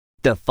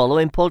The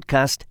following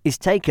podcast is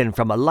taken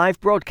from a live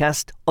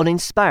broadcast on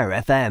Inspire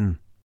FM.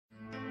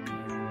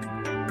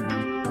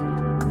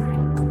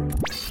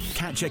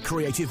 Catch a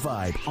creative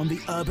vibe on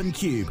the Urban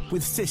Kube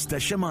with Sister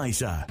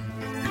Shemiza.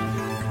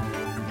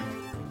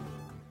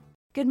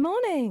 Good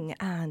morning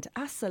and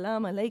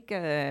assalamu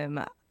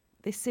alaikum.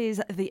 This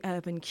is the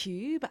Urban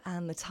Kube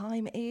and the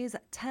time is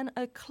 10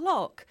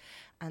 o'clock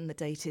and the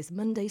date is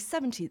Monday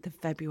 17th of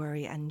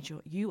February and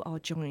you are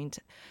joined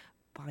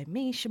by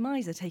me,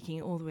 Shemiza, taking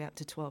it all the way up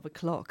to 12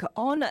 o'clock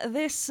on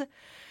this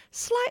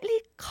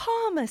slightly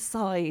calmer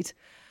side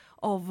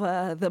of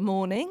the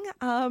morning.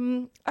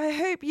 I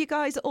hope you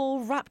guys are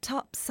all wrapped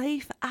up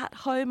safe at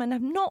home and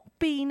have not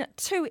been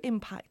too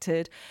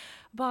impacted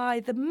by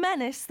the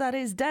menace that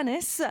is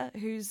Dennis,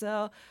 who's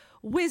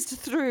whizzed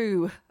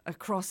through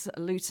across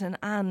Luton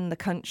and the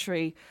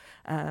country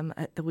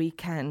at the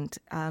weekend.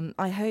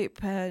 I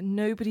hope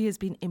nobody has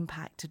been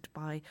impacted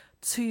by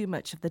too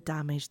much of the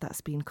damage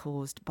that's been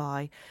caused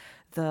by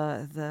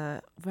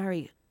the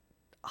very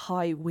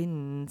high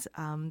winds.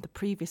 The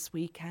previous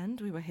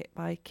weekend we were hit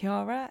by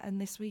Kiara and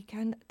this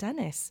weekend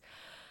Dennis.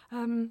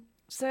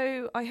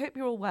 So I hope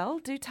you're all well.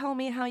 Do tell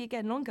me how you're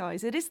getting on,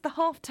 guys. It is the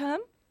half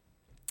term.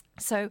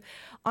 So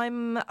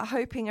I'm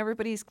hoping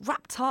everybody's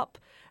wrapped up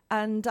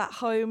and at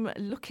home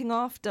looking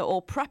after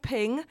or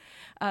prepping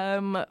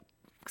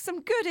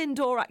some good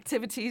indoor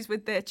activities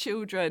with their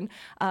children.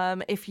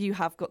 If you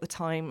have got the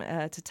time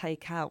to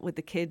take out with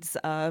the kids,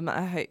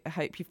 I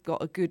hope you've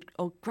got a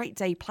great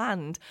day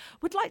planned.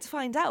 Would like to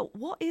find out,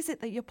 what is it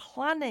that you're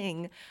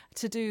planning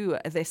to do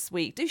this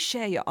week? Do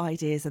share your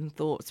ideas and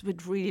thoughts.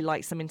 Would really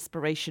like some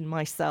inspiration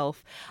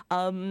myself.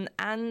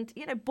 And,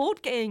 you know,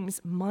 board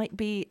games might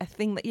be a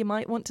thing that you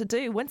might want to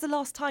do. When's the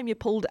last time you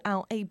pulled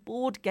out a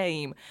board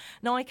game?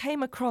 Now, I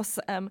came across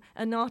an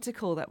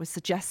article that was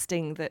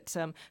suggesting that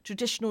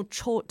traditional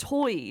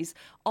toys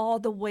are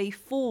the way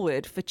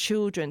forward for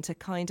children to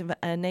kind of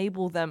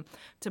enable them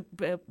to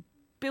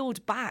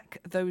build back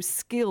those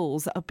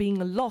skills that are being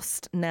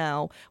lost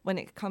now when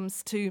it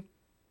comes to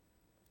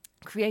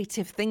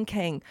creative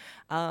thinking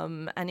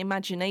and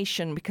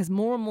imagination, because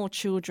more and more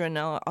children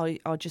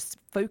are just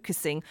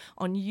focusing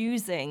on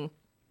using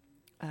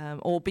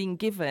or being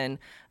given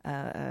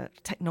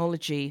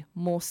technology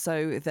more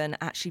so than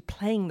actually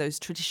playing those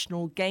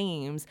traditional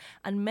games.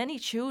 And many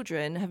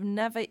children have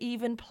never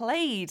even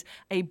played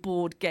a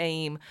board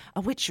game,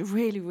 which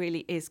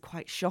really is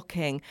quite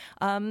shocking.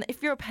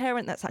 If you're a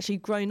parent that's actually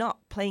grown up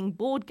playing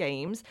board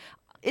games,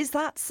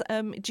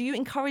 do you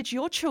encourage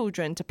your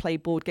children to play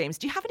board games?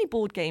 Do you have any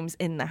board games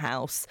in the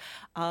house?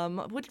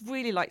 Would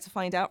really like to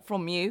find out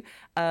from you.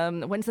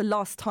 When's the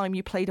last time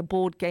you played a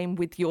board game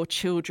with your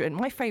children?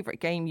 My favourite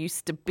game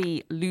used to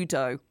be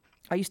Ludo.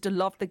 I used to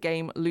love the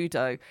game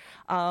Ludo,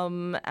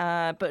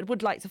 but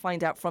would like to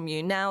find out from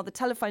you. Now, the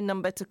telephone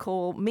number to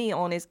call me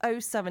on is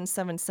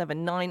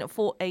 07779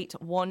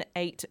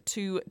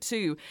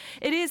 481822.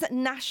 It is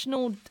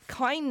National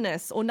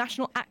Kindness or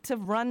National Act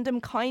of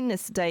Random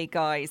Kindness Day,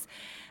 guys.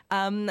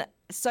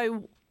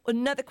 So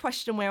another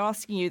question we're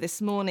asking you this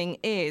morning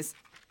is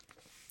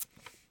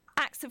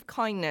acts of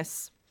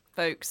kindness,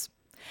 folks.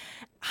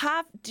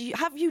 Have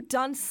you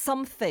done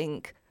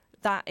something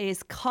that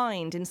is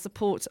kind in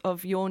support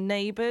of your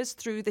neighbours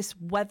through this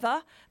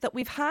weather that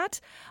we've had?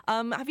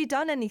 Have you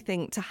done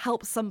anything to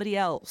help somebody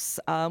else?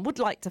 Would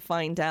like to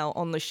find out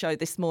on the show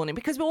this morning,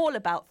 because we're all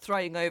about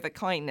throwing over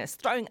kindness,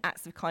 throwing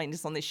acts of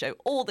kindness on this show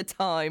all the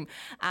time.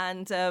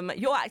 And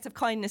your act of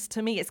kindness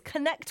to me is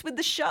connect with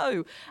the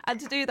show. And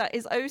to do that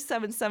is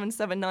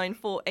 07779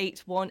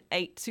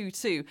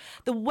 481822.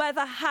 The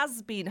weather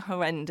has been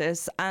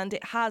horrendous and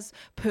it has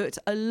put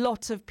a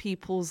lot of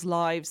people's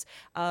lives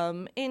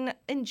in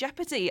jeopardy.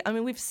 I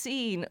mean, we've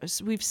seen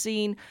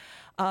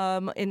in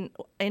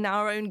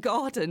our own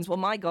gardens, well,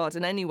 my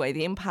garden anyway,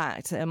 the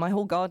impact. My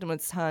whole garden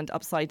was turned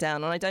upside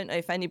down, and I don't know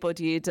if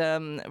anybody had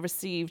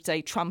received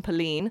a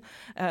trampoline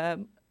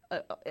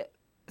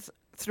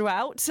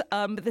throughout,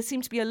 but there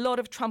seem to be a lot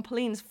of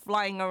trampolines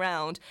flying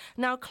around.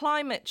 Now,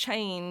 climate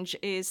change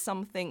is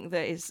something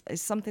that is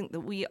something that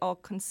we are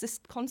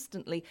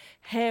constantly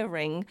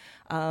hearing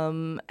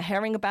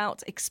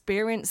about,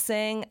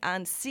 experiencing,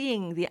 and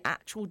seeing the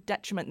actual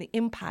detriment, the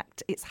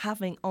impact it's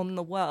having on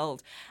the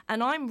world.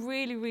 And I'm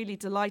really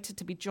delighted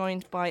to be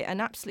joined by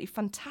an absolutely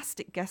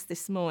fantastic guest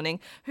this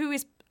morning, who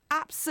is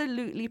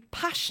absolutely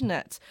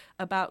passionate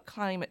about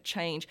climate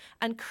change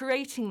and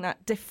creating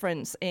that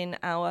difference in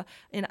our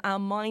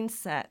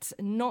mindset,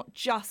 not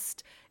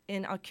just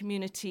in our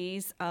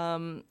communities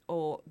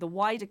or the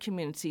wider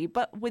community,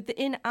 but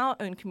within our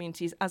own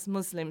communities as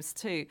Muslims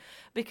too,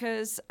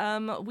 because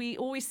we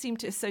always seem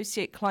to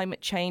associate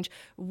climate change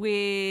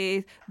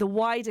with the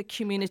wider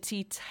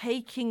community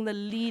taking the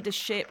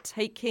leadership,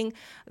 taking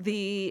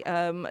the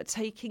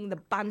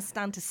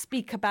bandstand to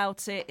speak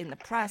about it in the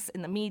press,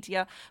 in the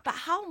media. But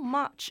how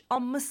much are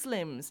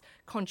Muslims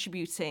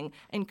contributing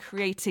in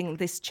creating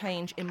this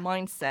change in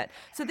mindset?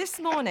 So this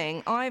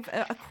morning, I've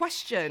a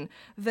question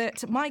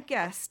that my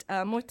guest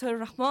guest, Mohitur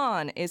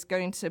Rahman, is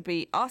going to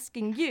be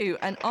asking you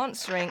and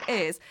answering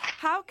is,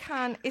 how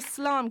can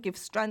Islam give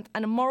strength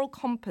and a moral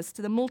compass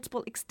to the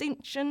multiple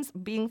extinctions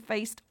being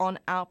faced on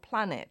our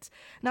planet?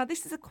 Now,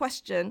 this is a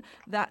question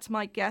that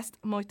my guest,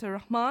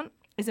 Mohitur Rahman,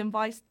 is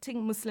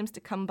inviting Muslims to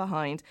come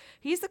behind.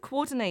 He's the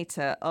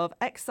coordinator of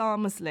XR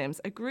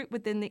Muslims, a group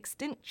within the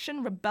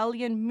Extinction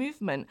Rebellion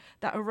movement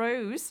that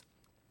arose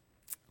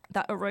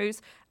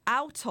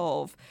out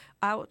of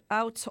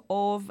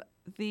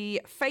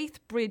the Faith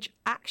Bridge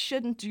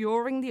action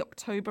during the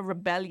October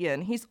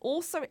Rebellion. He's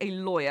also a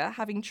lawyer,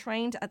 having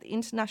trained at the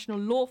international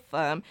law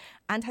firm,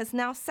 and has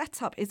now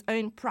set up his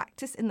own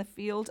practice in the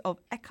field of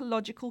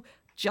ecological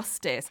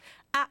justice.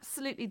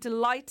 Absolutely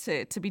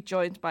delighted to be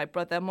joined by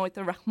brother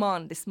Mohitur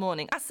Rahman this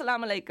morning.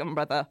 Assalamu alaikum,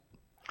 brother.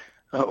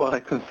 Wa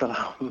alaikum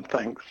salam.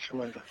 Thanks,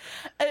 Shemiza.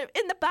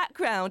 In the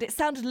background, it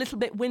sounded a little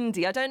bit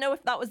windy. I don't know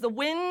if that was the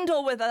wind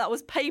or whether that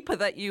was paper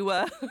that you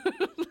were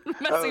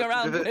messing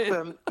around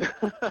with.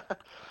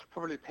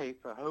 Probably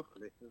paper,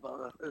 hopefully.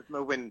 There's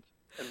no wind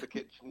in the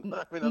kitchen.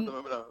 I mean, at the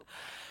moment, no.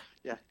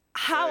 Yeah.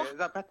 Is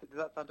that better? Does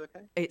that sound okay?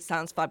 It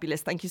sounds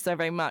fabulous. Thank you so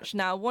very much.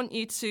 Now, I want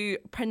you to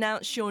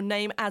pronounce your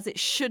name as it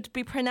should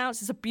be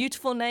pronounced. It's a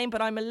beautiful name,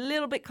 but I'm a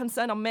little bit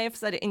concerned I may have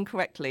said it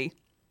incorrectly.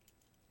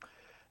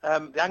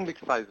 The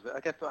Anglicized of it, I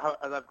guess,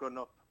 as I've grown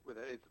up with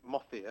it, it's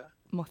Mothir.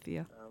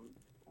 Mothir.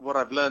 What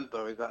I've learned,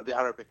 though, is that the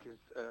Arabic is,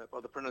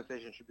 the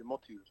pronunciation should be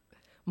Motiur.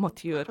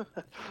 Motiur.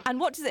 And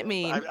what does it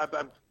mean?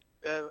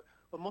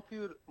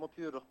 Mohitur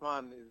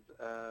Rahman is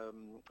a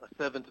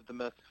servant of the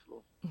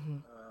merciful.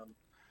 Mm-hmm.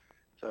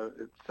 So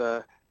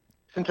it's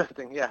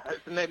interesting. Yeah,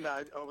 it's a name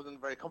that I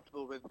wasn't very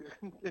comfortable with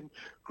in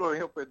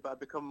growing up with, but I've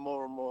become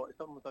more and more.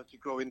 It's almost like you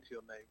grow into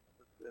your name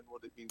and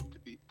what it means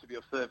to be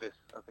of service.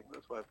 I think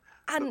that's why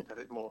I've looked at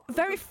it more.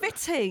 Very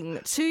fitting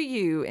to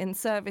you in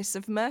service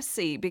of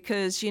mercy,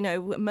 because, you know,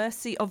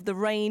 mercy of the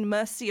rain,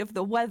 mercy of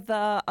the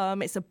weather.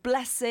 It's a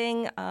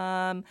blessing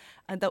and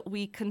that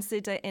we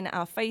consider in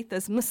our faith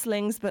as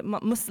Muslims,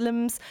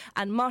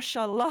 and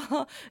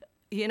mashallah.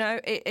 You know,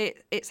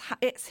 it's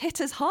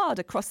hit us hard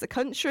across the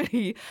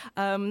country.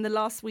 The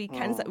last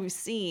weekends that we've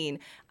seen.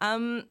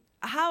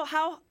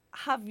 How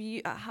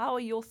are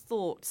your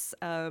thoughts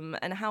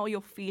and how are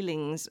your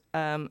feelings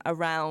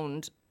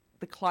around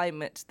the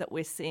climate that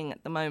we're seeing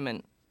at the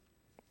moment?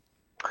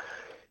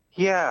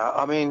 Yeah,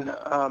 I mean,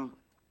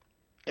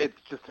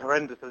 it's just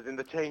horrendous. As in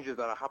the changes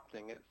that are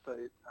happening,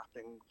 it's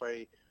happening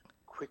very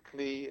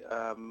quickly,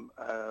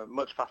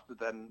 much faster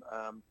than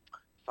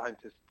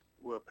scientists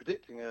were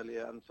predicting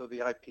earlier. And so the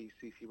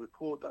IPCC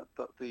report, that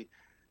the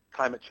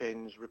climate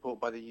change report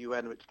by the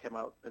UN, which came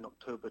out in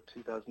October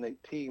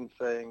 2018,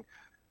 saying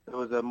there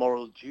was a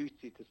moral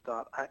duty to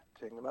start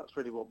acting, and that's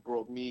really what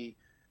brought me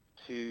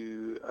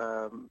to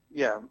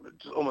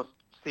just almost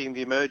seeing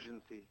the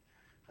emergency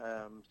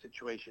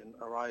situation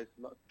arise.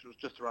 It was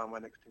just around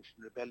when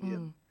Extinction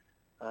Rebellion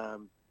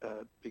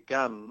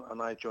began,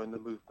 and I joined the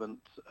movement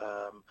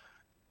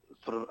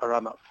sort of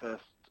around that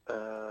first,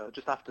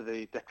 just after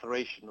the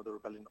declaration of the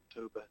rebellion in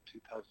October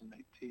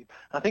 2018.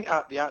 I think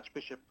the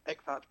ex-Archbishop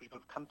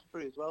of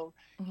Canterbury as well,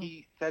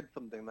 he said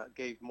something that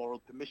gave moral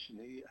permission.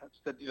 He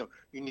said, you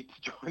need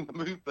to join the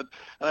movement.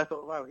 And I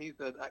thought, wow, he's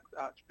an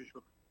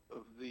ex-Archbishop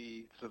of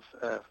the sort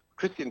of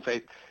Christian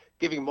faith,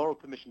 giving moral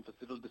permission for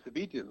civil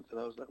disobedience. And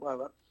I was like,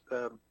 wow,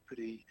 that's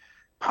pretty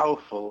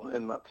powerful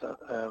in that.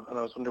 And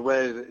I was wondering,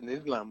 where is it in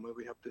Islam where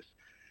we have this,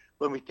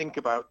 when we think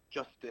about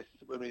justice,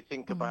 when we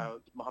think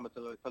about Muhammad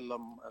sallallahu alaihi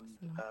wasallam and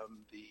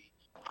the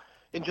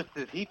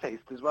injustice he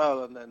faced as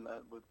well, and then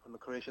from the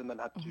Croatian, then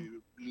had to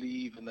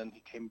leave, and then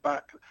he came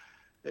back,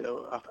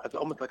 as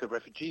almost like a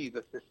refugee.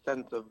 There's this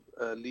sense of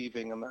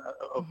leaving and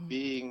of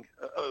being,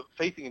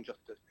 facing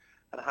injustice,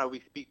 and how we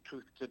speak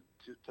truth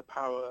to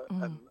power,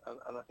 and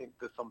I think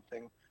there's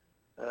something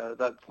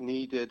that's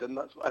needed, and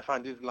that's I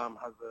find Islam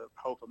has a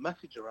powerful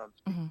message around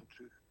speaking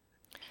truth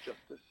to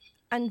justice.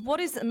 And what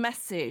is the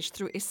message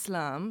through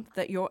Islam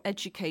that you're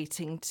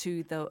educating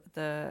to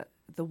the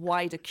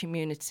wider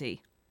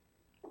community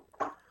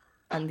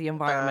and the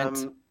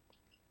environment?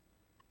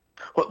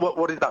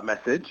 What is that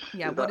message?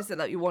 Yeah, what is it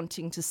that you're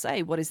wanting to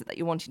say? What is it that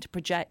you're wanting to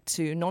project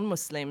to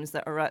non-Muslims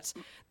that are at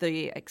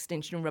the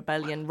Extinction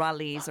Rebellion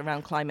rallies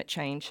around climate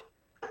change?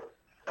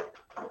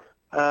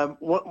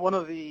 One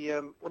of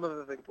the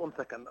things. 1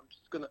 second.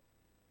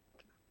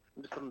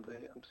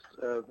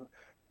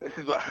 This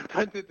is what I'm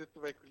trying to do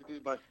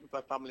with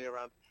my family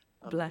around.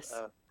 Bless.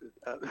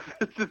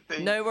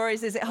 No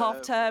worries. Is it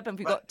half term? Have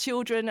you got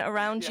children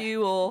around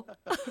you, or?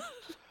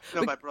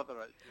 No, my brother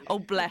actually. Oh,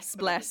 bless.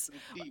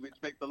 Which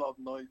makes a lot of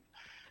noise.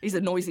 He's a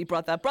noisy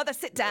brother. Brother,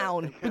 sit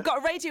down. We've got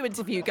a radio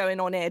interview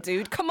going on here,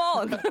 dude. Come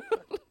on.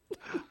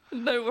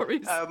 No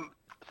worries.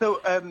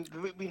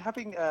 We're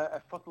having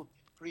a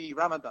fossil-free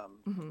Ramadan.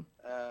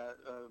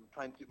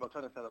 Trying to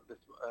set up this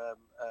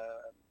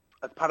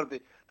as part of the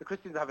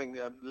Christians having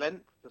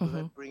Lent, so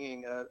they're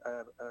bringing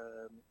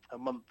a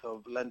month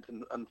of Lent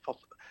and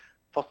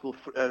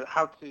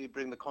how to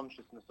bring the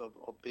consciousness of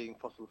being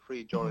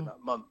fossil-free during that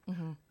month.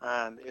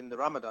 And in the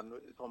Ramadan,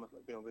 it's almost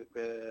like,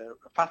 we're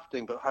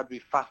fasting, but how do we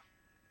fast?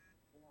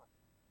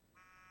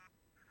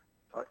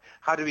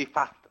 How do we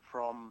fast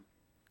from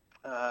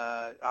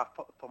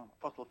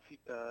fossil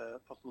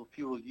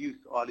fuel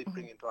use, or at least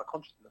bring it into our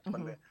consciousness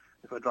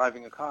if we're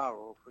driving a car,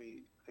 or if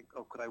we think,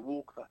 oh, could I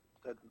walk that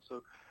instead? And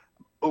so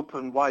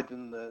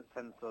widen the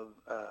sense of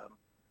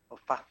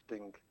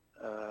fasting,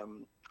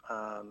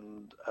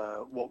 and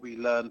what we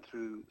learn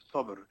through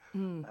sabr,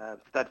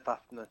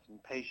 steadfastness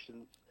and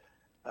patience.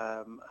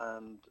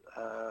 And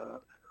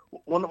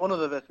one of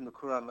the verses in the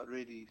Quran that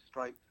really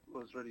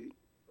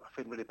I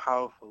find really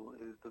powerful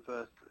is the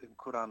verse in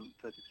Quran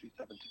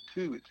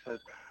 33:72, which says,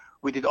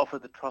 "We did offer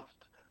the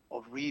trust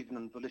of reason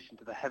and volition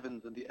to the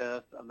heavens and the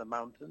earth and the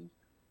mountains,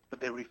 but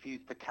they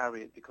refused to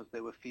carry it because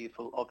they were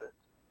fearful of it.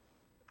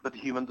 But the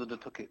humans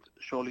undertook it.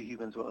 Surely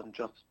humans were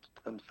unjust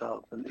to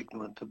themselves and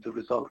ignorant of the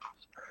results."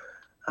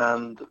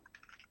 And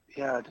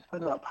yeah, I just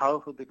find that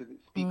powerful because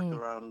it speaks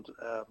around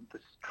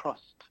this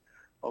trust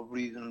of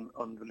reason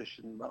and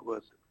volition that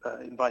was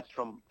invited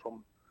from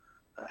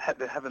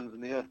the heavens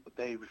and the earth, but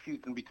they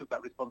refused, and we took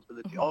that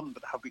responsibility on.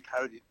 But have we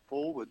carried it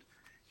forward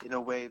in a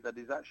way that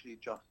is actually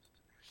just?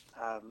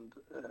 And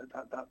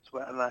that's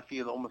where, and I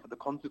feel almost that the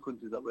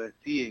consequences that we're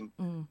seeing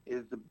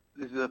is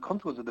the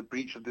consequence of the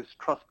breach of this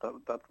trust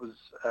that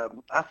was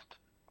asked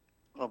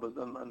of us,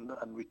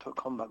 and we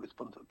took on that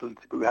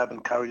responsibility, but we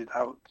haven't carried it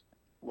out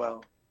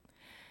well.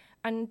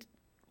 And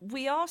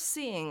we are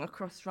seeing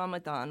across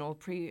Ramadan, or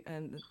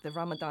the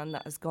Ramadan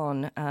that has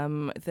gone,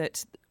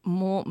 that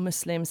more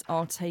Muslims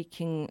are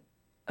taking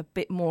a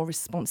bit more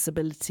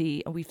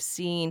responsibility. We've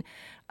seen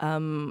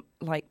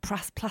like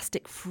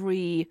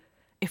plastic-free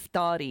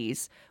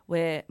iftaris,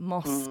 where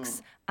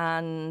mosques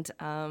and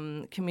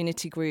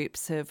community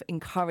groups have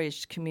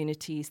encouraged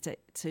communities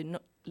to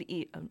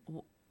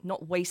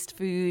not waste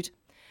food,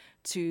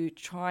 to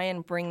try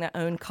and bring their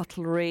own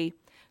cutlery,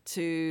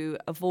 to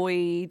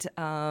avoid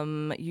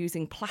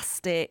using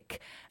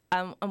plastic.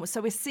 And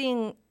so we're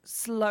seeing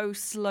slow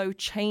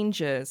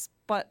changes.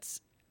 But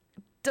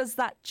is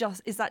that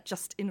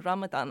just in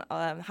Ramadan?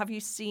 Have you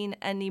seen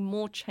any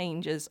more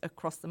changes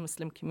across the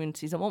Muslim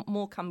communities, and what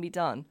more can be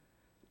done?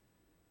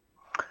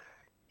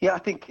 Yeah, I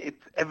think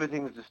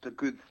everything is just a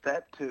good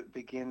step to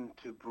begin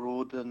to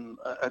broaden,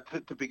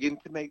 to begin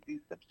to make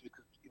these steps,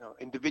 because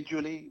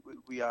individually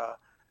we are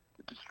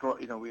destroy.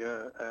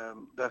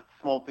 There are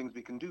small things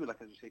we can do,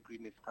 like, as you say,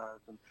 green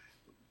iftars, and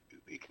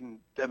we can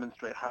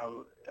demonstrate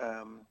how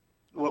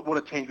what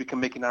a change we can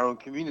make in our own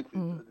communities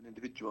as an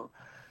individual.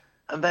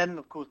 And then,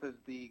 of course,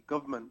 there's the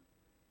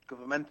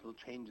governmental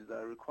changes that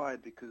are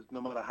required, because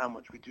no matter how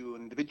much we do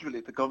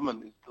individually, the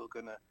government is still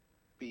going to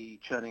be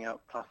churning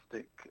out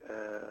plastic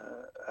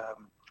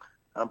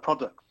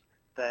products.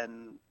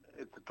 Then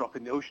it's a drop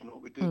in the ocean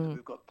what we do. So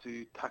we've got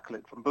to tackle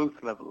it from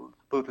both levels,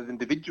 both as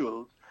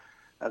individuals,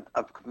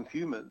 as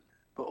consumers,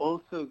 but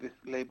also this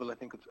label, I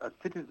think, as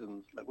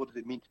citizens. Like, what does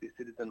it mean to be a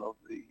citizen of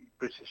the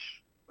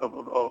British,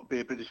 of be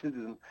a British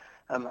citizen,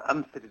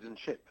 and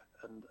citizenship,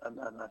 and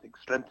I think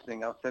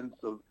strengthening our sense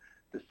of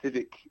the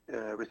civic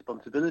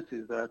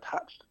responsibilities that are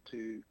attached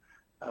to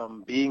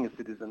being a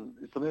citizen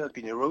is something that's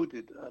been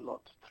eroded a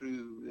lot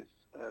through this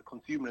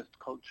consumerist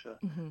culture,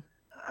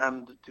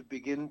 and to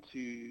begin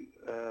to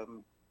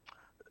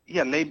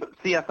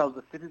see ourselves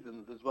as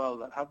citizens as well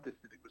that have this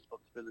civic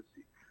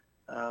responsibility.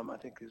 I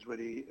think is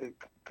really, it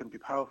can be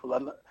powerful.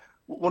 And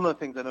one of the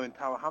things I know in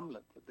Tower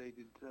Hamlets, that they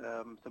did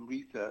some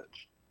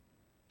research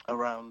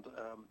around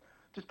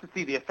just to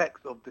see the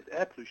effects of this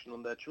air pollution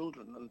on their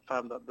children, and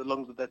found that the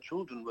lungs of their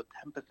children were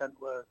 10%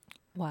 worse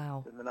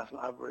than the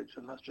national average,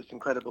 and that's just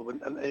incredible.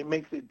 And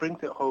it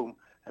brings it home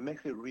and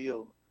makes it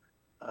real.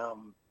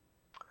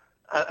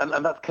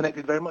 And that's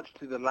connected very much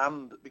to the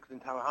land, because in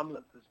Tower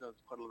Hamlets there's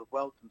quite a lot of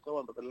wealth and so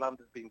on, but the land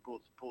is being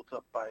brought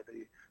up by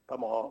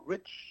more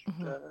rich,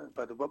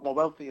 by the more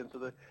wealthy, and so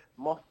the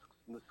mosques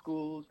and the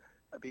schools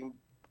are being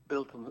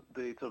built on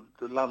the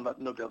land that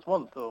nobody else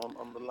wants, so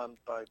on the land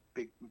by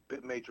big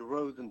major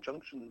roads and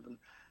junctions,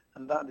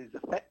 and that is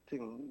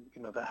affecting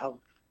the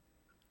health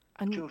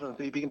of children.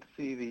 So you begin to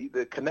see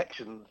the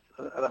connections,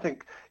 and I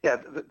think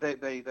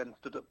they then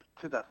stood up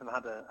to that and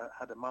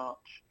had a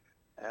march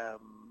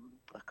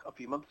a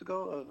few months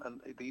ago, and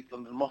the East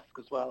London Mosque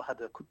as well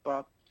had a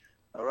khutbah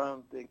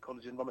around the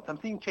college environment. I'm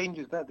seeing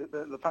changes there.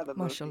 The fact that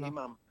the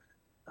Imam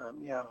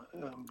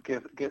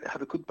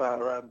had a khutbah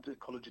around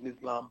college in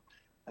Islam,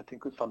 I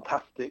think was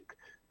fantastic,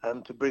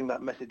 and to bring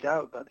that message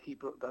out that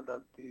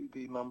the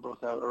Imam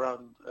brought out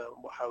around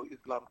how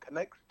Islam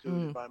connects to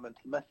an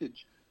environmental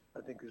message,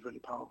 I think is really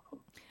powerful.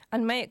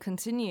 And may it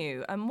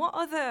continue. And what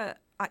other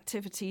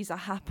activities are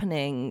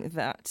happening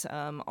that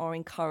are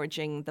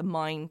encouraging the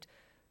mind?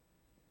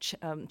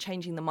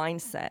 Changing the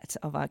mindset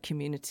of our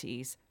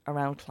communities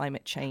around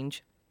climate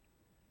change?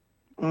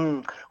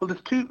 Well,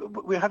 there's two.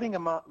 We're having a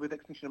march with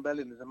Extinction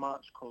Rebellion. There's a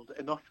march called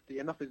Enough. The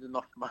Enough is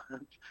Enough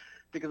march,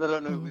 because I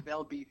don't know, with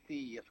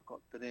LBC, I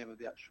forgot the name of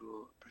the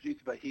actual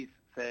producer, but he's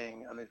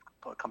saying, and it's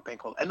got a campaign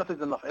called Enough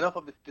is Enough, enough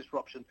of this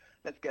disruption,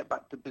 let's get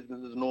back to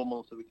business as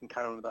normal so we can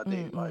carry on with our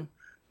daily lives.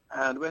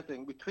 And we're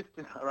saying, we twist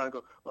it around and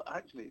go, well,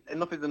 actually,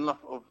 enough is enough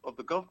of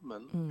the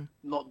government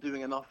not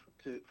doing enough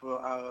for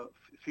our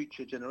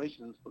future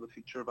generations, for the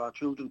future of our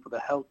children, for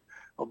the health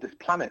of this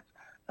planet.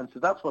 And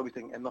so that's why we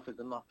think enough is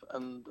enough.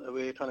 And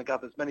we're trying to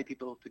gather as many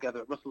people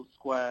together at Russell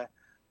Square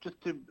just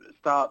to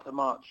start a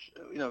march.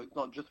 It's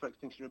not just for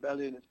Extinction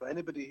Rebellion, it's for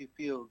anybody who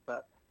feels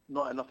that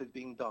not enough is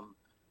being done.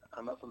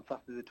 And that's on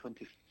Saturday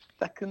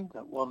the 22nd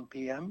at 1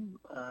 p.m.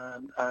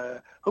 And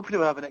hopefully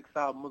we'll have an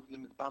Exile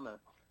Muslims banner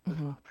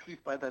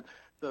produced by then.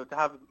 So to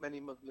have many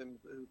Muslims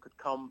who could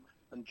come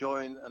and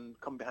join and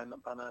come behind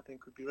that banner, I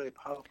think would be very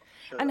powerful.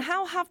 And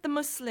how have the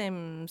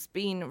Muslims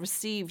been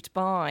received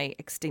by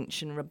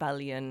Extinction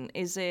Rebellion?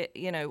 Is it,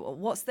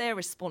 what's their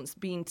response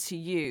been to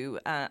you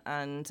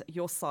and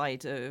your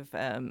side of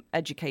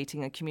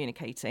educating and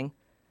communicating?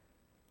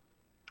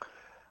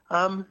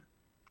 I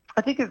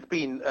think it's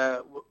been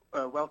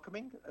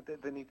welcoming.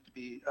 There needs to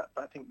be,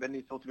 I think there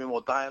needs also to be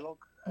more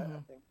dialogue.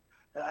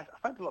 I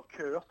find a lot of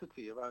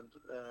curiosity around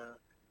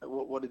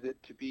what is it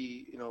to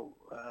be,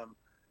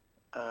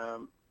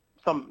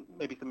 some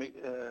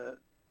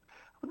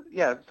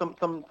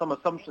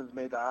assumptions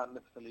made that aren't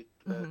necessarily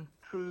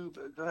true,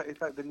 but it's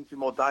like there needs to be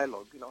more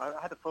dialogue.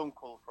 I had a phone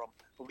call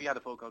we had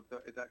a phone call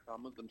to Exile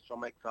Muslims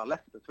from Exile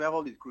Leicester. So we have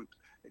all these groups,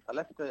 Exile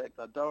Leicester,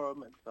 Exile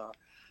Durham, Exile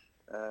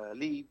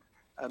Leeds.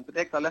 But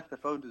Exile Leicester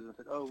phoned us and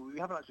said, we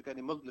haven't actually got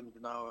any Muslims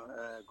in our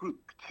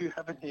group. Do you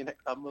have any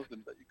Exile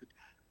Muslims that you could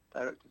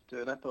direct us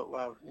to? And I thought,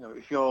 wow,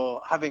 if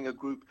you're having a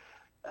group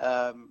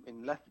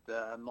in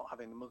Leicester and not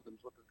having the Muslims,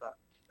 what does that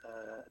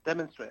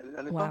demonstrate?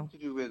 And it's not to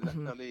do with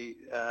necessarily,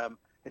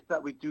 it's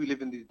that we do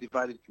live in these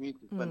divided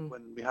communities.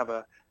 When we have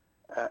a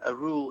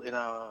rule in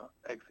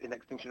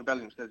Extinction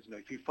Rebellion which says,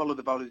 if you follow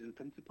the values and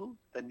principles,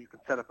 then you can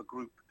set up a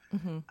group,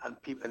 and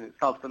it's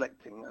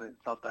self-selecting and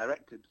it's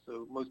self-directed.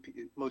 So most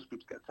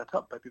groups get set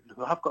up by people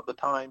who have got the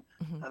time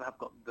and have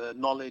got the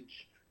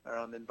knowledge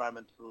around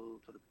environmental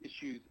sort of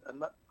issues,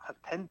 and that has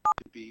tended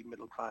to be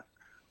middle-class,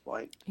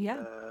 white,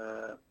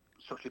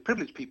 structurally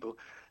privileged people.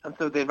 And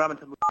so the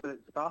environmental movement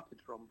it started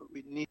from, but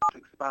we need to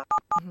expand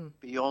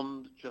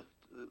beyond just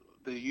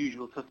the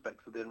usual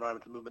suspects of the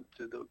environmental movement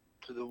to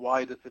the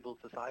wider civil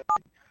society,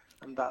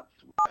 and that's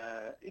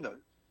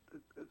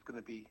it's going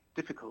to be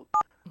difficult,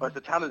 or it's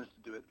a challenge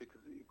to do it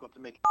because you've got to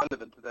make it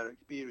relevant to their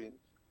experience.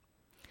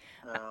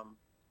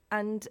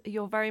 And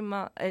you're very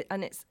much,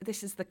 and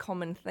this is the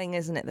common thing,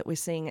 isn't it, that we're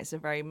seeing? It's a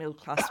very middle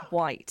class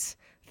white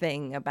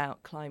thing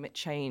about climate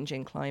change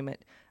and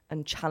climate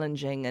and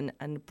challenging,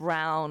 and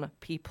brown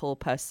people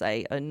per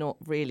se are not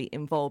really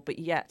involved, but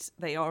yet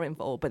they are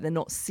involved, but they're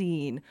not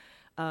seen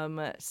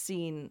as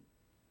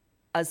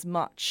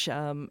much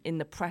in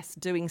the press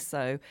doing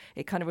so.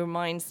 It kind of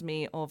reminds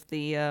me of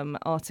the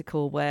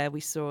article where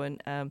we saw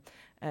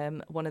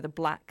one of the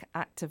black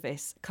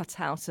activists cut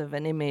out of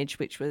an image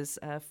which was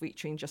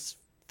featuring just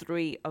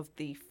 3 of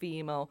the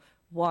female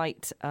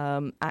white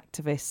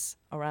activists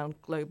around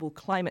global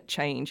climate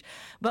change.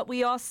 But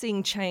we are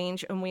seeing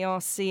change, and we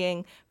are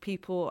seeing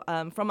people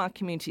from our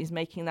communities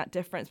making that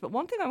difference. But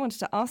one thing I wanted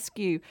to ask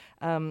you,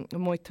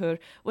 Mohitur,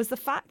 was the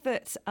fact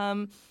that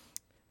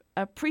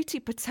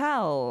Preeti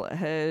Patel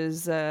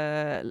has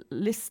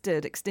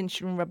listed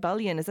Extinction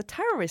Rebellion as a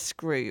terrorist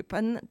group,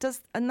 and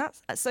that's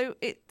so.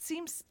 It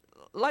seems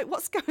like,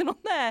 what's going on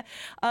there?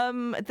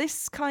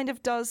 This kind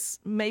of does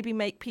maybe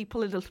make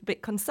people a little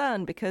bit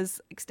concerned,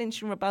 because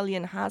Extinction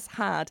Rebellion has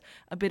had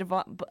a bit of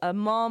a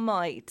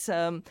Marmite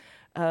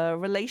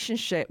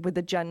relationship with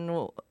the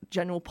general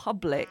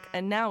public,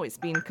 and now it's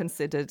been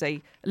considered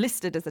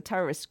listed as a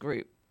terrorist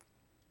group.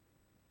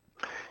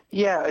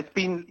 Yeah, it's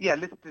been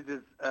listed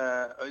as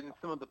in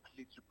some of the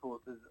police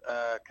reports as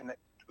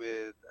connected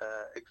with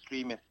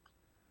extremist.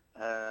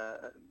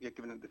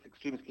 Given this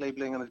extremist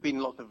labelling, and there's been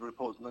lots of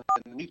reports in the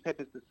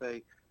newspapers to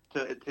say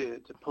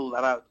to pull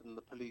that out, and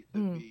the police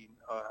have been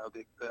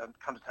the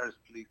counter-terrorist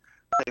police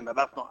saying that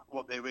that's not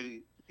what they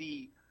really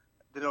see.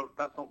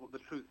 That's not what the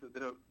truth.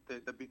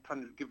 They've been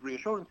trying to give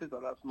reassurances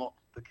that that's not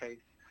the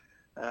case,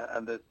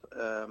 and there's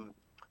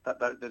that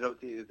they don't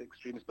see it as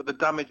extremist. But the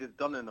damage is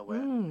done in a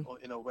way, or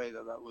in a way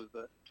that was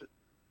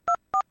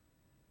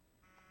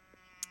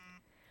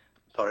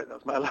sorry, that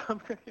was my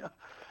alarm.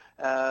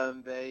 So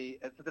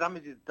the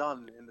damage is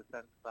done in the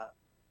sense that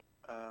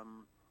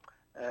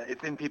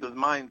it's in people's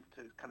minds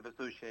to kind of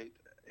associate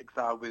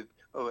Exile with,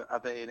 are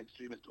they an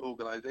extremist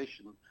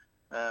organisation,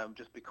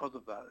 just because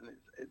of that, and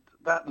it's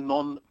that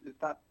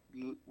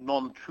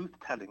non-truth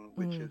telling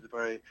which is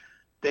very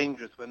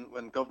dangerous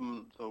when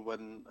governments or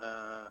when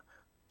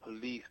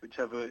police,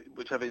 whichever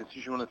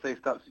institution you want to say,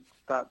 starts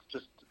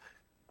just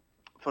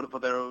for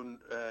their own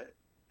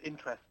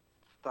interests,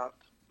 start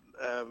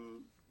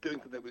doing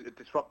something with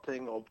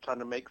disrupting or trying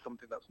to make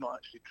something that's not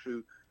actually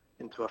true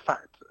into a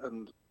fact.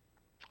 And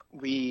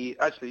we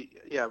actually,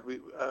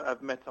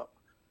 I've met up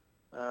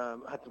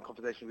I had some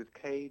conversation with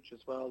Cage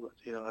as well. But,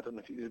 I don't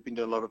know if you've been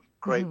doing a lot of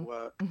great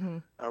work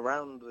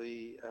around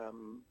the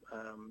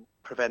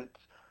prevent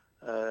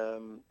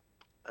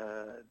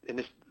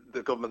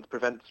the government's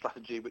prevent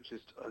strategy, which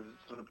is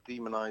sort of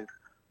demonise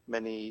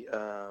many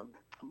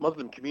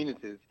Muslim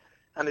communities.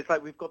 And it's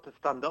like we've got to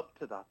stand up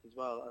to that as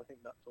well. I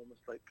think that's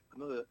almost like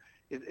another.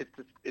 It's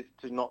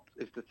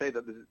to say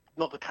that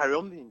not to carry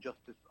on the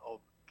injustice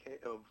of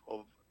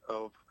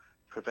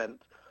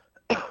prevent,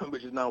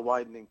 which is now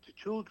widening to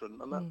children,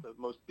 and that's the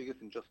most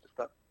biggest injustice.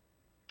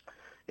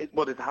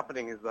 What is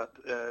happening is that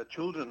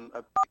children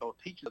or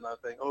teachers are now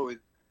saying, "Oh, is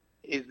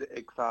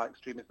Iqsa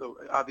extremist? So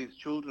are these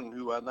children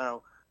who are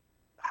now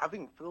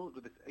having filled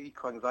with this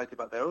eco-anxiety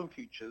about their own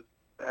futures,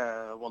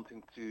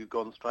 wanting to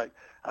go on strike?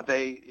 Are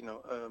they,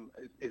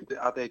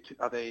 are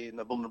they in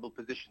a vulnerable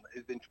position?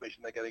 Is the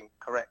information they're getting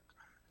correct?"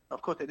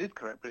 Of course, it is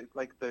correct, but it's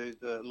like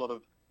there's a lot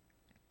of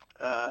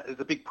there's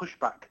a big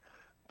pushback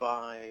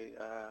by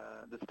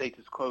the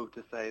status quo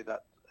to say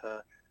that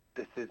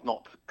this is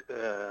not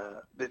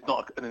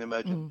an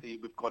emergency.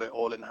 We've got it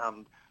all in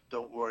hand.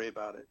 Don't worry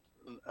about it.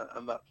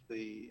 And that's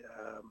the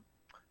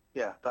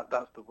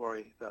that's the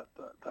worry that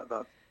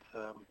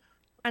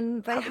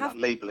and they have that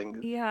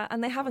labelling. Yeah,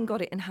 and they haven't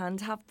got it in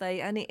hand, have they?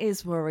 And it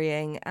is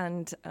worrying.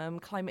 And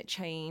climate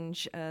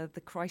change,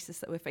 the crisis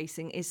that we're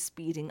facing, is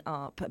speeding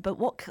up. But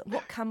what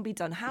can be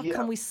done? How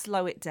can we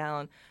slow it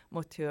down,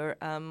 Mohitur?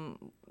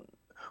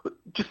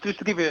 Just to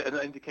give you an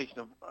indication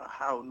of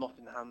how not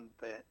in hand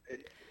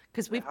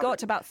because we've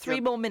got about 3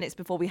 more minutes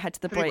before we head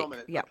to the break. 3 more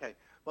minutes. Yeah. Okay.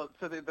 Well,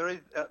 so there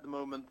is at the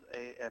moment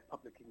a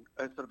public,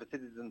 sort of a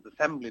citizens'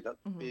 assembly that's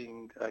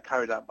being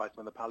carried out by some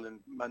of the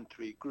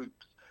parliamentary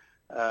groups,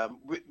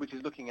 which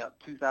is looking at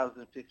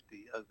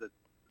 2050 as the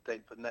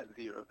date for net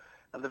zero.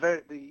 And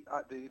the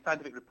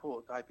scientific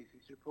report, the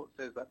IPCC report,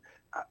 says that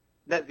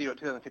net zero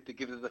 2050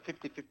 gives us a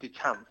 50-50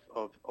 chance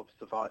of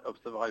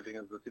surviving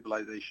as a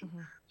civilization.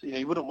 So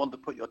you wouldn't want to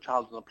put your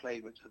child on a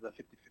plane which has a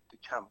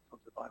 50-50 chance of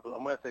survival.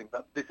 And we're saying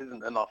that this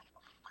isn't enough.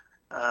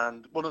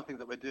 And one of the things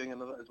that we're doing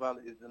as well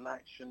is an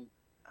action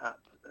at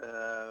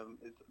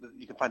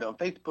you can find it on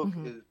Facebook.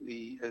 Is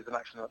an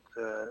action at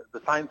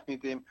the Science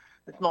Museum.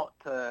 It's not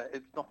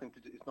nothing to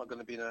do. It's not going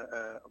to be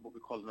what we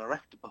call an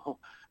arrestable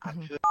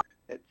action.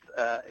 It's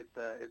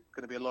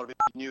going to be a lot of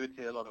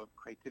ingenuity, a lot of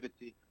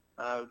creativity.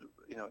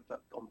 It's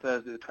on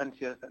Thursday the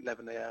 20th at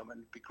 11 a.m. and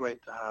it'd be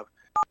great to have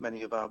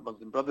many of our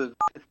Muslim brothers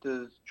and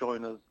sisters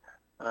join us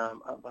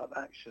at that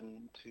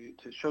action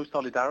to show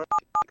solidarity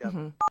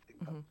together.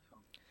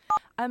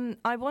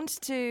 I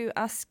wanted to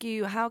ask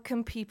you, how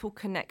can people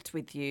connect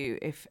with you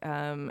if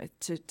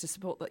to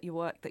support your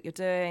work that you're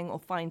doing or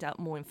find out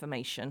more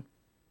information?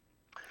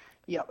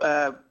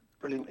 Yeah,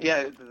 brilliant.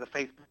 Yeah, there's a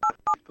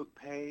Facebook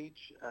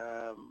page,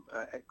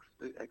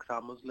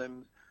 XR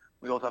Muslims.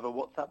 We also have a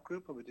WhatsApp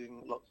group, and we're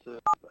doing lots of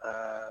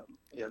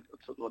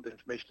sort of what the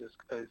information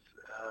is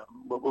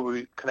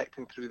we're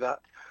connecting through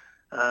that.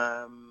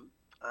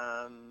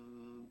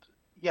 And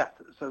yeah,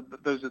 so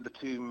those are the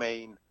two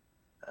main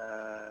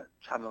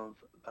channels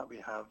that we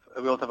have.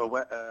 We also have a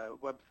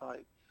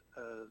website,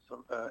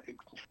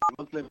 Extinctions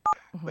Muslim,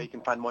 where you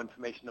can find more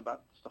information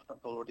about stuff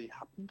that's already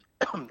happened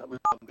that we've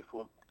done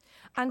before.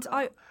 And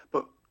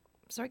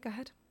sorry, go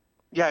ahead.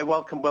 Yeah,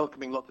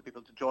 welcoming lots of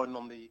people to join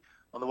on the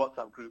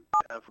WhatsApp group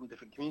from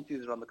different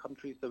communities around the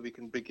country, so we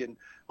can begin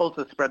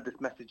also spread this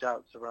message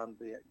out around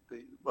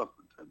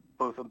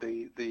both of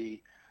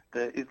the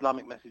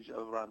Islamic message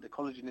around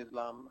ecology in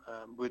Islam.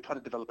 We're trying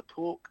to develop a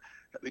talk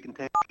that we can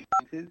take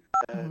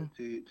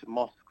to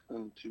mosques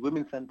and to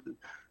women's centres,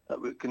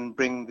 that we can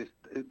bring the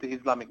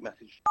Islamic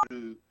message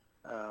through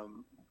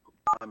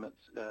climate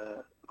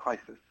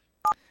crisis.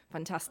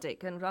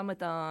 Fantastic. And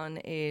Ramadan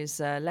is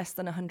less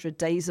than 100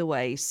 days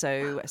away,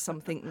 so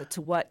something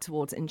to work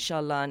towards,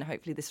 inshallah. And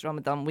hopefully this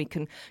Ramadan we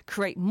can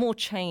create more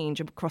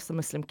change across the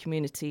Muslim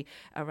community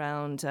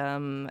around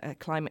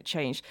climate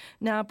change.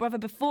 Now, brother,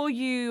 before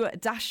you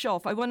dash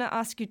off, I want to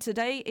ask you,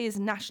 today is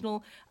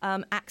National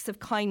Acts of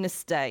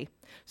Kindness Day.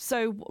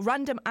 So,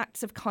 Random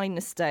Acts of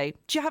Kindness Day.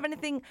 Do you have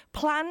anything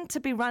planned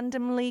to be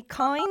randomly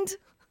kind?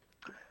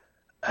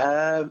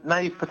 Now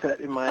you've put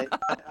it in my.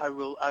 I'm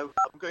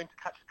going to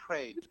catch a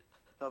train,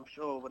 so I'm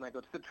sure when I go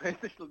to the train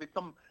station there'll be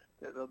some.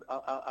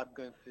 I'm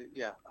going to.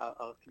 Yeah,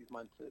 I'll keep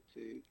mine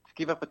to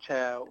give up a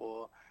chair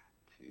or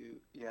to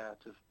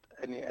just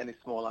any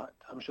small act.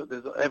 I'm sure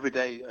there's every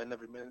day and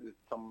every minute there's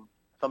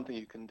something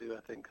you can do.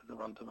 I think as a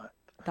random act.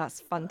 That's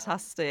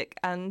fantastic.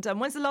 And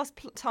when's the last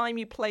time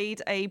you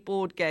played a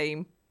board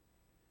game?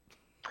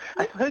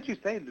 I heard you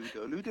say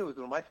Ludo. Ludo was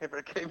one of my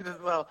favourite games as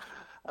well.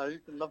 I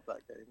used to love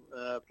that game.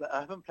 I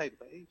haven't played it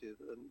for ages.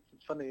 And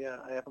it's funny,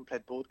 I haven't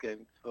played board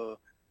games for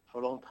a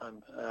long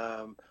time.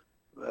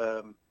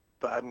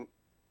 But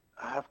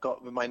I have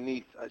got with my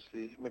niece,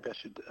 actually. Maybe I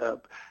should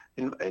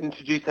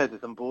introduce her to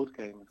some board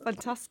games.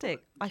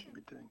 Fantastic.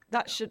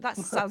 That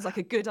sounds like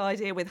a good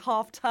idea with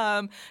half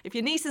term. If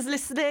your niece is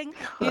listening,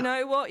 you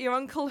know what? Your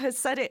uncle has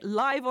said it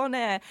live on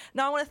air.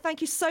 Now, I want to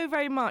thank you so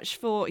very much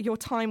for your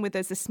time with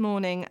us this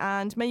morning,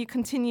 and may you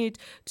continue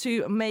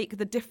to make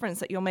the difference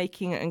that you're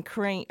making and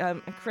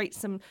create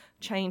some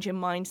change in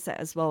mindset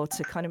as well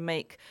to kind of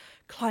make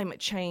climate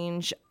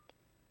change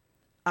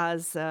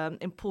as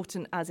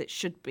important as it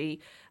should be,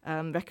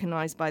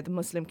 recognised by the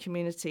Muslim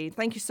community.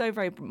 Thank you so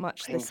very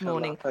much this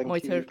morning,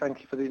 Mohitur. Thank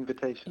you for the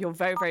invitation. You're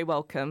very, very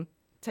welcome.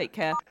 Take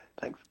care.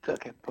 Thanks.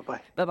 Okay. Bye-bye.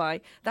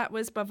 Bye-bye. That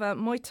was Brother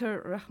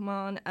Mohitur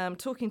Rahman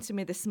talking to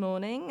me this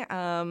morning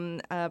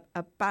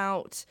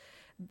about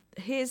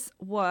his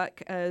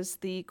work as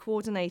the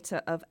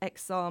coordinator of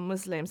XR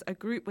Muslims, a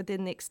group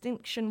within the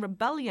Extinction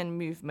Rebellion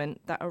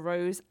movement that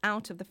arose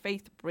out of the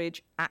Faith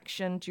Bridge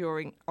action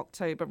during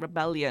October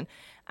Rebellion,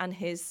 and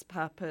his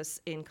purpose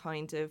in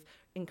kind of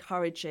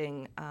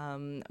encouraging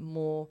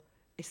more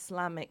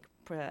Islamic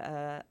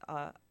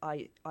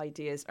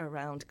ideas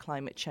around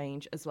climate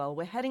change as well.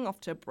 We're heading off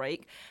to a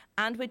break,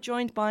 and we're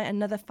joined by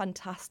another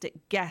fantastic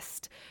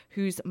guest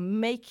who's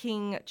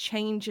making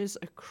changes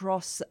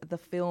across the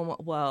film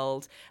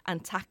world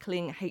and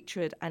tackling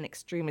hatred and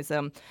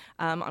extremism.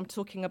 I'm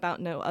talking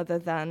about no other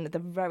than the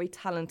very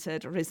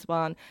talented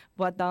Rizwan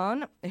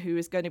Wadan, who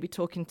is going to be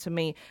talking to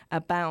me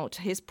about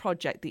his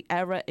project, the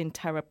Error in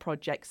Terror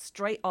project,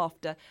 straight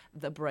after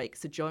the break.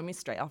 So join me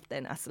straight after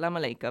then.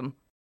 Assalamu alaikum.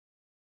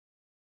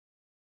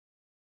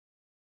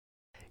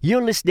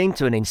 You're listening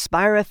to an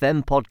Inspire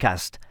FM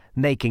podcast,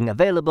 making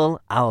available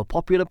our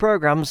popular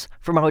programs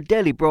from our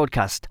daily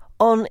broadcast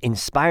on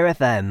Inspire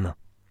FM.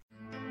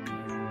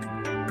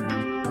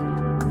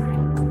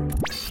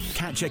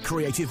 Catch a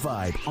creative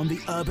vibe on the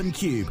Urban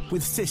Kube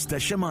with Sister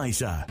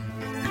Shemiza.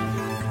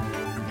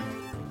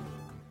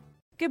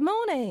 Good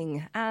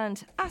morning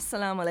and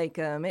Assalamu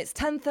alaikum. It's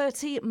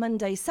 10:30,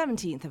 Monday,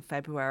 17th of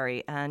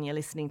February, and you're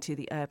listening to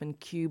the Urban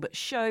Kube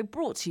show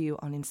brought to you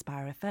on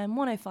Inspire FM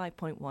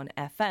 105.1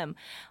 FM.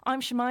 I'm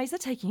Shemiza,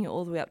 taking you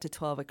all the way up to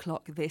 12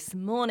 o'clock this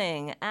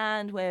morning,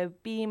 and we're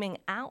beaming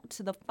out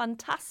to the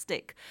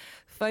fantastic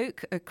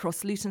folk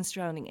across Luton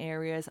surrounding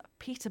areas,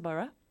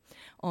 Peterborough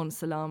on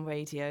Salam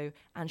Radio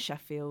and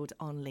Sheffield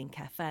on Link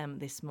FM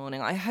this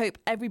morning. I hope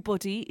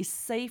everybody is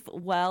safe,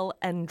 well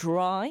and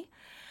dry.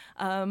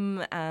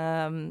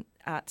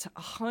 At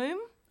home,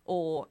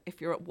 or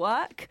if you're at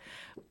work.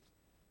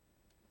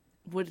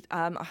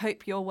 I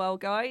hope you're well,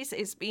 guys.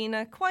 It's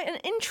been quite an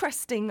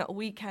interesting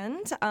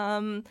weekend.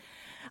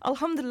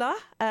 Alhamdulillah,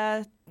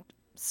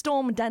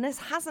 Storm Dennis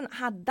hasn't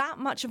had that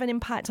much of an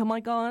impact on my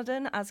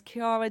garden as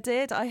Kiara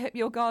did. I hope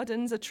your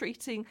gardens are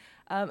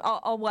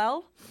are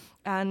well.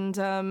 And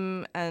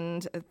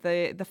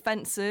the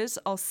fences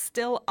are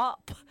still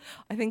up.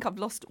 I think I've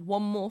lost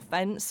one more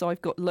fence, so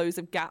I've got loads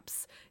of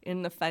gaps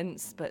in the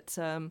fence. But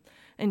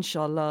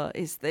inshallah,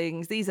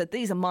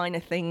 these are minor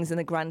things in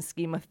the grand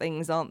scheme of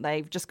things, aren't they?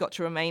 You've just got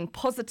to remain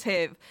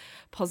positive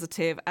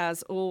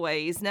as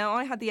always. Now,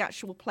 I had the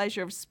actual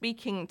pleasure of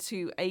speaking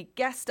to a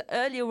guest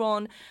earlier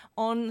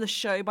on the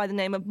show by the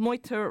name of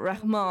Mohitur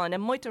Rahman,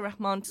 and Mohitur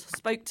Rahman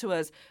spoke to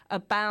us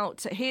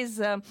about his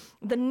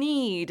the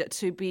need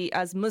to be,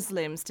 as Muslims,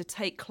 to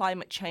take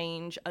climate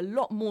change a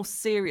lot more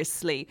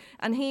seriously,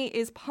 and he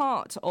is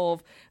part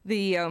of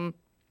the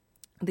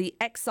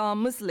XR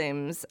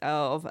Muslims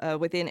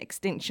within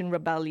Extinction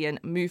Rebellion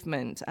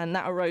movement, and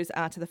that arose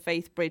out of the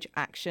Faith Bridge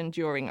action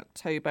during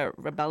October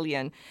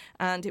Rebellion.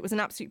 And it was an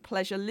absolute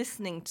pleasure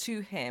listening to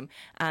him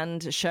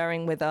and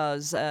sharing with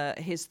us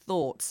his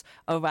thoughts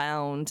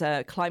around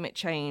climate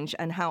change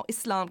and how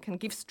Islam can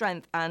give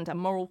strength and a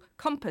moral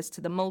compass to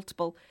the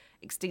multiple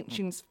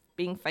extinctions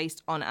being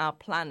faced on our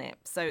planet.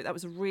 So that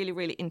was a really,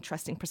 really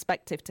interesting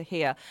perspective to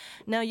hear.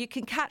 Now, you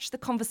can catch the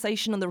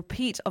conversation on the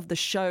repeat of the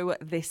show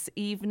this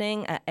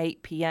evening at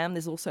 8 p.m.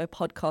 There's also a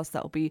podcast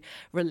that will be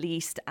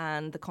released,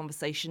 and the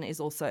conversation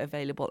is also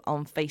available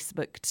on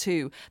Facebook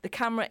too. The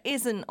camera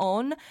isn't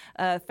on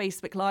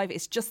Facebook Live.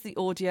 It's just the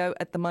audio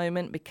at the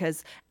moment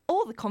because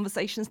all the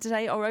conversations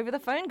today are over the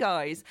phone,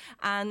 guys.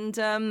 And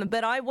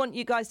but I want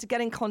you guys to get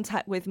in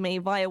contact with me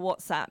via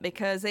WhatsApp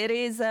because it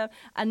is a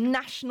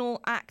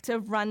National Act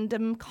of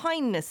Random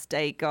Kindness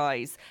Day,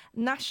 guys.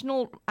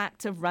 National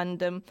Act of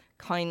Random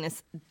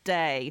Kindness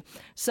Day.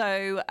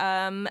 So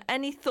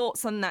any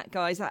thoughts on that,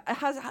 guys?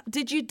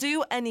 Did you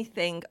do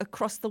anything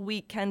across the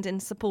weekend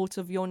in support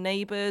of your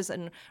neighbours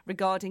and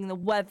regarding the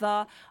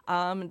weather?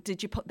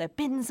 Did you put their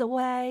bins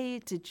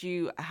away? Did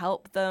you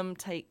help them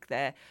take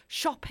their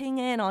shopping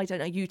in? I don't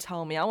know. You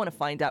tell me. I want to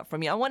find out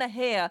from you. I want to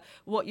hear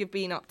what you've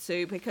been up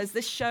to, because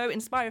this show,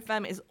 Inspire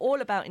FM, is all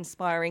about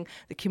inspiring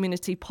the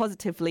community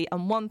positively.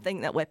 And one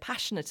thing that we're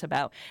passionate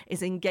about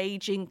is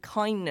engaging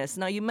kindness.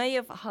 Now, you may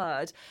have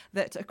heard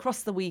that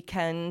across the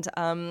weekend,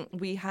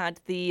 we had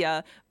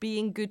the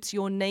Being Good to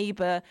Your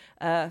Neighbour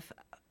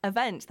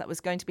event that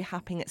was going to be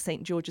happening at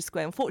St. George's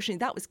Square. Unfortunately,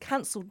 that was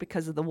cancelled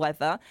because of the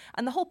weather.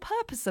 And the whole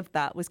purpose of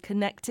that was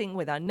connecting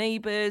with our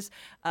neighbours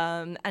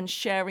and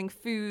sharing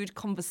food,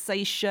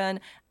 conversation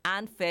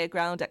and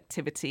fairground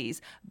activities.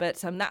 But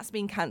that's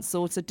been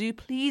cancelled. So do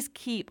please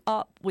keep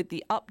up with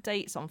the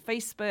updates on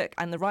Facebook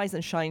and the Rise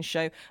and Shine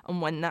show and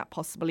when that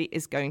possibly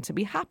is going to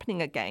be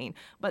happening again.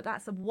 But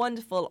that's a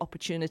wonderful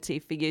opportunity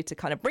for you to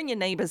kind of bring your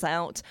neighbours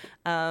out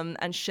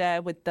and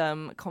share with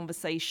them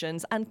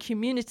conversations and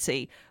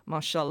community,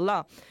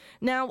 mashallah.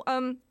 Now,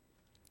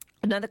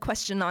 another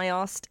question I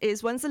asked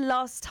is, when's the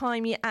last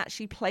time you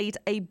actually played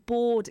a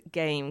board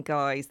game,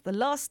 guys? The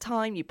last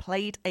time you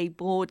played a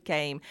board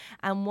game,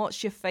 and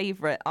what's your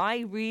favourite? I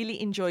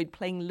really enjoyed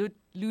playing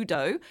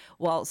Ludo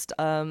whilst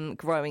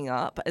growing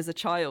up as a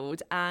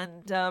child,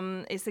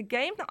 and it's a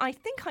game that I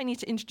think I need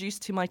to introduce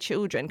to my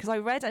children, because I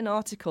read an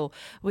article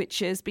which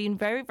has been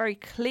very, very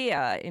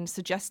clear in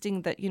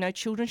suggesting that, you know,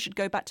 children should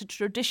go back to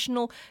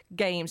traditional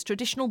games,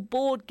 traditional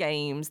board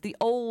games, the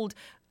old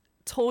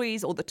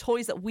toys, or the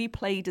toys that we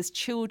played as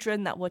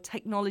children that were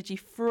technology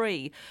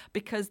free,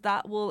 because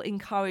that will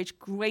encourage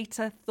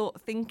greater thought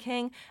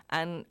thinking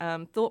and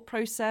thought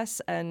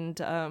process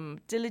and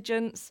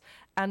diligence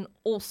and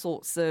all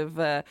sorts of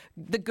the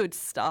good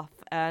stuff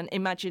and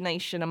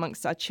imagination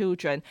amongst our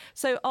children.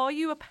 So are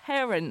you a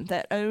parent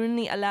that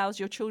only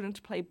allows your children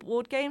to play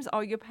board games?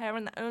 Are you a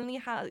parent that only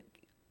has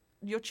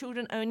your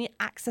children only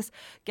access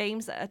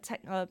games that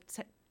are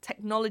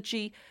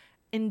technology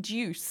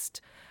induced?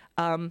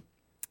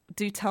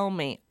 Do tell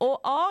me. Or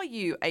are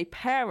you a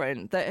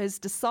parent that has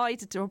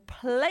decided to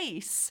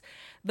replace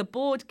the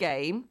board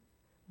game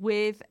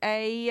with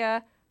a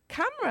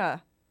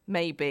camera,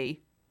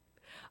 maybe?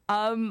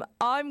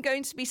 I'm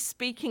going to be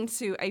speaking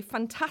to a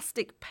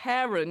fantastic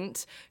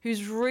parent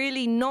who's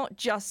really not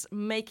just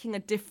making a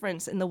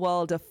difference in the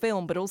world of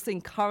film, but also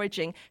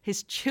encouraging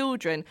his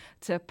children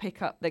to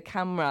pick up the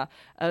camera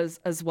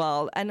as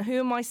well. And who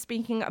am I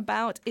speaking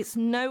about? It's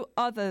no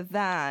other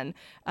than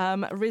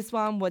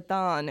Rizwan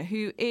Wadan,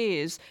 who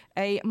is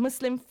a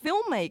Muslim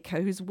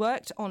filmmaker who's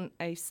worked on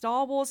a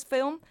Star Wars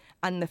film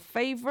and The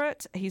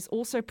Favourite. He's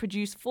also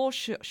produced 4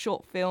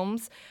 short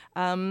films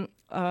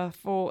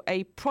for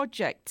a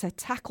project to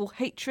tackle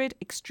hatred,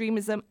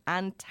 extremism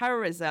and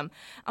terrorism.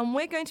 And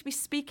we're going to be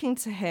speaking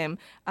to him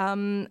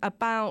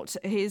about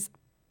his...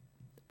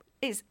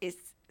 It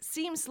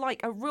seems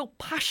like a real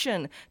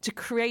passion to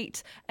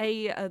create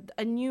a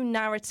new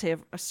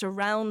narrative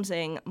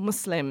surrounding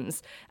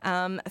Muslims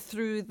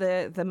through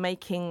the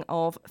making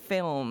of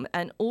film.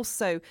 And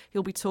also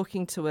he'll be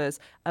talking to us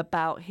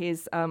about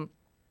his...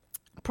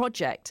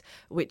 project,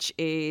 which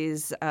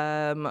is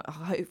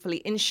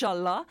hopefully,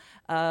 inshallah,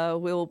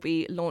 will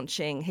be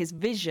launching his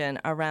vision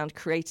around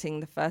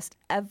creating the first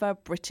ever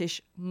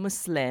British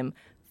Muslim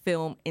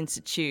Film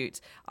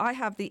Institute. I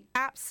have the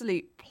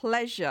absolute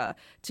pleasure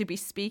to be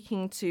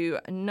speaking to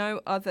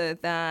no other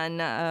than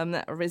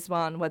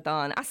Rizwan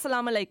Wadan.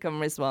 Assalamu alaikum,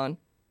 Rizwan.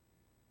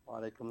 Wa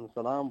alaikum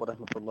assalam wa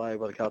rahmatullahi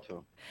wa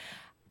barakatuh.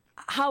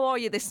 How are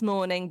you this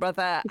morning,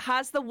 brother?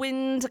 Has the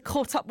wind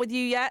caught up with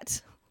you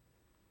yet?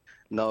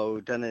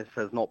 No, Dennis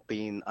has not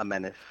been a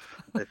menace.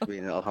 It's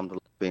been,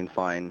 alhamdulillah, been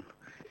fine.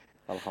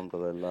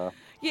 Alhamdulillah.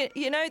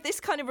 You know, this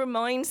kind of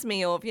reminds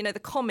me of, you know, the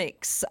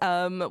comics.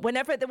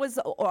 Whenever there was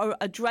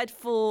a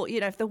dreadful,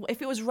 you know,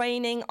 if it was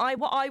raining,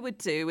 what I would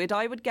do is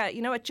I would get,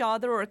 you know, a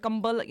chadar or a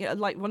gumbal, you know,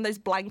 like one of those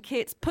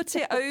blankets, put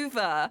it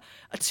over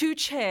 2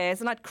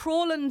 chairs, and I'd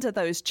crawl under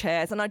those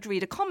chairs and I'd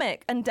read a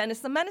comic. And Dennis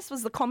the Menace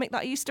was the comic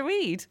that I used to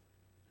read.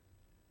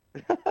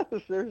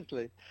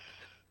 Seriously.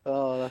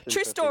 Oh, that's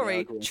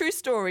True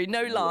story,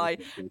 no lie.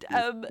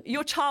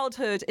 Your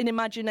childhood in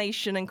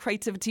imagination and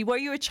creativity, were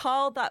you a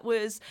child that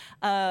was,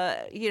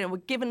 you know,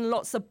 given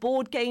lots of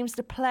board games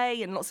to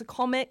play and lots of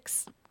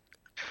comics?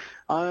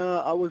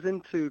 I was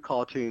into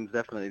cartoons,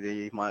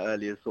 definitely. My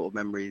earliest sort of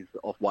memories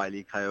of Wile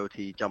E.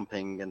 Coyote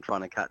jumping and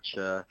trying to catch,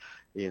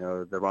 you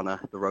know, the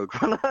road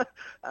runner,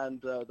 and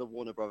the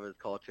Warner Brothers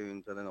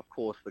cartoons, and then of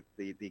course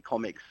the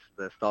comics,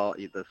 the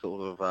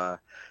sort of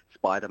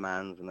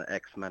Spider-Mans and the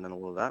X-Men and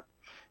all of that.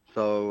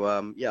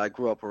 So yeah, I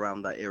grew up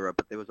around that era,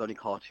 but there was only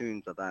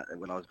cartoons at that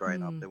when I was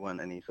growing up. There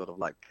weren't any sort of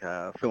like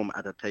film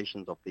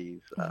adaptations of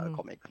these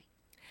comics.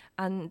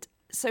 And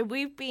so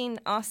we've been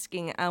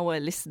asking our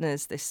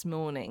listeners this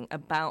morning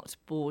about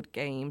board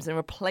games and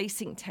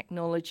replacing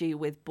technology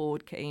with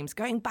board games,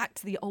 going back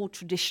to the old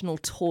traditional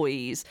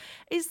toys.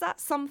 Is that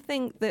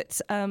something that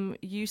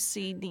you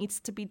see needs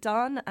to be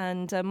done?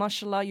 And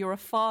mashallah, you're a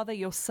father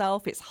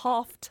yourself. It's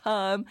half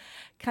term.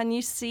 Can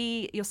you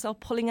see yourself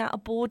pulling out a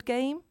board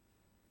game?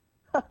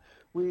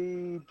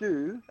 We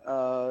do.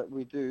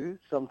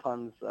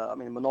 Sometimes, I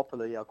mean,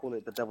 Monopoly, I call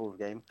it the devil's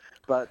game.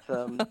 But,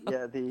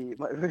 yeah,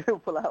 we'll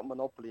pull out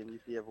Monopoly and you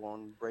see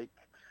everyone break.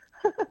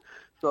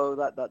 So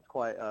that's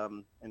quite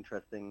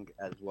interesting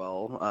as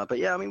well. But,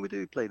 yeah, I mean, we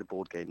do play the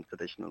board games,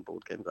 traditional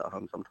board games at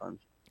home sometimes.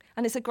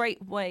 And it's a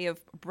great way of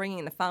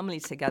bringing the family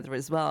together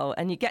as well.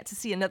 And you get to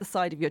see another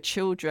side of your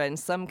children.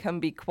 Some can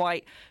be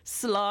quite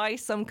sly.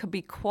 Some can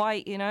be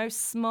quite,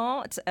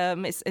 smart.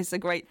 It's a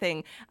great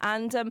thing.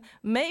 And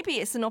maybe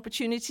it's an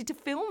opportunity to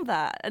film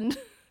that. And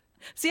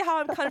see how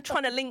I'm kind of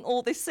trying to link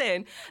all this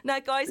in. Now,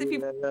 guys, if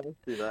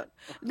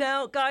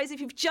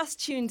you've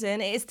just tuned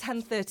in, it is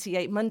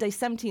 10:38, Monday,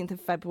 17th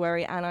of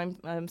February, and I'm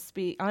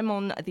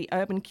on the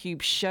Urban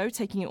Kube show,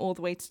 taking you all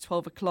the way to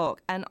 12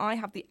 o'clock. And I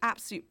have the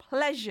absolute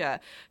pleasure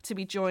to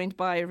be joined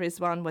by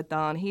Rizwan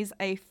Wadan. He's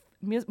a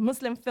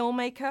Muslim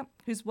filmmaker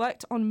who's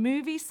worked on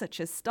movies such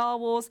as Star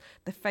Wars,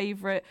 The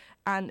Favourite,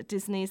 and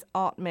Disney's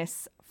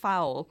Artemis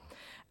Fowl.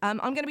 I'm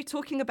going to be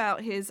talking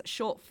about his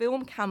short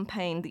film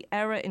campaign, the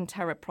Error in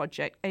Terror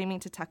Project,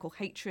 aiming to tackle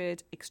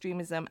hatred,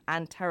 extremism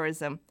and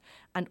terrorism.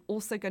 And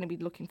also going to be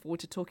looking forward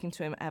to talking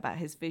to him about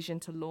his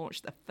vision to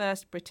launch the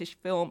first British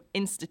Film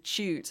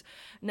Institute.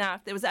 Now,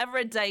 if there was ever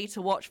a day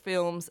to watch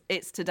films,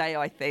 it's today,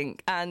 I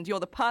think. And you're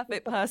the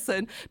perfect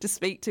person to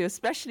speak to,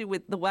 especially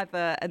with the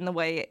weather and the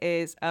way it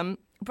is.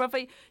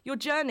 Brother, your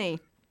journey,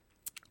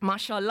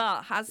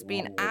 mashallah, has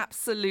been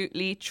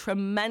absolutely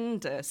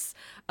tremendous.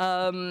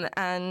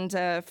 And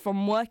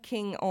from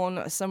working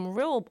on some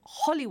real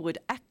Hollywood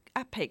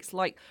epics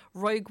like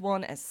Rogue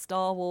One as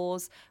Star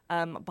Wars,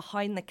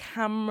 Behind the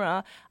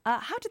Camera.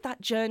 How did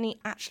that journey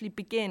actually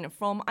begin?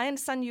 I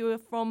understand you were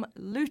from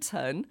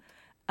Luton.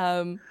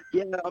 I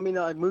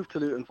moved to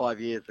Luton 5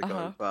 years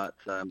ago, but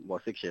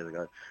 6 years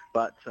ago.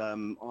 But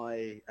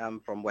I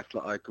am from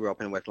I grew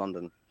up in West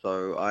London,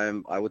 so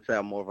I would say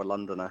I'm more of a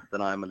Londoner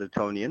than I am a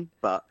Lutonian.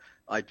 But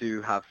I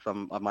do have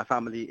some. My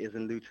family is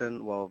in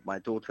Luton. Well, my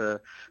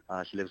daughter,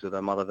 she lives with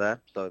her mother there,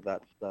 so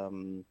that's.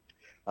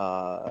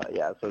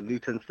 So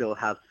Luton still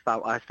has.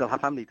 I still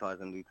have family ties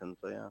in Luton,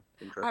 so yeah,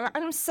 interesting.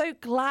 And I'm so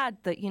glad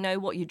that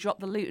you dropped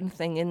the Luton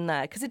thing in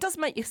there, because it does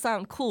make you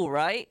sound cool,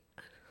 right?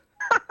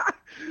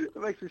 It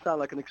makes me sound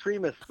like an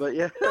extremist, but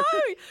yeah. No,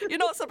 you're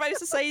not supposed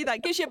to say that.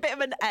 It gives you a bit of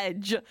an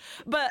edge.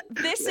 But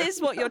this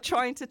is what you're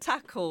trying to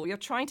tackle. You're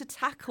trying to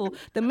tackle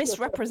the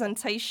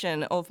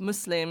misrepresentation of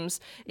Muslims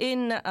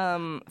in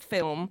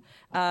film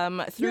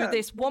through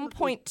this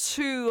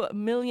 £1.2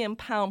 million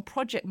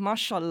project,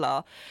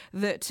 mashallah,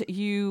 that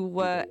you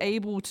were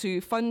able to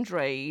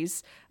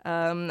fundraise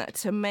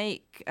to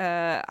make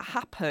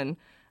happen.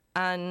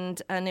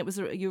 And it was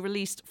you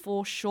released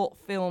 4 short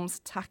films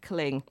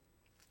tackling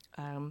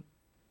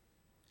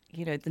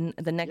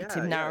the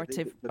negative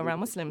narrative around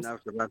Muslims.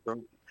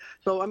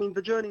 So,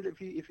 the journey,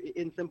 if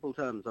in simple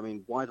terms,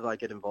 why did I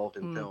get involved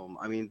in film?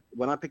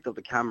 When I picked up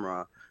the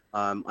camera,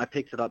 I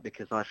picked it up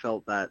because I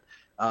felt that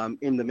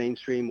in the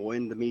mainstream or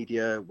in the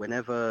media,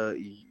 whenever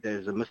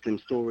there's a Muslim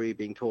story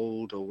being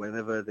told, or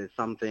whenever there's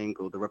something,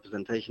 or the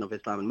representation of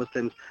Islam and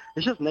Muslims,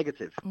 it's just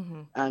negative.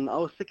 And I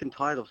was sick and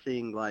tired of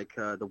seeing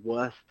the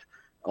worst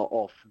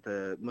of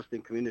the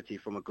Muslim community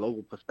from a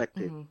global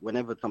perspective.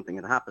 Whenever something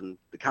had happened,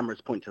 the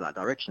cameras point to that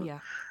direction.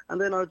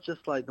 And then I was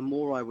just the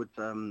more I would,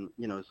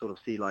 sort of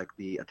see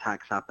the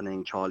attacks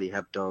happening, Charlie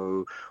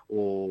Hebdo,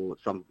 or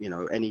some,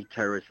 any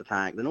terrorist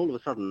attack, then all of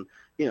a sudden,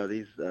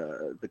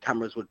 the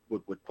cameras would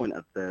point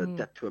at the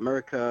death to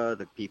America,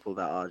 the people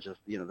that are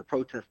just, the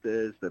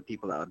protesters, the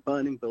people that are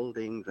burning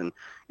buildings, and,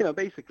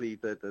 basically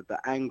the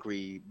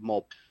angry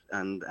mobs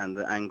and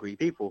the angry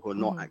people who are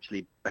not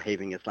actually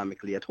behaving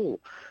Islamically at all.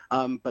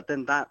 But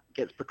then that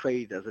gets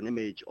portrayed as an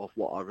image of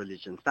what our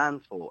religion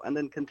stands for. And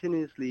then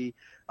continuously,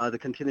 the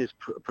continuous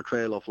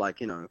portrayal of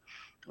the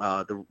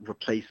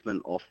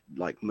replacement of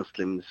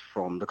Muslims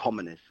from the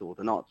communists or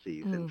the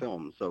Nazis in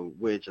films. So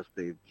we're just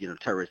the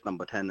terrorist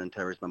number 10 and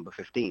terrorist number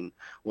 15,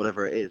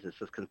 whatever it is. It's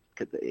just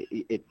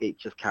it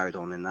just carried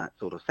on in that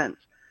sort of sense.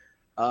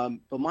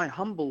 But my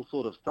humble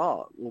sort of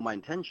start, or my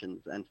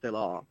intentions, and still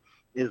are,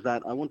 is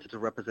that I wanted to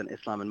represent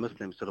Islam and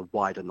Muslims to the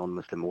wider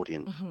non-Muslim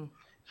audience.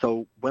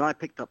 So when I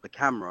picked up the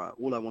camera,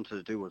 all I wanted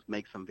to do was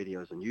make some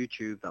videos on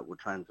YouTube that would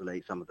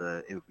translate some of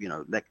the,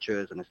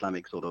 lectures and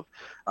Islamic sort of,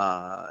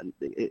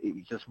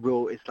 just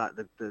real, it's like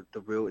the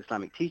real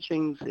Islamic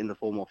teachings in the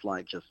form of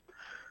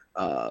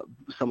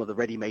some of the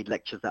ready-made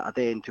lectures that are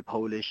there into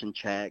Polish and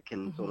Czech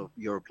and sort of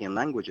European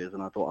languages.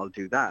 And I thought I'll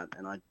do that.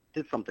 And I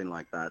did something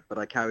like that. But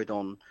I carried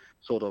on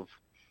sort of,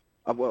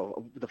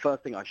 the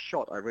first thing I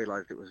shot, I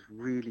realized it was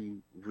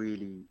really,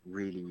 really,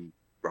 really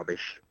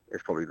rubbish.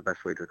 It's probably the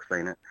best way to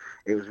explain it.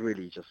 It was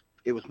really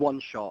it was one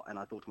shot, and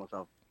I thought to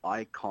myself,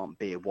 I can't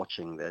bear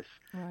watching this.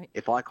 Right.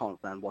 If I can't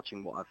stand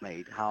watching what I've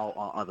made, how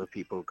are other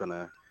people going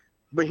to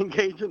be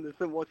engaged in this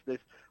and watch this?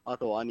 I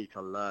thought I need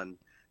to learn.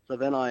 So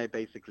then I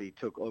basically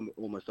took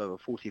almost over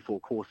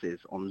 44 courses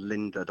on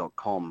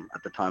lynda.com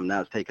at the time.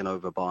 Now it's taken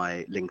over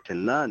by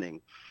LinkedIn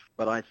Learning.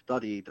 But I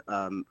studied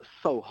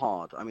so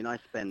hard. I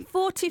spent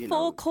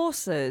 44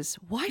 courses.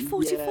 Why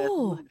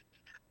 44?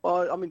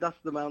 Well, I mean, that's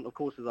the amount of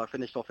courses I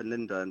finished off in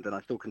Linda, and then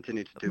I still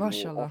continue to do more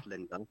Mashallah. off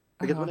Linda.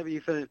 Because whenever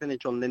you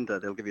finish on Linda,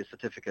 they'll give you a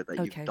certificate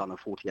that you've done a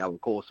 40-hour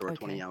course or a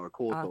 20-hour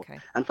course.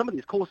 And some of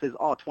these courses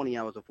are 20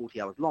 hours or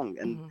 40 hours long.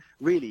 And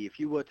really, if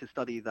you were to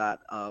study that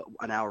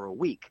an hour a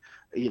week,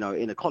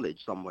 in a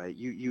college somewhere,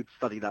 you'd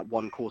study that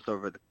one course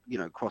over,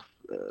 across,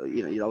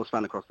 that was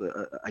span across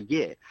a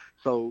year.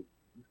 So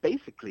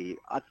basically,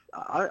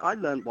 I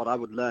learned what I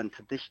would learn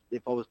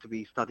if I was to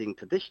be studying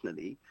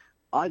traditionally.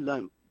 I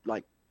learned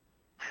like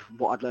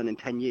what I'd learned in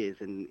 10 years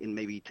in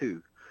maybe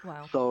 2.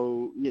 Wow.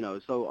 So,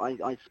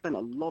 I spent a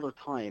lot of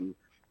time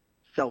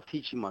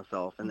self-teaching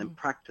myself and then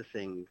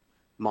practicing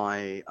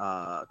my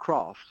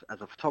craft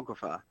as a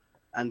photographer.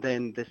 And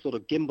then this sort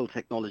of gimbal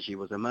technology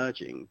was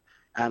emerging.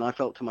 And I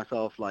felt to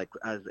myself, like,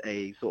 as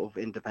a sort of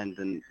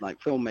independent, like,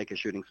 filmmaker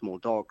shooting small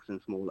docs and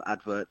small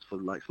adverts for,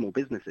 like, small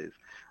businesses,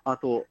 I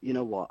thought, you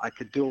know what, I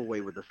could do away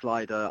with the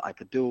slider, I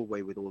could do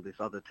away with all this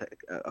other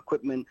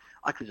equipment,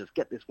 I could just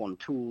get this one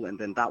tool, and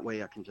then that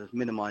way I can just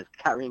minimize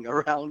carrying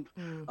around.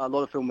 A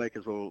lot of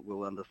filmmakers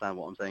will understand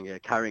what I'm saying here,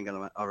 carrying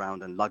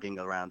around and lugging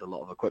around a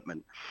lot of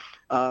equipment.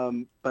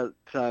 But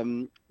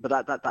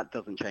that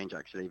doesn't change,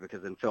 actually,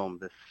 because in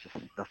film,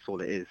 that's all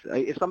it is.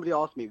 If somebody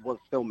asked me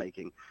what's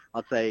filmmaking,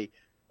 I'd say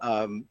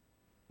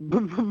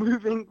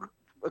moving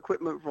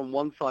equipment from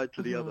one side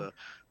to the other.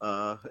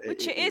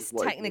 Which it is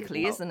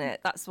technically, isn't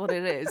it? That's what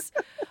it is.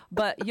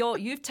 But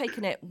you've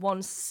taken it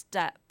one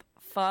step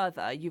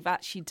further. You've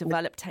actually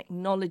developed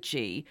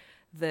technology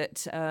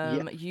that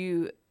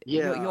you're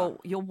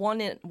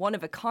one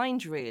of a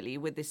kind, really,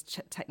 with this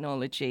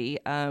technology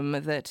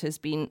that has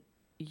been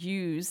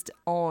used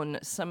on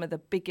some of the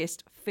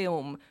biggest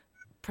film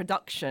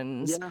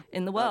productions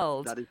in the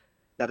world.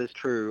 That is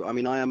true. I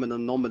mean, I am an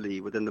anomaly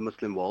within the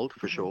Muslim world,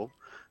 for sure.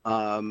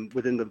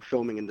 Within the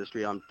filming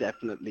industry, I'm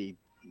definitely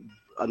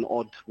an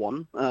odd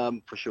one,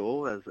 for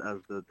sure. As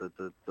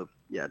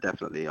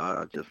definitely.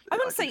 I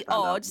wouldn't say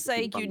odd,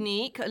 say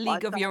unique, a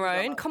league of your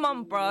own. Come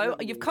on, bro.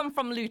 You've come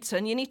from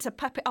Luton. You need to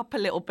pep it up a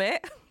little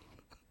bit.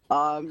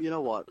 You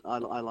know what? I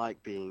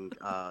like being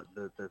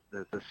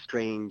the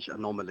strange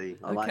anomaly.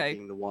 I like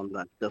being the one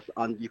that just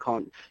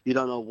you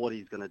don't know what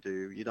he's gonna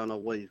do. You don't know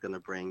what he's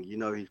gonna bring. You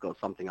know he's got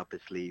something up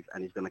his sleeve,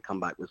 and he's gonna come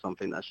back with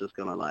something that's just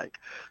gonna like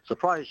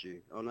surprise you,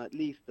 or at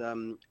least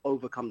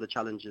overcome the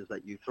challenges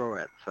that you throw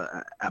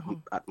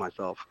at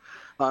myself.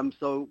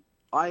 So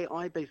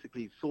I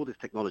basically saw this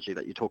technology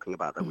that you're talking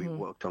about that we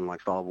worked on,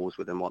 like Star Wars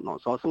with and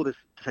whatnot. So I saw this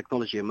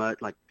technology emerge,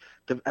 like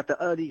at the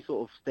early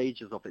sort of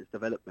stages of its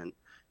development.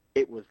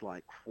 It was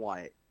like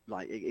quite,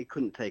 like it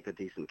couldn't take a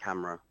decent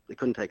camera. It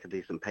couldn't take a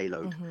decent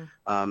payload.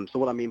 So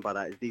what I mean by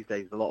that is these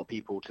days, a lot of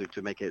people,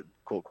 to make it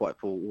quite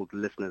for all the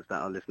listeners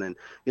that are listening,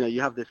 you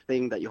have this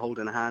thing that you hold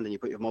in a hand and you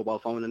put your mobile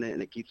phone in it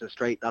and it keeps it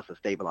straight. That's a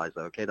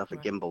stabilizer, okay? That's a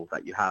gimbal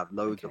that you have.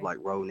 Loads of like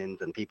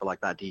Ronins and people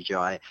like that,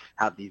 DJI,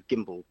 have these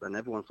gimbals and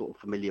everyone's sort of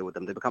familiar with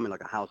them. They're becoming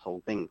like a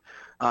household thing.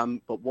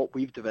 But what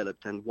we've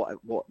developed and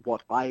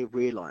what I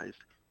realized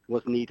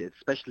was needed,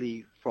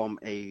 especially from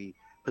a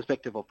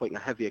perspective of putting a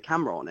heavier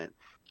camera on it,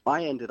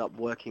 I ended up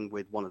working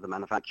with one of the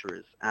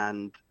manufacturers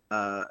and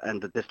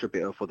the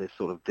distributor for this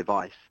sort of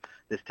device,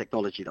 this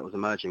technology that was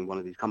emerging, one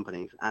of these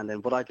companies. And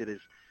then what I did is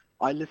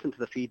I listened to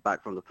the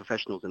feedback from the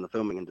professionals in the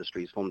filming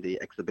industries, from the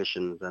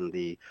exhibitions and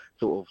the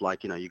sort of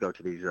like, you go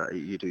to these,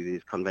 you do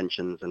these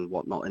conventions and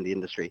whatnot in the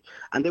industry,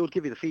 and they would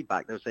give you the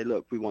feedback. They would say,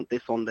 look, we want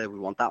this on there, we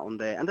want that on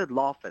there, and they'd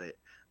laugh at it.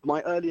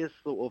 My earliest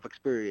sort of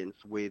experience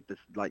with this,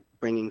 like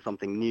bringing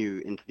something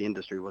new into the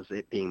industry, was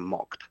it being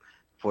mocked,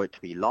 for it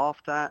to be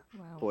laughed at,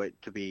 for it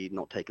to be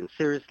not taken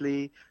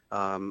seriously,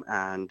 and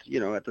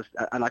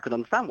and I could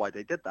understand why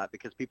they did that,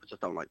 because people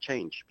just don't like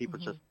change. People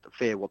just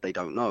fear what they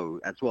don't know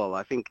as well.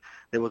 I think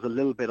there was a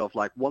little bit of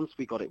like, once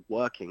we got it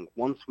working,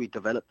 once we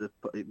developed this,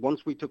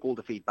 once we took all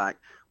the feedback,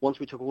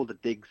 once we took all the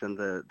digs and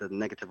the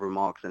negative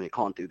remarks, and it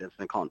can't do this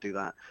and it can't do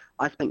that.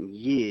 I spent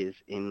years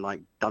in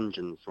like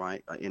dungeons,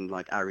 right, in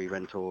like Ari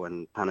Rental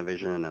and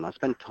Panavision, and I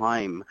spent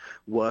time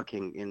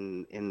working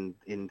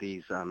in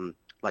these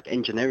like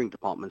engineering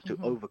departments to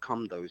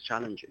overcome those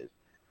challenges.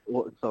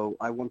 So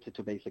I wanted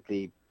to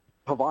basically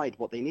provide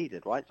what they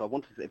needed, right? So I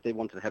wanted, if they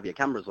wanted heavier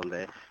cameras on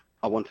there,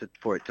 I wanted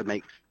for it to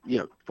make,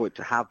 for it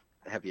to have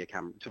heavier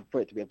cameras,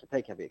 for it to be able to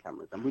take heavier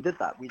cameras. And we did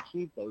that. We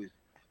achieved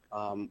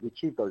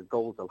those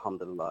goals,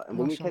 alhamdulillah. And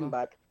when we came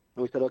back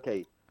and we said,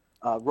 okay,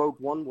 Rogue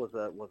One was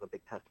a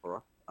big test for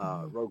us.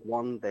 Rogue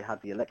One, they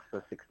had the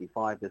Alexa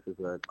 65. This is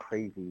a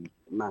crazy,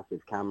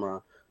 massive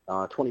camera.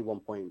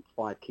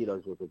 21.5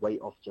 kilos was the weight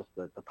of just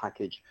the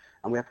package,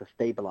 and we had to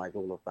stabilize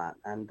all of that.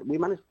 And we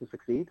managed to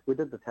succeed. We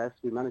did the test.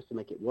 We managed to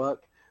make it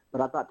work.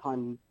 But at that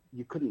time,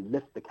 you couldn't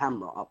lift the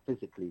camera up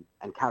physically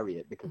and carry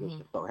it because it's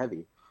just so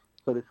heavy.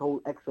 So this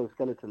whole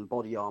exoskeleton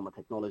body armor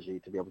technology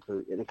to be able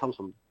to, and it comes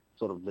from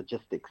sort of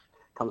logistics,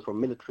 comes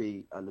from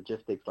military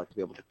logistics, like to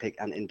be able to pick,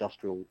 and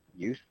industrial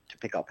use, to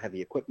pick up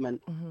heavy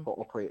equipment, for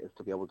operators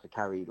to be able to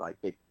carry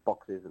like big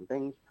boxes and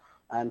things.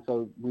 And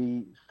so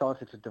we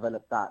started to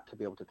develop that to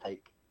be able to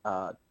take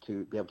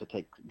to be able to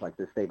take like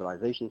the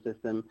stabilization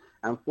system,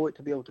 and for it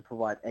to be able to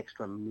provide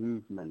extra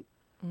movement.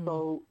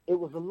 So it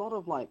was a lot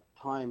of like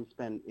time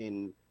spent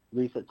in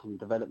research and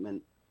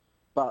development,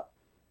 but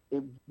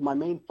my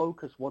main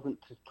focus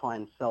wasn't to try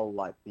and sell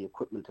like the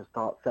equipment to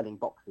start selling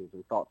boxes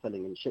and start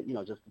selling and shit,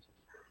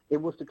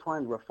 it was to try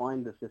and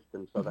refine the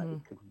system so that it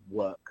could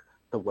work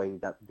the way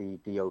that the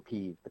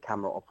DOPs, the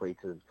camera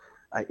operators,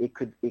 it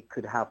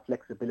could have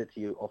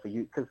flexibility of a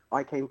use, because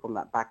I came from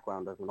that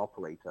background as an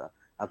operator,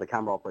 as a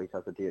camera operator,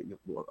 as a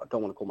I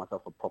don't want to call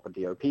myself a proper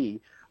DOP,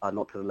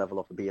 not to the level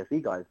of the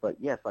BSE guys, but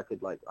yes, I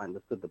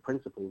understood the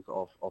principles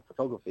of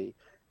photography,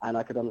 and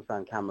I could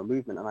understand camera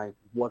movement, and I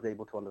was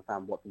able to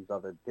understand what these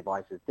other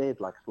devices did,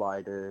 like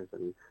sliders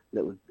and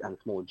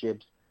small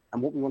jibs.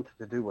 And what we wanted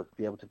to do was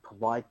be able to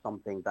provide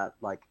something that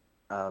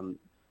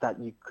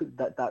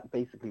that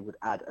basically would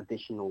add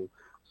additional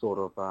sort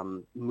of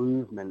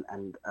movement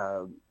and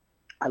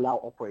allow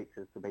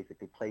operators to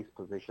basically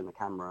position a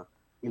camera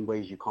in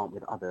ways you can't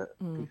with other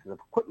pieces of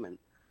equipment,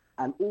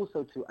 and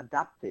also to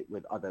adapt it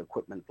with other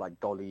equipment like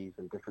dollies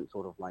and different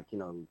sort of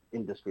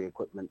industry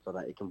equipment so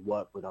that it can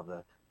work with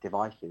other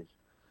devices.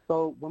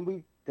 So when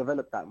we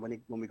developed that,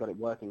 when we got it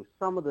working,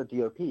 some of the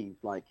DOPs,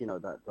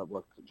 that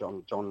worked,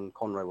 John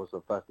Conroy was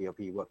the first DOP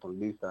who worked on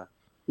Luther.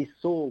 He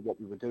saw what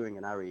we were doing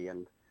in ARRI,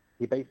 and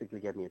he basically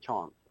gave me a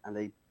chance, and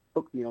they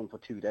booked me on for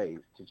 2 days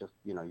to just,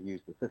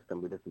 use the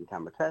system. We did some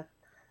camera tests,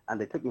 and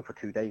they took me for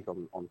 2 days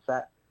on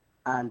set,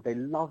 and they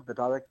loved, the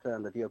director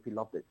and the DOP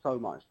loved it so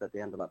much that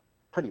they ended up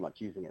pretty much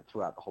using it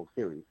throughout the whole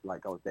series.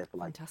 Like I was there for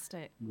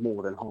Fantastic.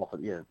 more than half,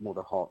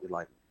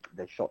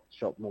 they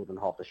shot more than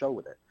half the show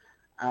with it.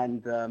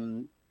 And,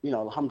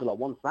 alhamdulillah,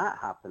 once that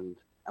happened,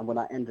 and when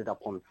I ended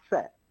up on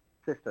set,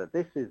 sister,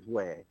 this is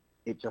where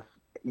it just,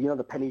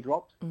 the penny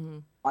dropped.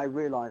 I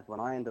realized when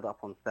I ended up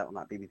on set on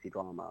that BBC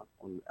drama,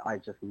 I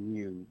just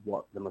knew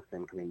what the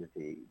Muslim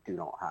community do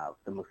not have,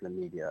 the Muslim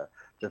media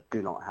just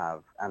do not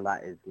have, and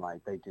that is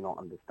they do not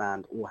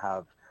understand or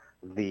have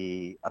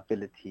the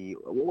ability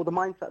or the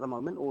mindset at the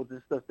moment, or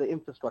just the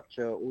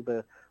infrastructure, or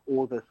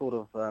the sort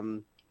of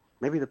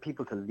maybe the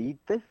people to lead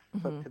this,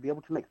 to be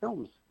able to make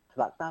films to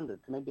that standard,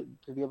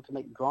 to be able to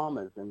make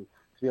dramas, and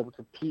to be able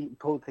to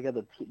pull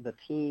together the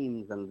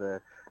teams, and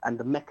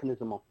the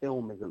mechanism of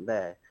film isn't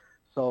there.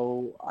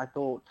 So I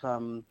thought...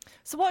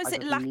 so what is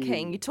it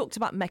lacking? You talked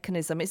about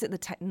mechanism. Is it the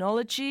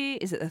technology?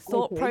 Is it the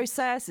thought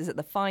process? Is it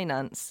the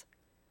finance?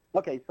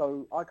 Okay,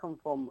 so I come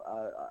from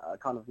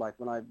kind of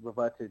when I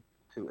reverted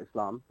to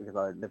Islam, because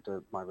I lived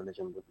my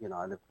religion,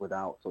 I lived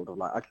without sort of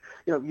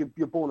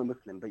you're born a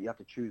Muslim, but you have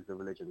to choose the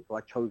religion. So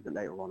I chose it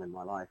later on in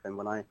my life. And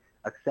when I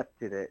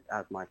accepted it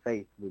as my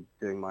faith with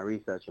doing my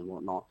research and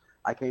whatnot,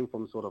 I came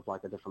from sort of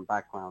a different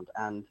background.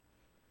 And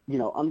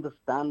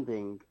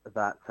understanding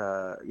that,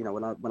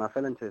 when I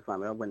fell into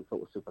Islam, I went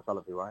sort of super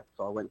Salafi, right?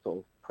 So I went sort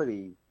of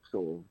pretty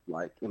sort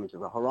of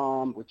images are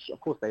haram, which of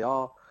course they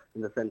are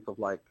in the sense of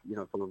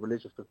from a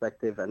religious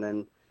perspective. And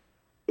then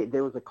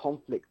there was a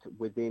conflict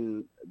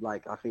within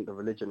I think the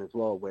religion as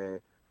well,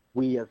 where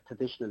we as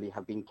traditionally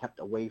have been kept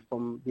away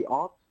from the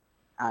arts.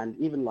 And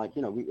even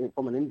we,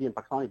 from an Indian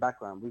Pakistani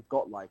background, we've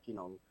got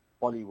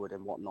Bollywood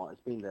and whatnot.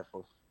 It's been there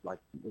for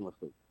almost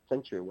a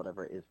century or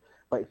whatever it is,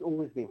 but it's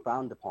always been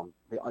frowned upon.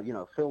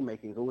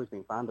 Filmmaking has always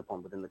been frowned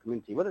upon within the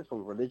community, whether it's from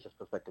a religious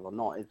perspective or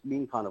not. It's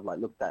been kind of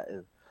looked at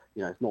as,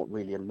 it's not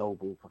really a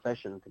noble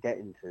profession to get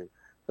into.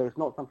 So it's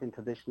not something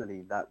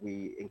traditionally that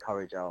we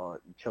encourage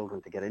our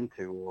children to get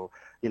into, or,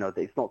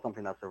 it's not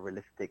something that's a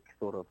realistic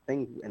sort of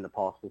thing in the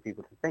past for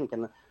people to think.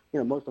 And,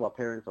 most of our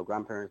parents or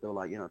grandparents, they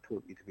were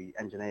taught you to be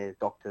engineers,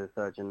 doctors,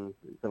 surgeons,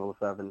 civil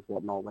servants,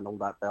 whatnot. When all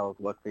that fails,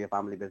 work for your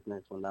family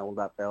business. When all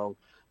that fails,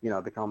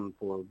 become,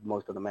 for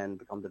most of the men,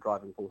 become the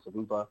driving force of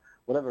Uber.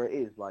 Whatever it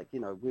is,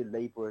 we're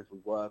laborers, we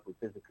work, we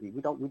physically, we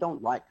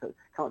don't like to,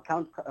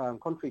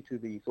 contrary to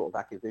the sort of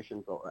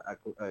accusations or,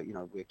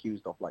 we're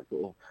accused of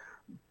sort of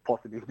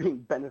possibly being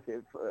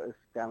benefit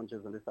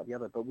scavengers and this, that, the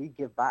other, but we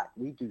give back.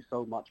 We do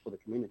so much for the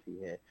community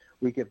here.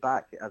 We give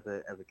back as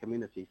a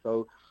community.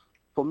 So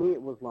for me,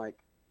 it was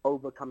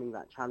overcoming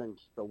that challenge.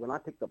 So when I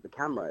picked up the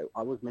camera,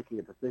 I was making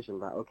a decision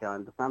that, okay, I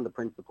understand the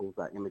principles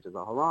that images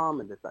are haram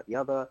and this, that, the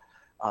other.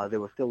 There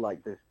was still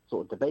this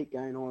sort of debate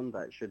going on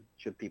that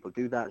should people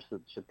do that?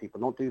 Should people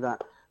not do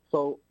that?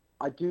 So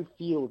I do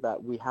feel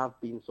that we have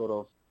been sort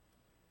of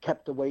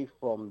kept away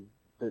from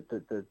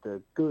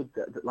the good,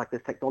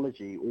 this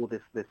technology, or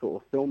this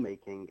sort of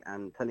filmmaking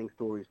and telling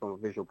stories from a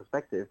visual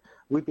perspective.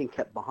 We've been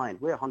kept behind.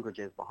 We're 100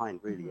 years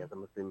behind, really, as a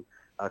Muslim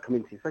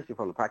community, especially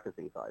from the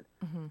practicing side.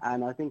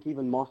 And I think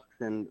even mosques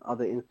and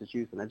other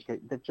institutes and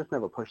education, they've just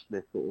never pushed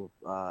this sort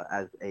of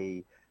as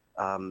a,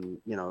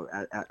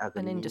 as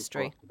an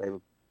industry.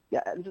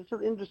 Yeah, and just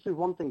the industry is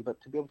one thing,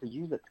 but to be able to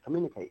use it to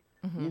communicate,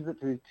 use it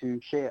to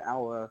share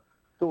our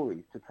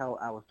stories, to tell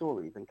our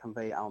stories and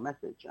convey our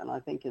message. And I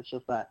think it's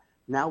just that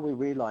now we're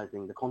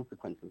realizing the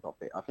consequences of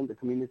it. I think the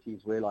community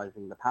is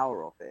realizing the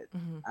power of it,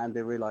 and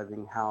they're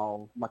realizing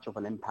how much of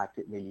an impact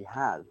it really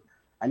has.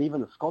 And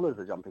even the scholars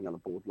are jumping on the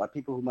board.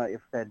 People who might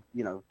have said,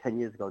 10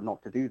 years ago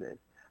not to do this,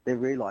 they're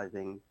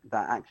realizing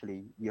that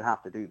actually you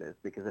have to do this,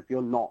 because if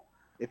you're,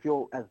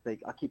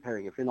 I keep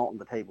hearing, if you're not on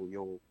the table,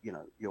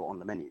 you're on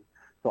the menu.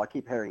 So I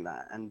keep hearing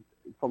that. And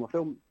from a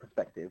film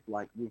perspective,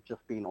 like, we've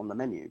just been on the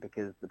menu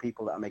because the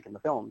people that are making the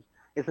films,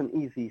 it's an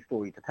easy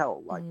story to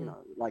tell. Like,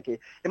 like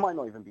it might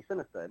not even be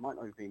sinister. It might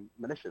not even be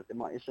malicious.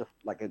 It's just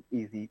like an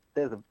easy,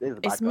 there's a bad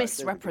It's guy,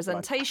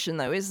 misrepresentation,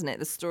 though, isn't it?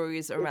 The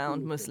stories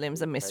around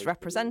Muslims are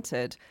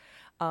misrepresented.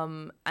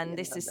 And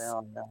this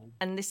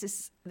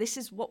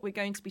is what we're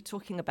going to be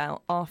talking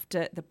about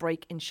after the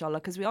break, inshallah,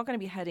 because we are going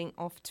to be heading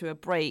off to a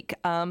break.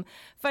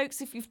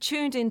 Folks, if you've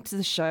tuned into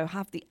the show,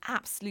 have the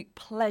absolute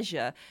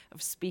pleasure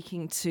of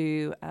speaking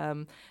to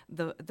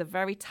the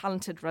very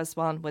talented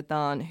Rizwan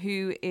Wadan,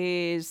 who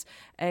is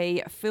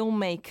a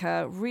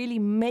filmmaker really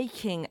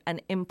making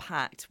an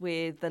impact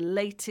with the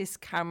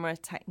latest camera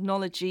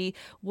technology,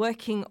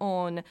 working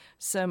on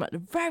some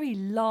very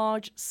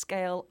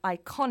large-scale,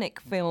 iconic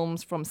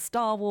films from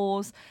Star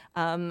Wars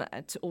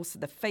to also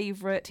The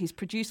Favourite. He's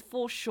produced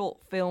 4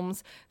 short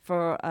films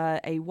for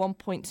a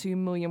 1.2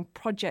 million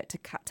project to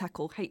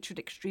tackle hatred,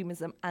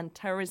 extremism and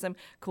terrorism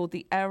called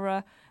The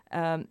Era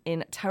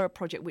in Terror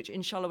Project, which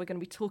inshallah we're going to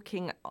be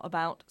talking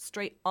about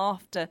straight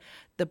after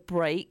the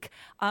break.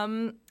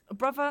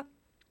 Brother,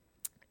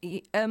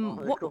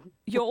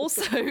 you're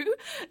also,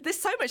 there's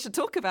so much to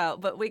talk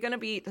about, but we're going to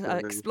be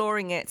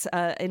exploring it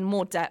in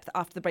more depth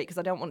after the break, because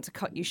I don't want to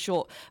cut you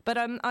short. But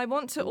I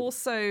want to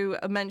also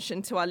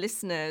mention to our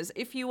listeners,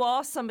 if you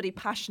are somebody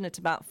passionate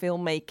about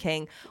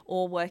filmmaking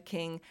or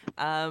working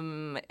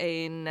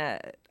in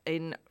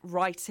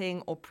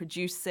writing or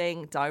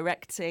producing,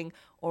 directing,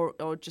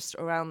 or just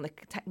around the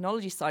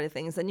technology side of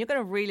things, then you're going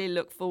to really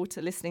look forward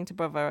to listening to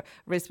Brother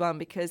Rizwan,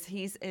 because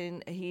he's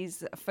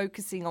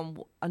focusing on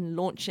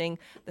launching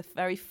the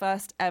very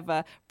first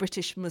ever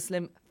British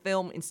Muslim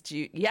Film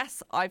Institute.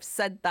 Yes, I've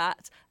said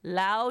that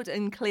loud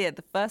and clear.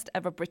 The first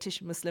ever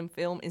British Muslim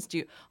Film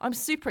Institute. I'm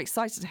super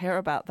excited to hear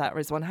about that,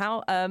 Rizwan.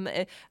 How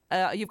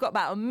you've got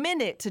about a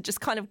minute to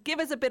just kind of give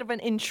us a bit of an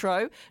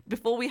intro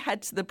before we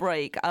head to the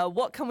break.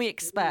 What can we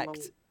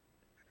expect?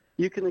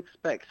 You can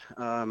expect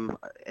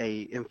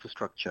a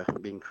infrastructure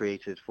being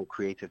created for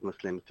creative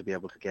Muslims to be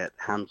able to get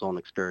hands-on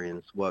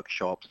experience,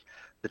 workshops,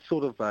 the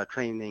sort of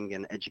training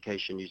and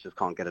education you just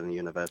can't get in a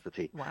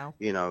university. Wow.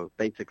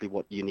 Basically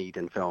what you need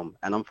in film.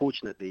 And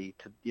unfortunately,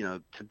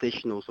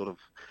 traditional sort of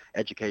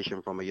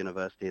education from a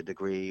university, a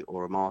degree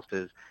or a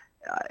master's,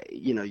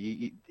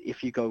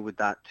 if you go with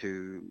that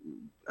to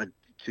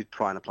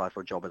try and apply for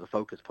a job as a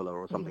focus puller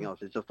or something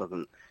else, it just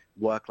doesn't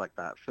work like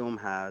that. Film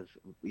has,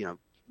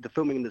 the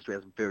filming industry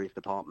has various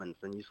departments,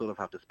 and you sort of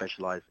have to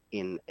specialize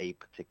in a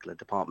particular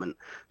department.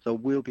 So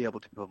we'll be able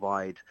to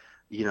provide,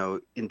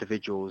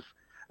 individuals,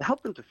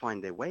 help them to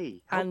find their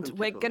way. And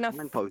we're going to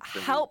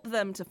help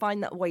them to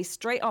find that way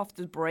straight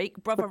after the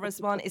break. Brother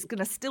Rizwan is going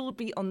to still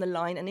be on the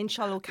line, and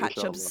inshallah we'll catch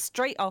up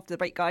straight after the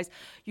break, guys.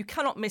 You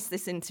cannot miss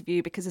this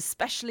interview, because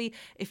especially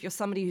if you're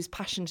somebody who's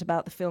passionate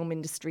about the film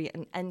industry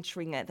and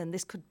entering it, then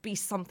this could be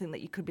something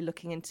that you could be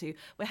looking into.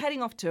 We're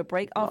heading off to a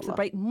break. After the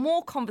break,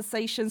 more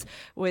conversations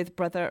with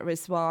Brother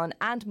Rizwan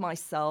and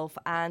myself,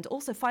 and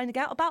also finding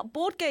out about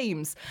board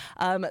games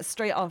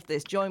straight after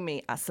this. Join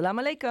me.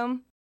 Assalamu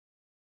alaikum.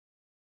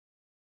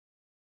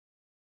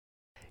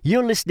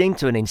 You're listening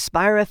to an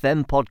Inspire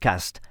FM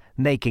podcast,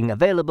 making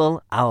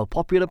available our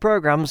popular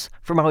programs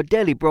from our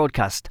daily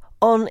broadcast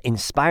on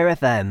Inspire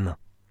FM.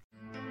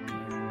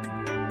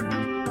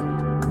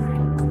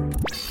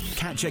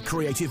 Catch a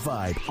creative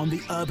vibe on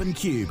the Urban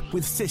Kube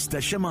with Sister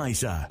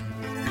Shemiza.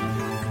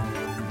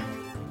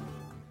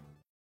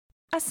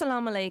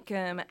 Assalamu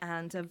alaikum,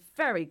 and a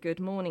very good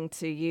morning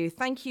to you.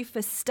 Thank you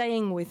for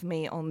staying with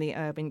me on the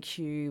Urban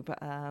Kube.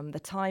 The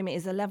time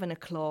is 11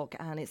 o'clock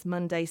and it's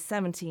Monday,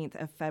 17th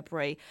of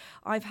February.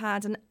 I've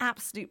had an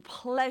absolute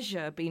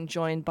pleasure being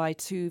joined by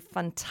 2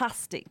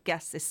 fantastic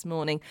guests this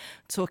morning,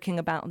 talking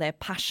about their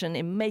passion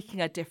in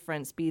making a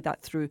difference, be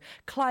that through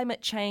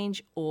climate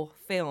change or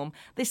film.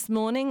 This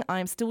morning,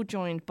 I'm still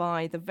joined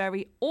by the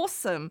very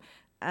awesome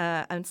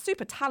and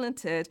super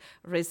talented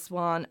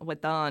Rizwan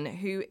Wadan,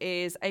 who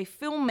is a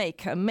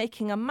filmmaker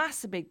making a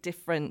massive big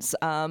difference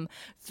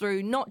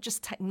through not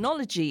just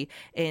technology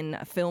in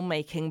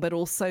filmmaking, but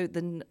also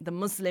the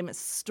Muslim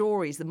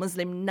stories, the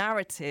Muslim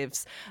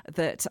narratives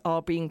that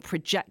are being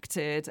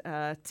projected,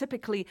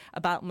 typically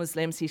about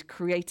Muslims. He's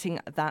creating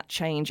that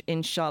change,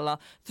 inshallah,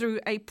 through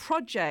a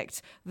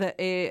project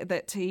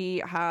that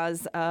he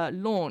has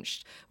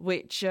launched,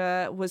 which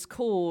was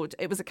called,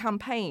 it was a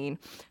campaign,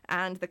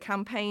 and the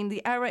campaign,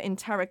 the Era in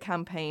Terror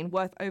campaign,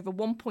 worth over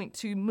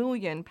 £1.2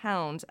 million,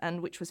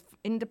 and which was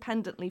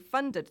independently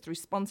funded through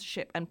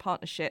sponsorship and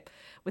partnership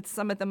with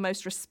some of the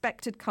most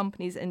respected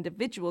companies and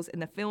individuals in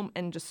the film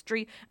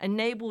industry,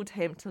 enabled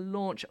him to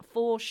launch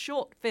 4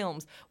 short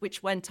films,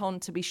 which went on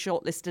to be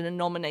shortlisted and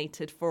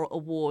nominated for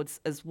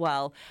awards as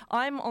well.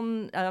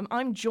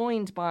 I'm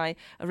joined by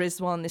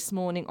Rizwan this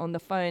morning on the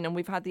phone, and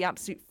we've had the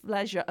absolute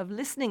pleasure of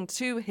listening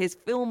to his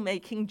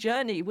filmmaking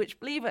journey, which,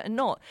 believe it or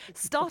not,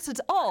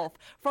 started off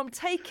from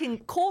taking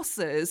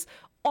courses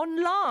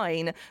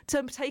online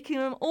to taking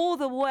them all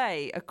the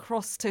way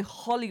across to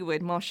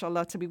Hollywood,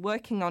 mashallah, to be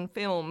working on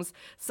films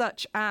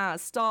such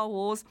as Star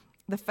Wars,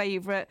 The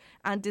Favourite,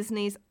 and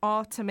Disney's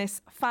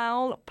Artemis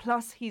Fowl.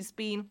 Plus, he's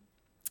been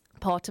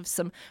part of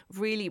some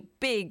really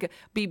big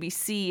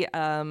BBC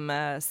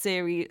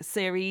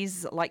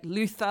series like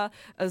Luther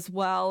as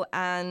well.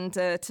 And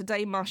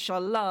today,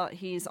 mashallah,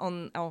 he's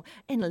in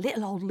a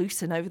little old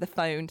Luton over the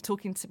phone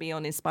talking to me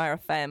on Inspire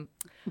FM.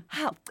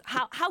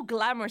 How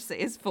glamorous it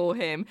is for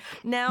him.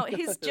 Now,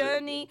 his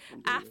journey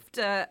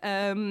after,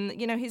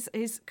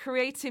 his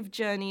creative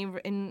journey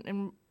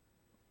in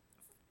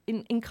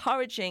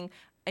encouraging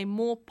a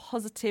more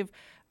positive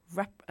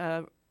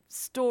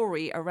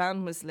story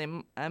around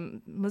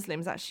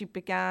Muslims actually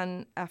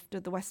began after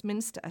the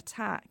Westminster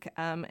attack,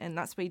 and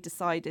that's where he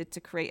decided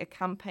to create a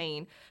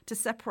campaign to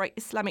separate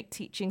Islamic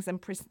teachings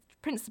and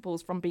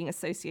principles from being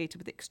associated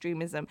with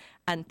extremism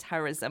and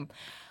terrorism.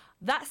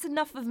 That's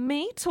enough of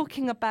me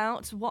talking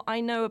about what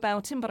I know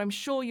about him, but I'm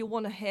sure you'll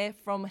want to hear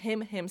from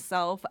him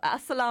himself.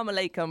 Assalamu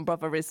alaikum,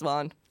 Brother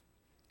Rizwan.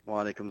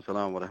 Wa alaikum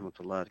salam wa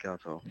rahmatullahi wa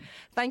barakatuh.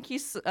 Thank you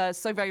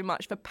so very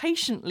much for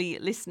patiently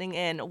listening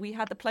in. We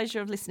had the pleasure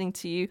of listening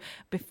to you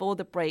before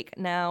the break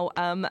now,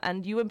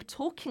 and you were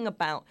talking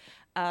about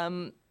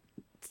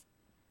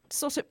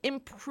sort of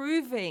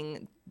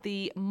improving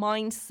the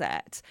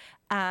mindset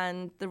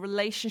and the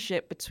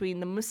relationship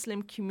between the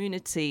Muslim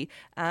community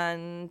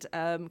and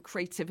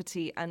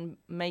creativity and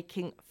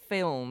making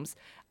films.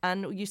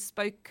 And you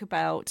spoke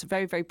about,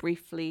 very, very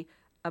briefly,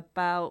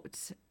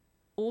 about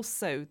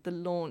also the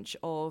launch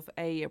of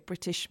a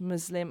British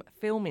Muslim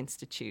Film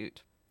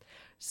Institute.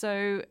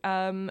 So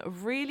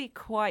really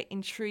quite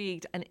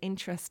intrigued and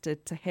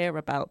interested to hear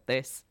about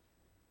this.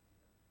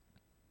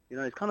 You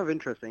know, it's kind of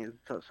interesting.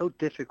 It's so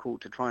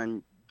difficult to try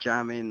and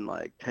jam in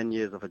like 10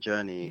 years of a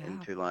journey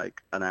into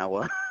like an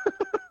hour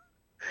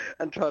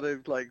and try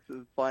to like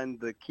find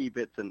the key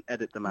bits and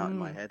edit them out in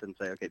my head and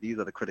say, okay, these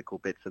are the critical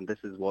bits and this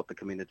is what the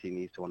community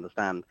needs to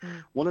understand.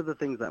 One of the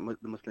things that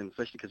the Muslims,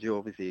 especially because you're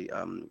obviously,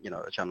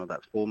 a channel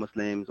that's for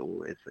Muslims,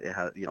 or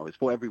it's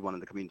for everyone in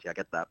the community, I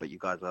get that, but you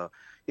guys are,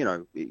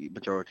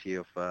 majority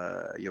of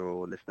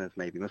your listeners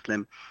may be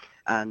Muslim.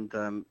 And,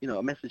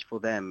 a message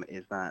for them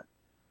is that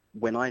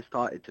when I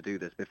started to do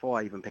this, before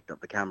I even picked up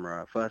the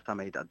camera, first I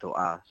made a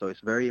dua. So it's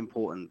very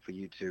important for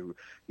you to,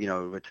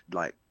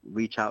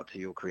 reach out to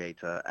your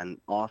creator and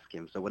ask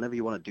him. So whenever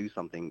you want to do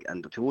something,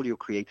 and to all your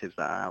creatives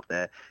that are out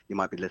there, you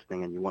might be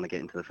listening and you want to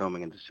get into the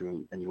filming industry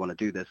and you want to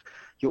do this,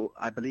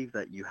 I believe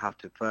that you have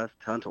to first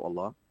turn to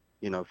Allah.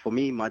 For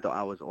me, my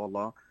dua was,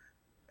 Allah,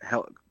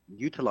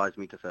 utilize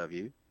me to serve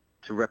you,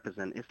 to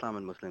represent Islam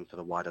and Muslims to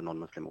the wider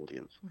non-Muslim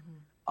audience.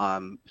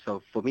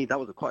 So for me, that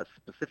was quite a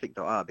specific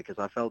dua, because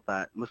I felt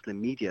that Muslim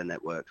media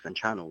networks and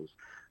channels,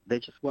 they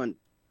just weren't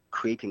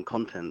creating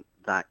content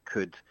let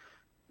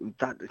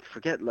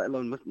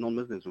alone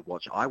non-Muslims would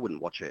watch. I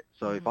wouldn't watch it.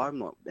 So if I'm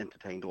not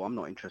entertained or I'm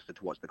not interested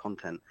to watch the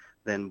content,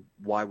 then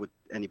why would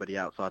anybody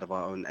outside of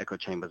our own echo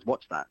chambers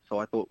watch that? So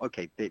I thought,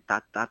 okay,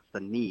 that's the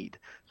need.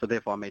 So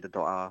therefore I made a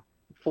dua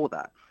for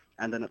that.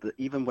 And then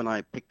even when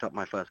I picked up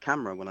my first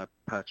camera, when I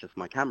purchased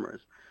my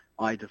cameras,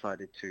 I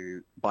decided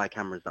to buy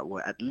cameras that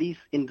were at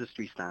least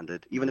industry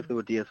standard. Even if they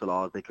were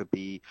DSLRs, they could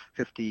be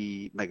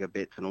 50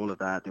 megabits and all of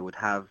that. They would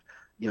have,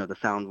 the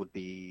sound would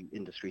be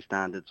industry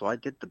standard. So I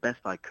did the best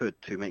I could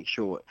to make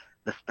sure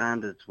the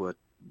standards were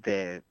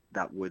there,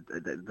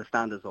 the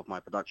standards of my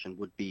production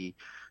would be,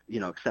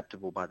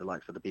 acceptable by the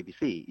likes of the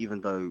BBC,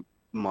 even though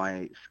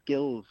my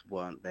skills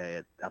weren't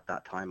there at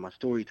that time. My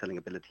storytelling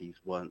abilities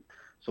weren't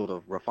sort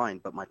of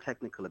refined, but my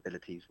technical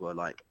abilities were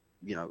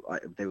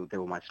they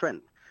were my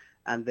strength.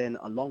 And then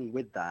along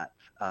with that,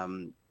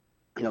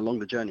 along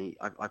the journey,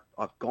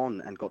 I've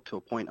gone and got to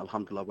a point,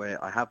 alhamdulillah,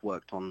 where I have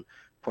worked on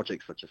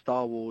projects such as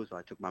Star Wars.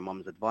 I took my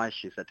mum's advice.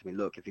 She said to me,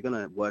 look, if you're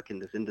going to work in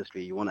this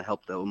industry, you want to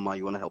help the ummah,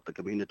 you want to help the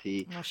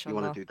community, you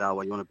want to do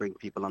dawah, you want to bring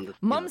people under.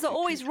 Mums are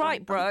always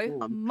right, bro.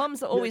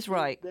 Mums are always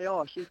right. They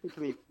are. She said to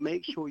me,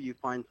 make sure you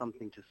find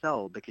something to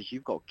sell, because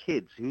you've got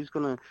kids. Who's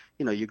going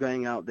to, you're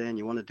going out there and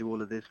you want to do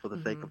all of this for the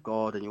sake of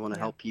God and you want to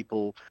help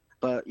people.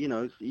 But,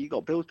 you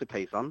got bills to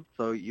pay, son,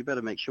 so you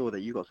better make sure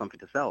that you got something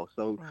to sell.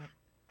 So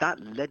that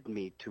led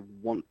me to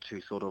want to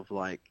sort of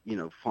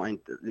find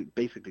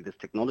basically this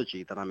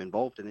technology that I'm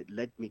involved in. It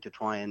led me to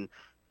try and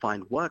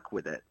find work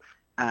with it.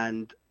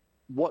 And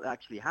what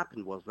actually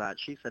happened was that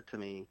she said to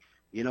me,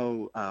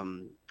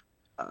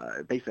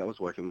 basically I was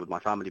working with my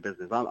family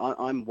business.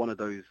 I'm one of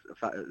those,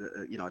 I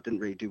didn't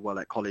really do well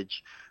at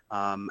college,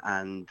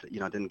 and,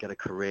 I didn't get a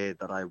career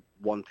that I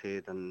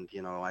wanted. And,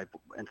 I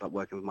ended up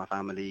working with my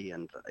family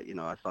and,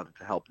 I started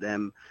to help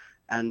them.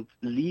 And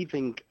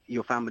leaving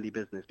your family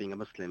business, being a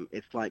Muslim,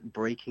 it's like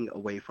breaking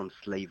away from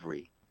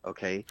slavery,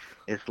 okay?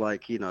 It's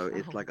like,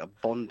 it's like a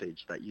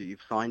bondage that you've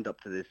signed up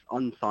to this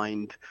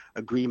unsigned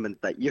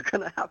agreement that you're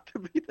going to have to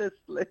be their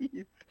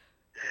slave.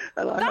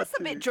 And I That's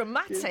had a bit to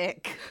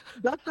dramatic.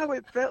 That's how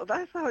it felt.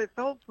 That's how it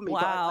felt for me.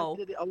 Wow.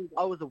 But I did it.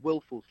 I was a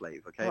willful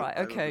slave. Okay. Right,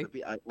 okay.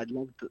 I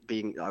loved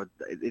being.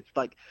 It's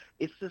like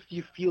it's just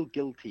you feel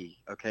guilty.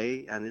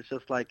 Okay, and it's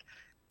just like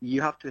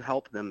you have to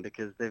help them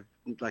because they've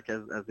like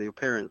as their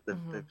parents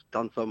they've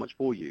done so much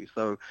for you.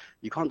 So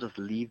you can't just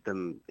leave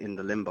them in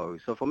the limbo.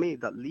 So for me,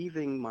 that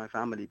leaving my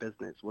family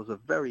business was a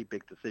very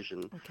big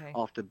decision. Okay.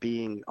 After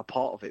being a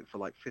part of it for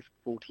like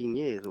 14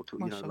 years or two,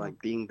 Mashallah. like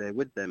being there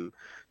with them.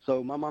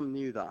 So my mum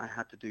knew that I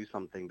had to do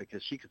something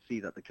because she could see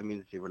that the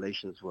community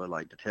relations were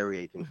like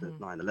deteriorating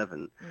since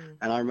 9/11.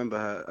 And I remember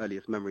her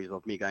earliest memories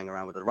of me going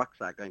around with a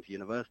rucksack going to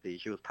university.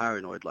 She was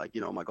paranoid, like,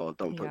 oh my God,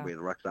 don't wear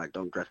the rucksack,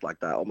 don't dress like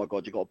that. Oh my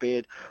God, you got a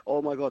beard.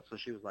 Oh my God. So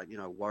she was like,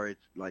 worried.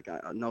 Like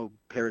I know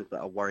parents that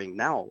are worrying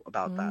now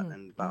about that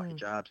and about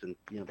hijabs and,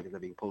 because they're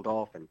being pulled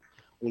off and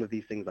all of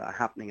these things that are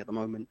happening at the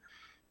moment.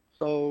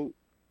 So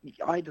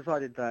I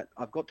decided that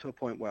I've got to a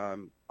point where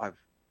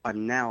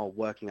I'm now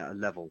working at a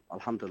level.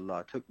 Alhamdulillah,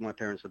 I took my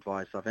parents'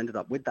 advice. I've ended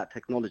up with that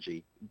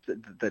technology,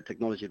 the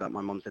technology that my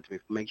mom said to me,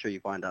 make sure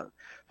you find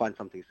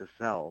something to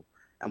sell.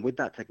 And with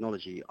that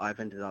technology, I've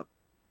ended up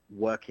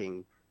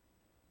working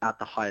at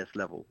the highest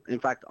level. In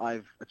fact,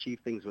 I've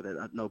achieved things with it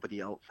that nobody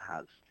else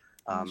has.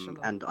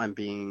 And I'm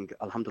being,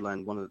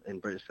 alhamdulillah, in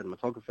British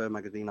Cinematographer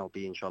magazine, I'll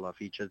be inshallah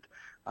featured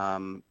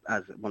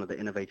as one of the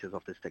innovators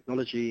of this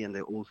technology. And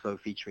they're also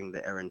featuring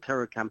the Erin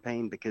Terror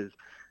campaign because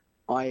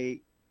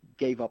I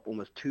gave up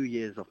almost 2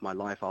 years of my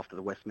life after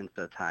the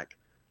Westminster attack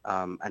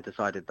and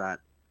decided that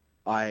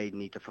I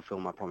need to fulfill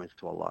my promise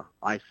to Allah.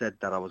 I said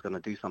that I was going to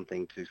do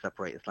something to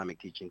separate Islamic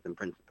teachings and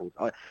principles.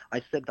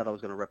 I said that I was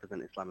going to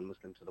represent Islam and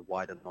Muslims to the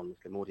wider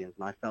non-Muslim audience,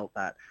 and I felt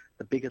that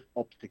the biggest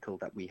obstacle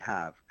that we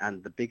have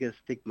and the biggest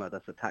stigma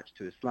that's attached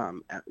to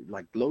Islam,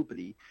 like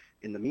globally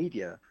in the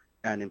media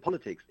and in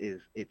politics,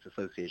 is its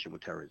association with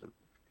terrorism.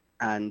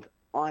 And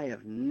I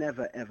have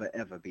never, ever,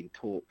 ever been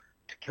taught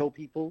to kill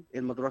people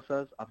in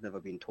madrasas. I've never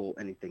been taught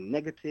anything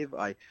negative.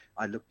 I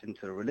looked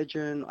into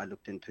religion. I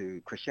looked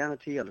into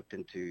Christianity. I looked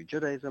into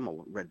Judaism. I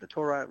read the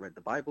Torah, read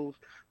the Bibles,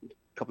 a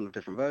couple of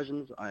different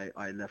versions.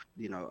 I left,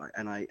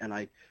 and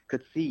I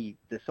could see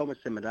there's so much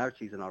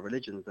similarities in our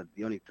religions that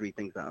the only three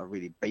things that are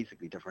really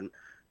basically different,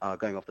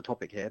 going off the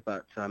topic here,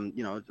 but,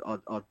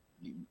 are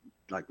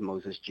like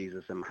Moses,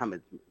 Jesus, and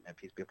Muhammad,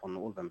 peace be upon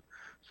all of them.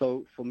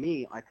 So for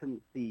me, I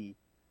couldn't see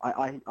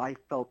I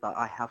felt that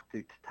I have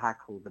to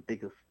tackle the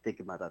biggest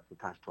stigma that's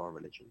attached to our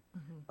religion,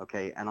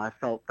 okay? And I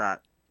felt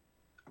that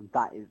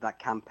is that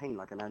campaign,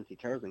 like an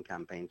anti-terrorism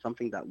campaign,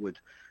 something that would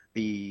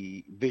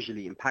be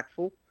visually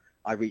impactful.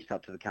 I reached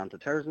out to the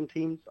counter-terrorism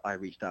teams. I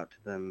reached out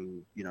to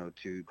them,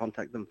 to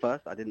contact them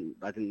first. I didn't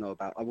know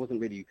about. I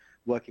wasn't really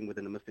working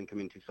within the Muslim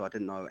community, so I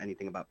didn't know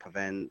anything about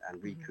Prevent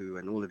and Riku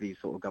and all of these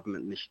sort of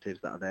government initiatives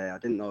that are there. I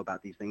didn't know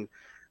about these things.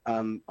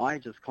 I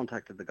just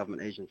contacted the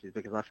government agencies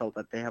because I felt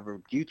that they have a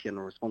duty and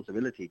a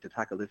responsibility to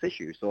tackle this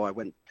issue. So I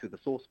went to the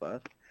source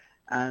first.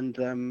 And,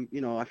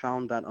 I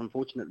found that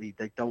unfortunately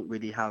they don't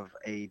really have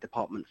a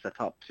department set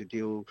up to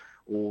deal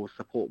or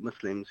support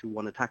Muslims who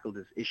want to tackle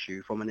this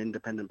issue from an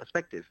independent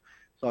perspective.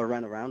 So I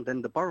ran around,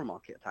 then the borough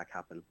market attack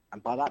happened.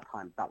 And by that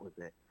time, that was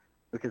it.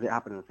 Because it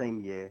happened in the same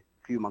year,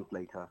 a few months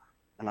later,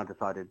 and I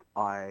decided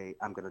I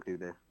am going to do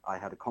this. I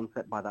had a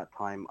concept by that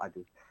time.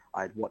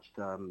 I'd watched,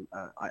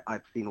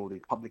 I've seen all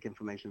these public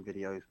information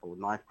videos for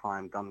knife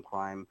crime, gun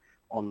crime,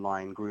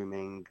 online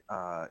grooming,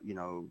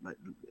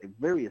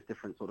 various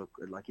different sort of,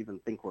 like even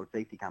Think Road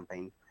safety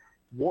campaigns.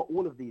 What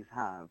all of these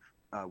have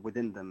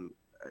within them,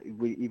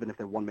 even if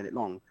they're 1 minute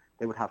long,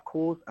 they would have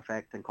cause,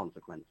 effect, and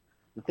consequence.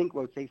 The Think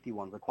Road safety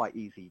ones are quite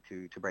easy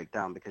to break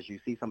down because you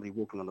see somebody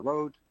walking on the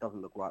road,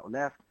 doesn't look right or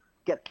left,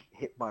 gets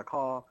hit by a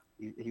car,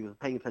 he was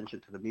paying attention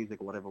to the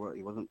music or whatever,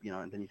 he wasn't,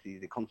 and then you see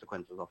the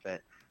consequences of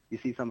it. You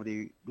see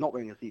somebody not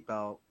wearing a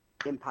seatbelt,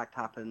 impact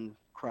happens,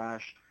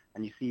 crash,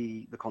 and you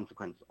see the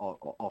consequence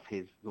of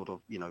his sort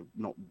of,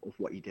 not of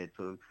what he did.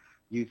 So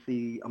you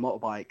see a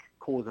motorbike,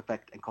 cause,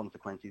 effect, and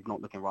consequence. He's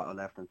not looking right or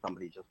left, and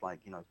somebody just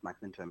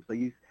smacks into him. So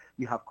you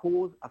have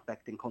cause,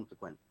 effect, and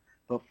consequence.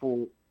 But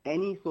for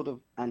any sort of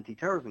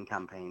anti-terrorism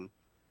campaign,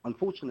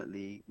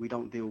 unfortunately, we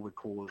don't deal with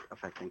cause,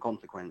 effect, and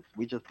consequence.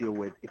 We just deal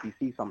with, if you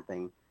see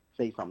something,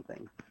 say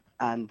something.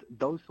 And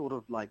those sort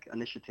of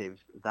initiatives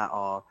that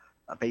are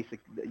basic,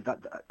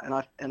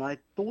 and I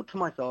thought to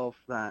myself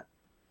that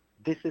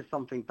this is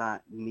something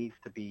that needs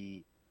to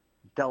be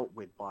dealt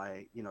with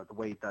by, the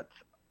way that,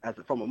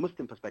 from a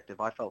Muslim perspective,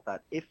 I felt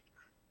that if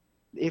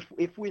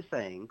we're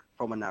saying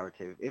from a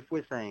narrative, if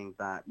we're saying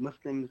that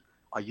Muslims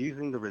are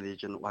using the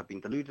religion or have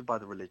been deluded by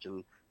the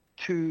religion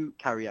to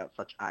carry out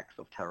such acts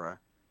of terror,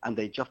 and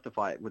they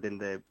justify it within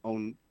their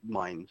own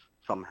minds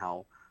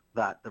somehow,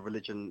 that the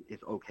religion is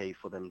okay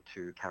for them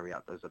to carry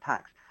out those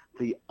attacks.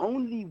 The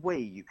only way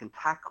you can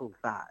tackle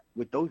that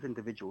with those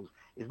individuals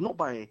is not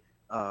by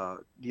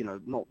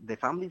not their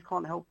families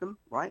can't help them,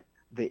 right?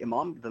 The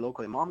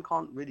local imam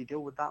can't really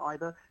deal with that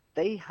either.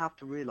 They have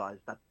to realize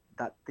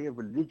that their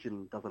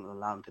religion doesn't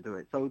allow them to do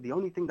it. So the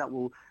only thing that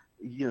will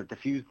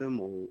diffuse them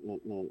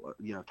or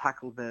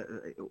tackle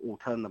or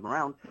turn them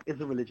around is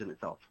the religion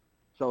itself.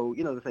 So,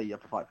 they say you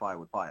have to fight fire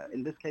with fire.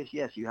 In this case,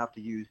 yes, you have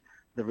to use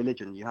the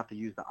religion. You have to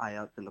use the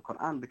ayats in the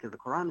Quran, because the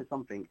Quran is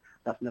something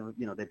that's never,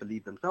 they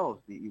believe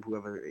themselves,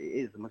 whoever it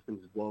is, the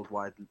Muslims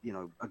worldwide,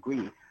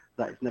 agree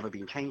that it's never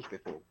been changed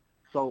before.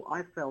 So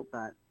I felt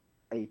that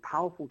a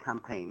powerful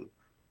campaign,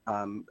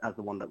 as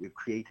the one that we've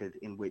created,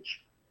 in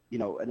which,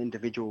 an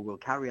individual will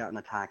carry out an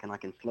attack and I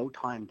can slow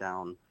time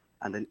down.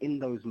 And then in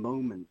those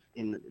moments,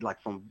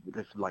 from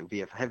this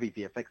heavy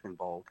VFX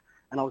involved,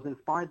 and I was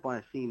inspired by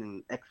a scene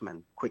in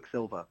X-Men,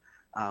 Quicksilver,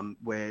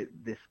 where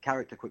this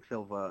character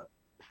Quicksilver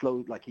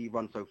he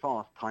runs so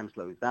fast, time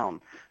slows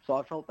down. So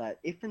I felt that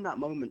if in that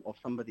moment of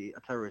somebody,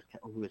 a terrorist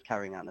who is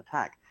carrying out an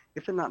attack,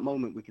 if in that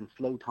moment we can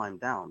slow time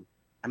down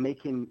and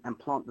make him and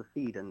plant the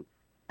seed and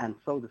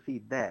sow the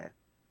seed there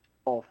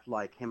of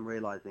him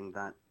realizing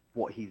that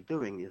what he's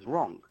doing is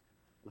wrong,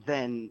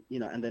 then,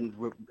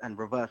 and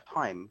reverse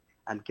time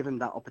and give him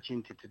that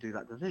opportunity to do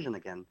that decision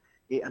again,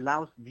 it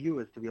allows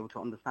viewers to be able to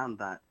understand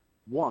that,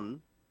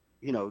 one,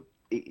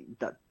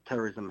 that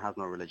terrorism has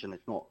no religion.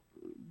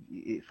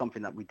 It's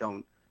something that we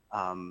don't,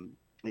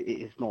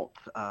 it's not,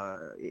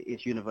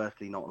 it's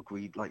universally not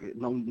agreed.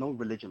 No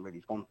religion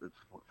really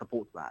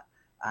supports that,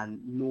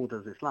 and nor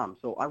does Islam.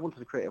 So I wanted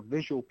to create a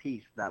visual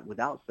piece that,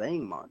 without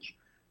saying much,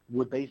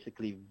 would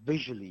basically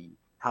visually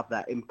have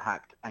that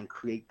impact and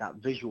create that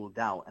visual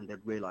doubt, and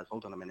they'd realize,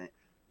 hold on a minute,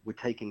 we're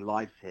taking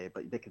lives here,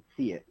 but they could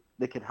see it.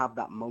 They could have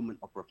that moment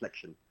of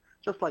reflection,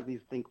 just like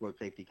these Think Road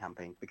Safety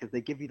campaigns, because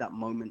they give you that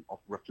moment of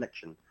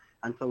reflection.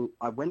 And so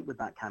I went with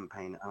that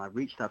campaign, and I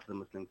reached out to the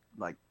Muslim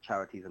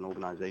charities and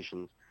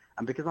organizations.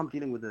 And because I'm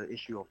dealing with the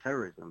issue of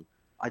terrorism,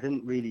 I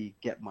didn't really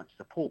get much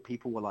support.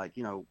 People were like,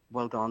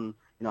 well done.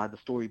 I had the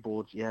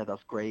storyboards. Yeah,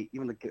 that's great.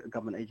 Even the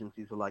government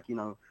agencies were like,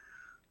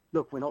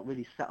 look, we're not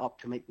really set up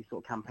to make these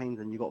sort of campaigns,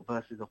 and you got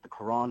verses of the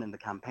Quran in the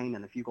campaign.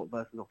 And if you got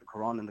verses of the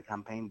Quran in the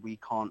campaign, we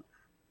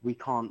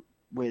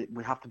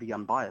have to be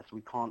unbiased.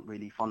 We can't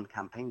really fund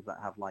campaigns that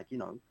have that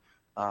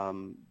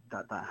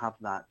have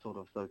that sort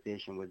of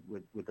association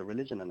with the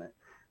religion in it.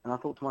 And I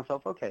thought to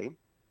myself, okay,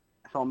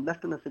 so I'm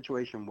left in a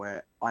situation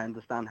where I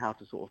understand how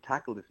to sort of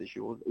tackle this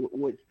issue.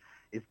 Or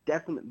it's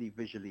definitely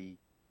visually,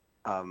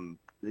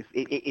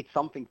 it's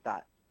something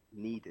that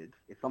needed.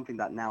 It's something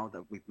that now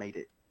that we've made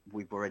it,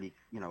 we've already,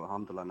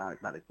 alhamdulillah, now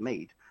that it's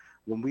made.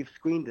 When we've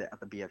screened it at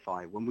the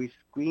BFI, when we've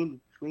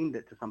screened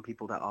it to some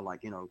people that are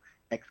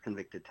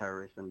ex-convicted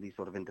terrorists and these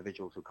sort of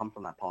individuals who come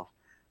from that past,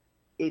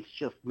 it's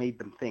just made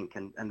them think,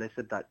 and they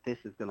said that this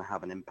is going to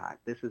have an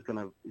impact. It's going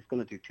to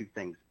do two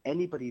things.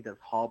 Anybody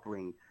that's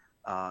harboring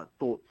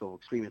thoughts or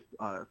extremist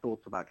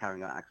thoughts about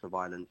carrying out acts of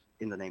violence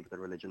in the name of their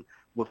religion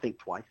will think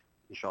twice,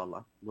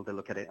 inshallah. They'll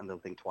look at it and they'll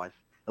think twice.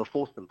 They'll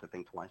force them to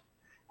think twice.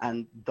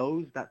 And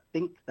those that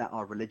think that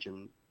our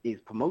religion is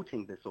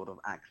promoting this sort of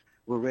acts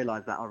will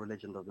realize that our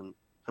religion doesn't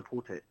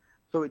support it.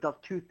 So it does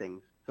two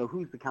things. So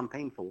who's the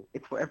campaign for?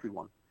 It's for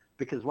everyone.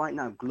 Because right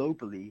now,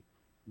 globally,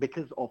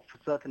 because of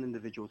certain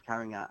individuals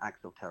carrying out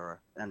acts of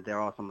terror, and there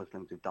are some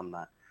Muslims who've done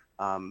that,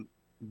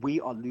 we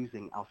are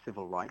losing our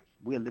civil rights.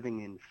 We are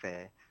living in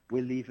fear.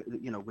 We're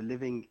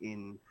living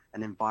in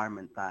an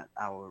environment that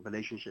our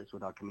relationships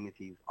with our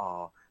communities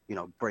are,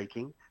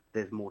 breaking.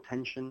 There's more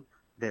tension.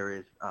 There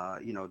is,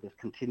 this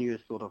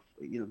continuous sort of,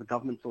 the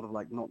government sort of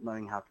not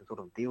knowing how to sort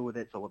of deal with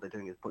it. So what they're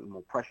doing is putting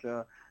more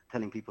pressure,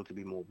 telling people to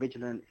be more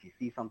vigilant. If you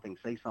see something,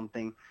 say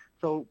something.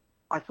 So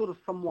I sort of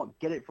somewhat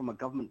get it from a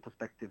government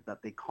perspective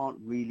that they can't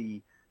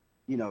really,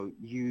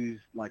 use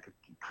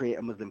create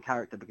a Muslim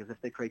character, because if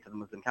they created a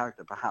Muslim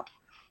character, perhaps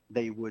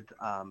they would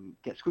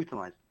get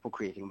scrutinized for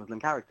creating a Muslim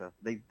character.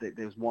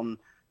 There's one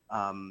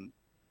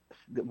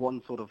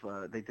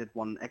they did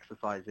one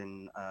exercise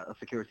in a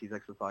securities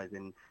exercise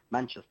in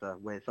Manchester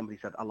where somebody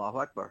said Allahu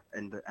Akbar,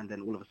 and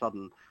then all of a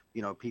sudden,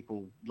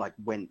 people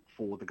went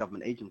for the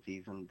government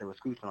agencies and they were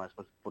scrutinized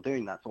for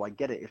doing that. So I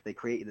get it, if they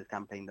created this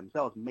campaign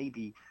themselves,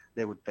 maybe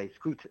they would face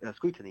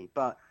scrutiny.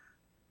 But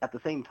at the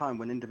same time,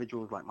 when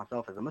individuals like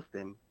myself as a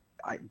Muslim,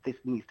 this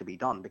needs to be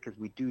done, because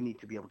we do need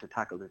to be able to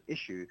tackle this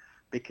issue,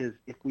 because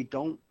if we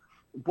don't,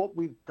 what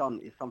we've done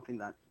is something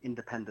that's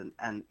independent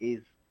and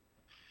is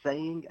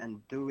saying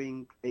and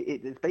doing,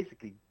 it's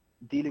basically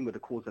dealing with the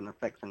cause and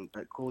effects and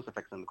the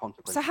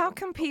consequences. So how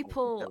can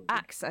people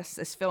access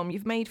this film?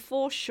 You've made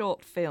 4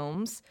 short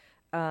films,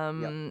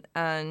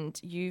 and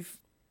you've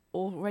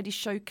already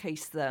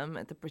showcased them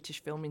at the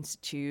British Film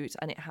Institute,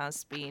 and it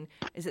has been,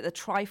 is it the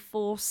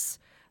Triforce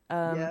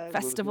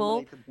Festival?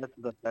 We were best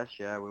of the fest.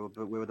 Yeah,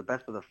 we were the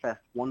best of the fest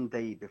one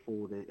day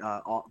before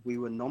we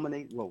were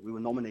nominated. Well, we were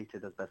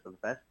nominated as best of the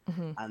fest,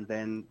 and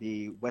then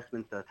the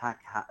Westminster attack.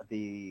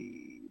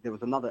 There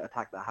was another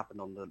attack that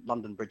happened on the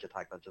London Bridge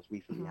attack that just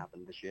recently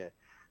happened this year.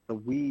 So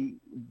we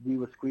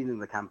were screening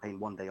the campaign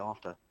one day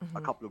after,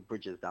 a couple of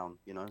bridges down.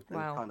 So it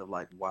was kind of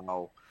like,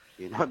 wow.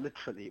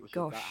 Literally, it was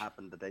just that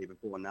happened the day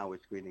before, and now we're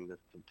screening this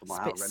to my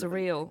house. It's a bit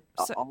surreal.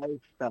 I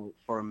felt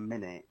for a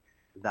minute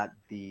that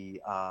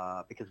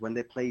because when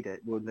they played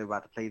it, when they were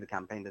about to play the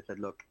campaign, they said,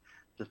 look,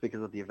 just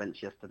because of the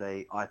events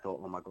yesterday, I thought,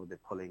 oh my God, they're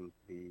pulling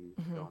the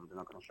film. They're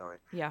not going to show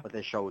it. Yeah. But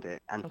they showed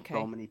it. And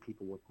so many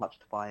people were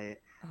touched by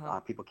it.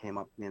 People came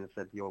up to me and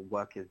said, your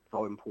work is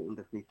so important.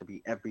 This needs to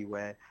be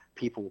everywhere.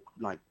 People,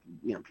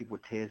 people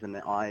with tears in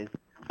their eyes.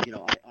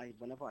 I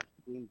whenever I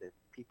screen this,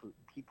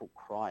 people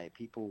cry.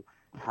 People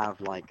have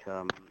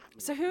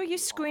So who are you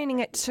screening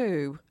it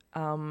to?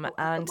 So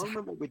at the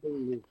moment, what we're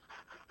doing is,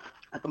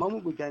 at the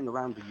moment, we're going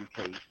around the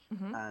UK,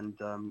 and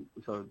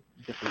so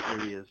different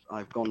areas.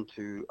 I've gone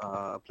to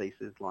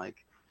places like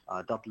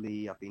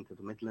Dudley. I've been to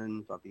the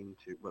Midlands. I've been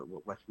to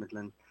West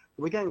Midlands.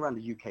 So we're going around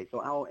the UK.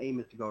 So our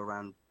aim is to go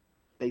around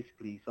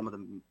basically some of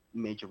the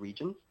major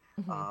regions,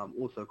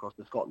 also across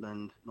to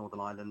Scotland, Northern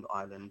Ireland,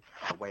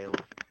 Wales.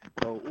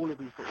 So all of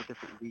these sort of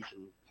different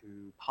regions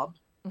to pubs.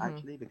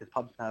 Actually, because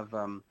pubs have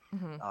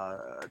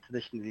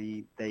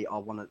traditionally they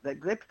are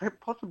they're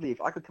possibly, if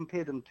I could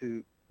compare them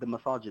to the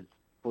masajids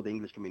for the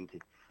English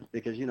community,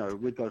 because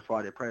we'd go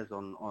Friday prayers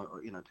to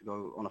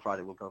go on a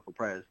Friday, we'll go for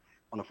prayers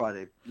on a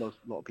Friday. A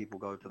lot of people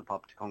go to the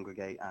pub to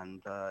congregate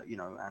and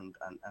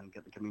and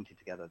get the community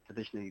together.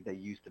 Traditionally, they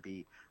used to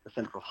be the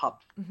central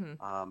hubs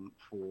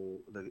for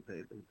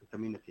the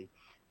community,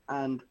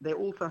 and they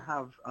also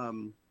have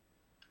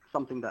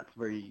something that's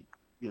very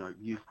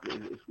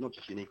it's not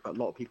just unique, but a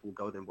lot of people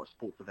go there and watch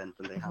sports events,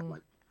 and they have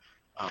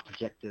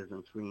projectors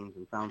and screens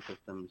and sound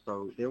systems.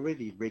 So they're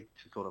really rigged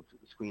to sort of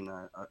screen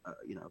a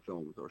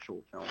films or a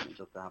short film, and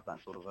just to have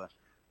that sort of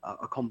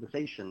a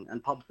conversation.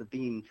 And pubs have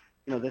been,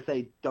 they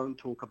say don't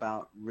talk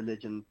about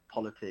religion,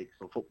 politics,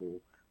 or football,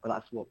 but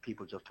that's what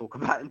people just talk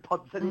about in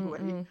pubs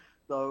anyway.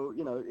 So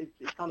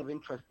it's kind of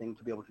interesting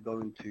to be able to go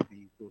into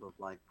these sort of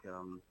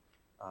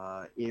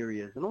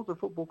areas, and also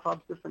football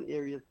clubs, different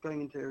areas,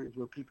 going into areas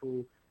where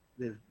people.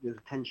 There's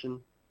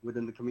tension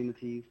within the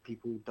communities.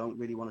 People don't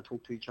really want to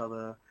talk to each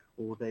other,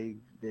 or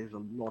there's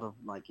a lot of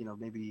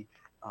maybe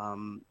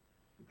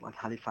like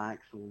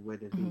Halifax, or where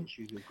there's been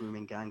issues with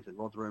grooming gangs in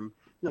Rotherham.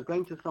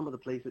 Going to some of the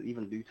places,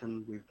 even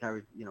Luton, we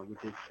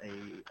did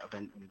a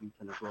event in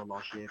Luton as well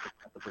last year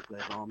at the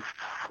Bricklayers Arms.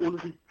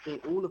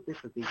 All of this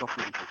has been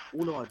documented.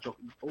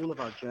 All of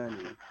our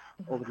journey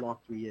over the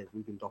last 3 years,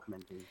 we've been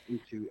documenting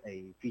into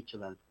a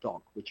feature-length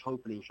doc, which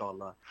hopefully,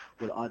 inshallah,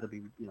 will either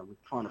be, we're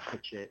trying to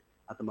pitch it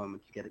at the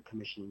moment to get it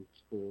commissioned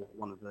for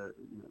one of the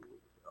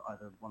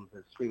either one of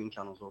the streaming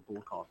channels or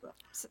broadcaster.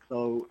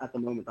 So at the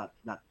moment,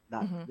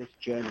 this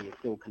journey is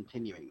still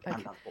continuing, and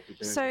that's what we're doing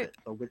with it.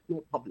 So it's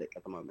not public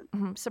at the moment.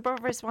 So,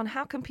 Brother Rizwan,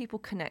 how can people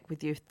connect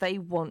with you if they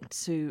want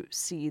to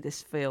see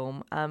this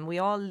film? We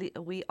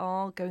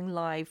are going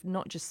live,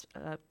 not just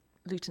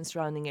Luton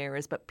surrounding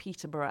areas, but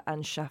Peterborough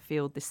and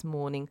Sheffield this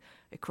morning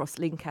across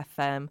Link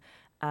FM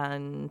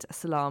and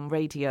Salam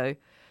Radio.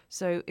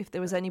 So if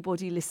there was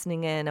anybody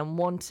listening in and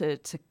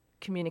wanted to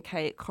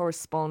communicate,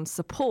 correspond,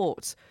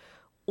 support,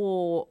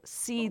 or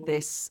see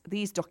these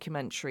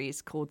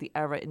documentaries called The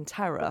Error in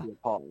Terror. Be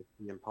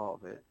a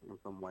part of it in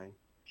some way,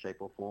 shape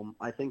or form.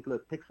 I think,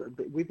 look,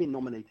 we've been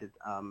nominated.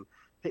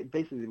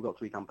 Basically, we've got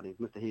 3 companies.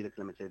 Mr. Helix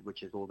Limited,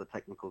 which is all the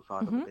technical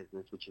side of the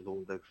business, which is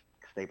all the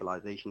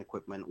stabilization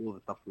equipment, all the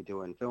stuff we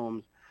do in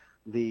films.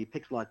 The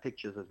Pixelite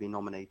Pictures has been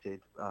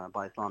nominated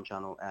by Islam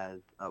Channel as,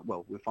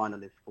 we're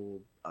finalists for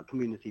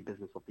Community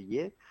Business of the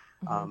Year.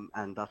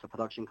 And that's a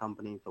production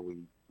company, so we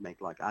make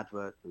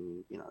adverts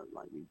and,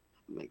 we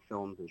make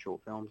films and short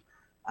films.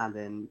 And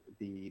then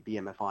the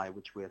BMFI,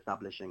 which we're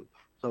establishing.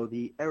 So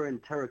the Error in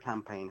Terror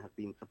campaign has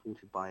been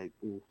supported by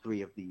all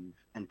 3 of these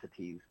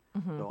entities.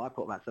 So I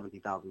put about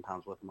 £70,000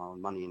 worth of my own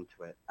money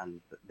into it,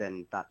 and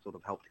then that sort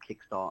of helped to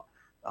kickstart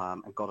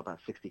and got about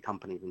 60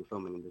 companies in the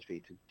filming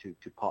industry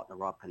to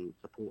partner up and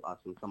support us.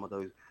 And some of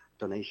those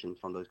donations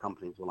from those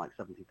companies were like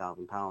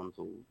 £70,000,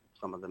 or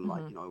some of them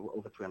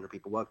over 300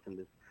 people worked in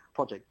this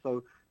project.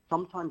 So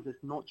sometimes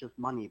it's not just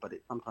money, but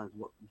it's sometimes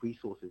what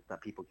resources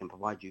that people can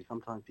provide you.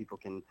 Sometimes people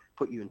can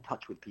put you in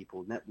touch with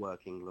people,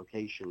 networking,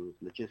 locations,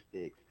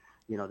 logistics.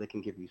 They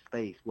can give you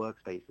space,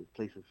 workspaces,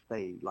 places to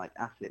stay, like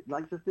assets.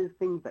 There's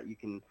things that you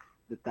can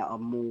that are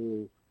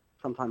more.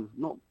 Sometimes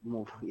not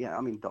more, the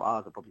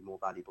ours are probably more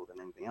valuable than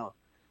anything else,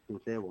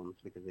 sincere ones,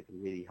 because they can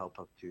really help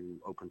us to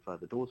open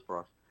further doors for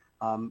us.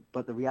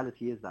 But the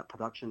reality is that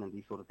production and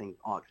these sort of things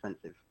are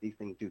expensive. These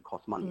things do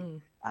cost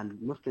money.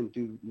 And Muslims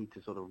do need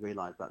to sort of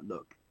realize that,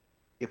 look,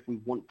 if we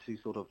want to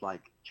sort of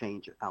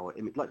change our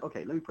image,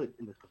 okay, let me put it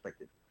in this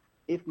perspective.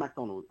 If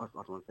McDonald's, I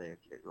don't want to say,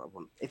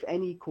 if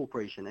any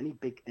corporation, any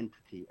big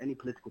entity, any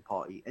political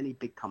party, any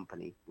big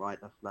company, right,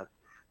 that's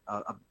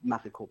a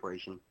massive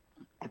corporation,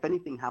 if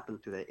anything happens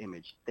to their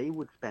image, they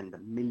would spend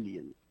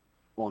millions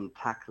on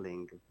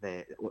tackling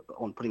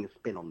on putting a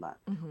spin on that,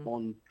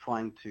 on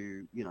trying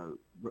to,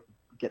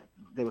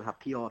 they would have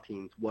PR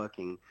teams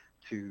working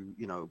to,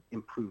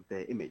 improve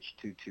their image,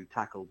 to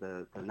tackle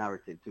the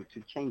narrative,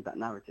 to change that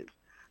narrative.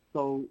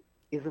 So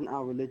isn't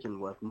our religion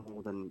worth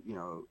more than,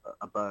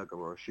 a burger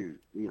or a shoe,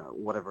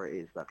 whatever it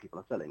is that people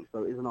are selling?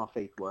 So isn't our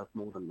faith worth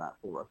more than that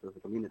for us as a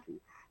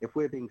community? If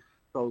we're being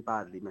so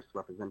badly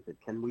misrepresented,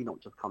 can we not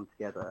just come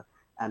together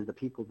And the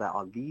people that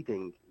are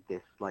leading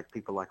this, like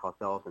people like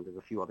ourselves, and there's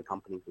a few other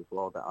companies as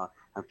well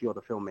and a few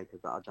other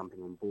filmmakers that are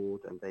jumping on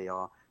board, and they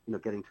are,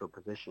 getting to a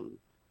position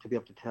to be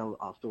able to tell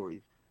our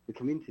stories. The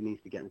community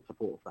needs to get in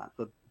support of that.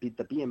 So the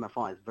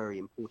BMFI is very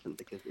important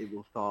because it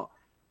will start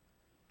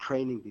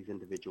training these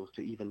individuals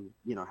to even,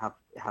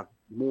 have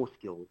more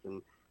skills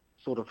and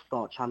sort of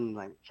start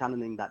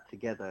channeling that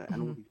together,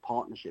 and all these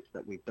partnerships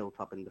that we've built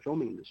up in the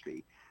filming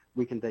industry,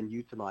 we can then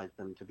utilize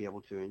them to be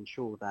able to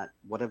ensure that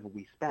whatever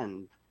we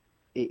spend,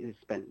 it is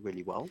spent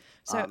really well.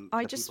 So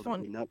I just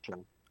want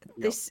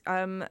this,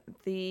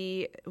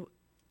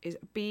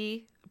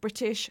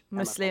 British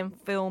Muslim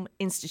Film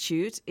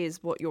Institute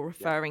is what you're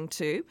referring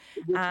to.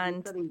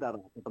 We're setting that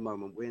up at the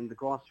moment. We're in the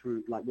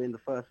grassroots, we're in the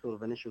first sort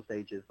of initial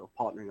stages of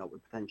partnering up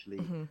with potentially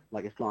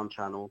like Islam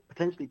Channel,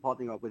 potentially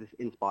partnering up with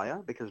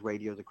Inspire, because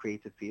radio is a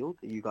creative field.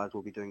 You guys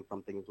will be doing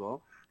something as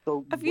well.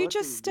 So have you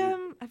just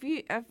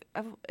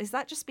is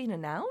that just been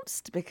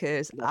announced?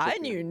 Because I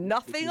knew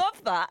nothing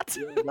of that.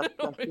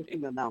 That's just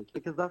been announced,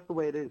 because that's the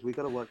way it is. We've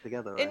got to work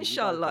together. Right?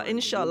 Inshallah.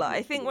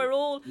 I think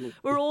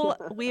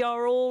we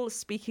are all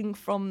speaking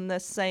from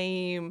the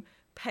same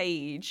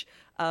page,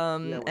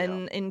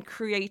 and in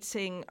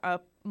creating a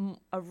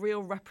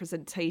real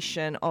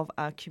representation of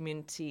our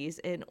communities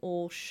in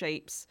all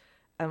shapes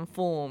and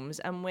forms.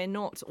 And we're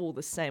not all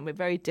the same. We're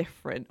very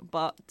different,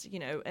 but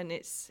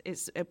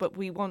but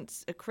we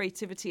want a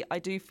creativity. I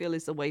do feel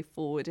is the way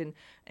forward in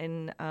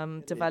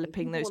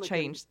developing those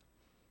changes.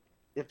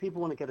 If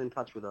people want to get in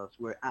touch with us,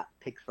 we're at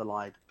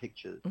Pixelized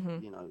Pictures,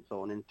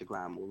 so on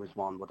Instagram, or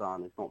Rizwan,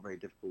 Wadan. It's not very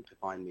difficult to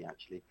find me,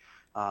 actually.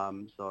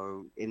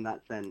 So in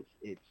that sense,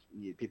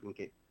 people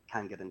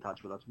can get in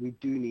touch with us. We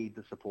do need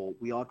the support.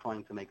 We are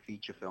trying to make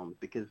feature films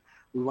because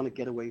we want to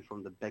get away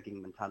from the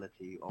begging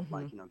mentality of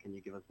can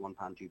you give us £1,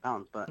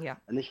 £2? But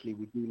initially,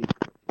 we do need to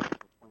get to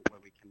a point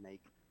where we can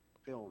make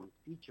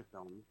feature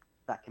films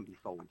that can be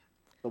sold.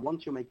 So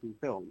once you're making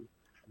films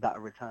that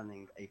are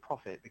returning a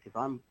profit, because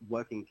I'm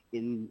working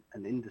in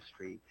an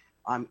industry,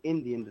 I'm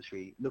in the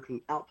industry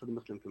looking out to the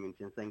Muslim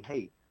community and saying,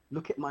 hey,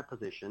 look at my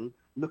position,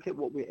 look at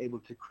what we're able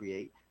to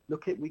create,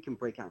 we can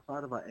break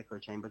outside of our echo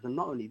chambers. And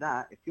not only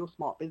that, if you're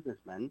smart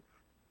businessmen,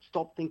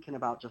 stop thinking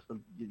about just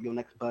your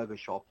next burger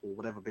shop or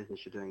whatever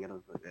business you're doing as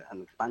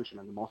an expansion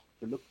in the mosque.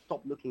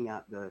 Stop looking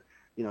at the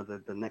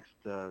next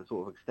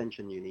sort of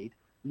extension you need.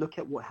 Look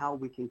at how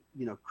we can,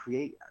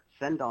 create,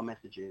 send our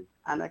messages,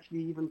 and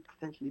actually even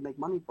potentially make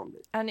money from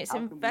this. And it's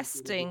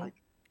investing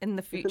in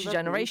the future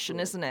generation,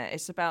 isn't it?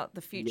 It's about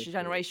the future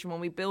generation.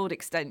 When we build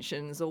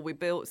extensions or we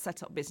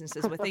set up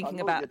businesses, we're thinking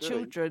about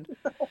children.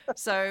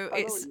 So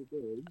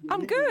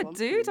I'm good,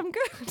 dude. I'm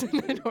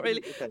good. Not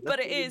really, but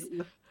it is.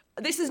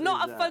 This is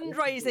not a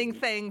fundraising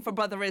thing for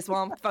Brother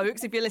Rizwan,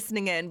 folks, if you're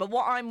listening in. But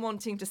what I'm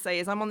wanting to say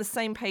is I'm on the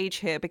same page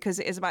here, because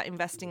it is about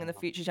investing in the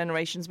future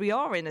generations. We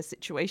are in a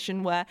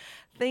situation where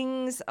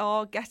things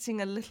are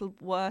getting a little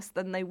worse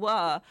than they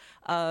were.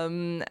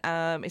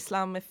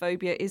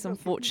 Islamophobia is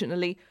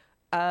unfortunately...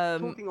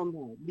 Talking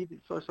on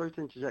that, sorry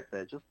to interject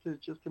there,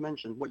 just to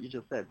mention what you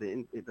just said,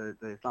 the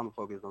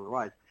Islamophobia is on the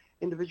rise.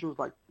 Individuals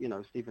like,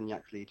 Stephen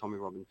Yaxley, Tommy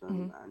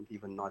Robinson, and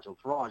even Nigel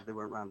Farage, they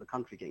went around the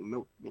country getting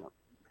milk,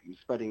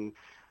 spreading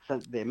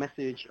their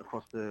message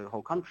across the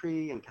whole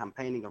country and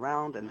campaigning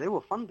around, and they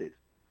were funded.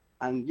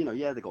 And, they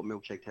got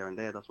milkshaked here and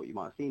there, that's what you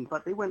might have seen,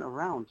 but they went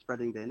around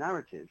spreading their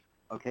narrative,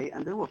 okay?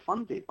 And they were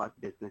funded by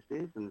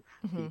businesses and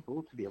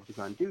people to be able to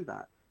go and do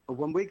that. But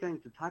when we're going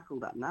to tackle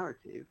that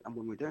narrative, and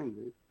when we're doing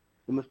this,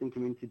 the Muslim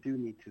community do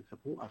need to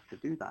support us to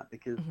do that,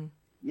 because,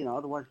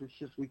 otherwise it's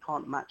just, we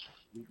can't match,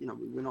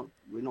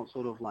 we're not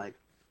sort of like,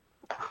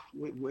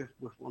 we're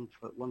one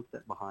foot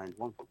behind.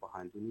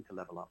 We need to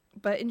level up.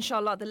 But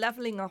inshallah, the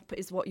levelling up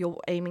is what you're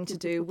aiming to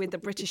do with the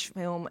British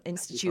Film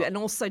Institute, and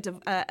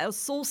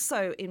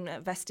also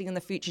investing in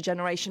the future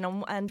generation.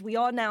 And we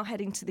are now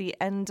heading to the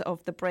end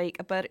of the break,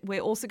 but we're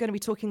also going to be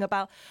talking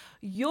about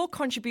your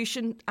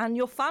contribution and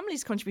your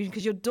family's contribution,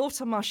 because your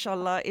daughter,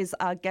 mashallah, is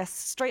our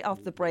guest straight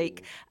after the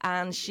break,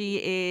 and she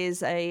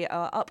is a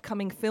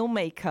upcoming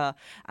filmmaker,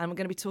 and we're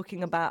going to be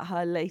talking about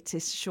her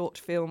latest short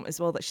film as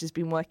well that she's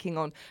been working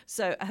on.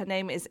 So her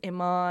name is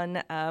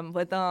Imaan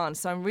Wadan.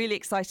 So I'm really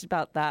excited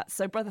about that.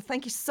 So, brother,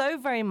 thank you so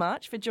very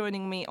much for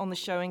joining me on the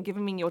show and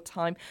giving me your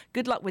time.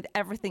 Good luck with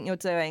everything you're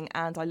doing.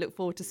 And I look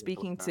forward to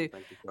speaking to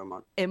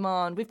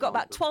Imaan. We've got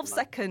about 12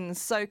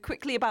 seconds. So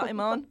quickly about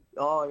Imaan.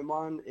 Oh,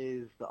 Imaan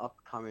is the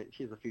upcoming.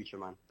 She's the future,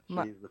 man.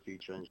 She's the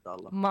future,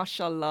 inshallah.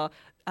 Mashallah.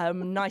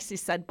 Nicely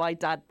said by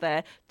Dad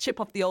there. Chip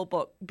off the old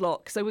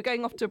block. So we're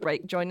going off to a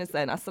break. Join us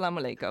then.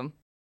 Assalamu alaikum.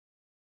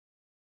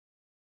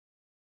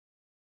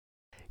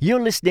 You're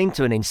listening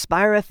to an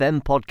Inspire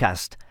FM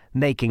podcast,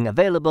 making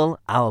available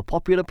our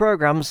popular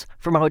programs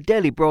from our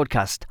daily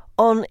broadcast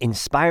on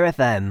Inspire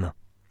FM.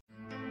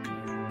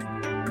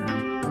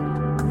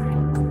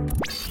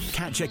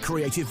 Catch a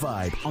creative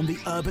vibe on the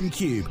Urban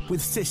Kube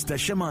with Sister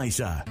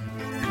Shemiza.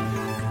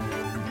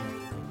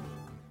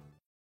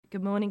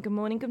 Good morning, good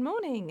morning, good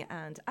morning,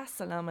 and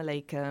assalamu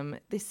alaikum.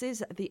 This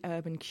is the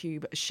Urban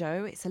Kube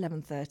show. It's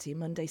 11:30,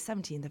 Monday,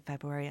 17th of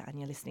February, and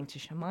you're listening to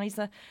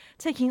Shemiza,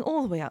 taking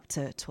all the way up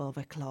to 12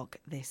 o'clock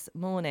this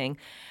morning.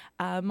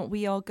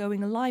 We are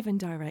going live and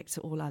direct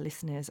to all our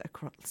listeners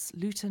across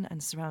Luton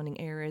and surrounding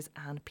areas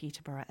and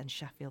Peterborough and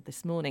Sheffield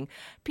this morning.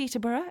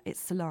 Peterborough, it's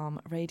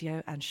Salam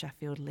Radio, and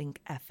Sheffield Link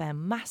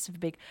FM. Massive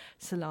big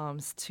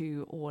salams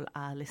to all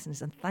our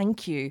listeners, and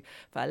thank you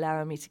for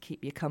allowing me to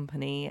keep you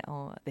company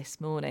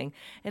this morning.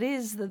 It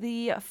is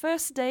the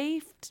first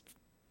day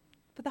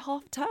for the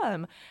half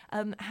term.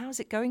 How's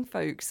it going,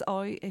 folks?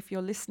 If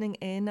you're listening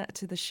in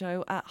to the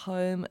show at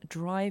home,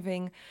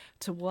 driving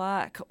to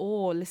work,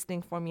 or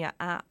listening from your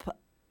app,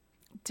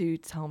 do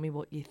tell me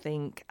what you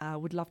think. I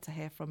would love to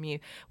hear from you.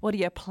 What are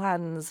your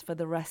plans for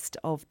the rest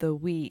of the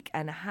week,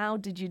 and how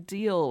did you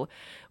deal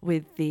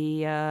with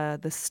the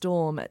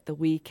storm at the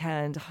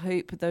weekend?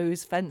 Hope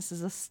those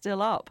fences are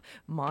still up.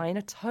 Mine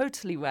are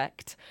totally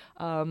wrecked,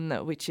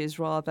 which is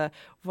rather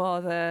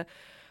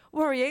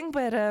worrying,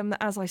 but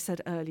as I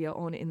said earlier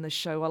on in the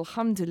show,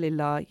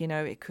 alhamdulillah,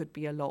 it could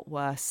be a lot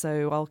worse,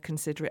 so I'll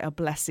consider it a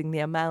blessing, the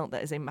amount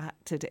that is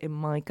impacted in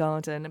my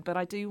garden. But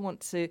I do want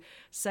to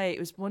say it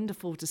was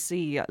wonderful to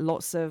see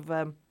lots of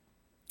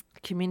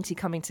community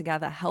coming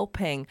together,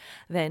 helping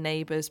their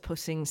neighbours,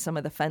 putting some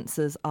of the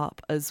fences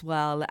up as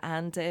well,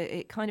 and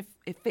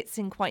it fits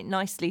in quite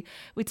nicely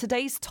with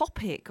today's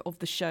topic of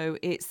the show.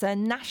 It's a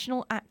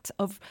National Act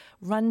of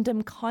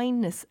Random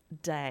Kindness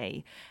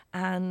Day,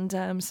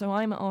 and so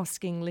I'm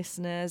asking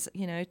listeners,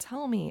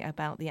 tell me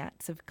about the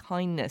acts of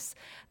kindness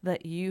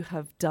that you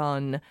have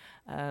done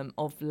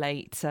of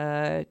late.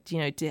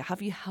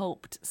 Have you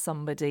helped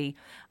somebody?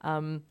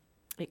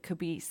 It could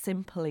be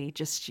simply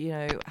just,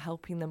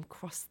 helping them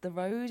cross the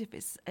road if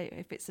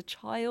it's a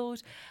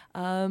child,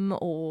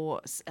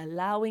 or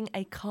allowing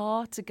a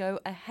car to go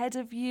ahead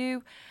of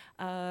you,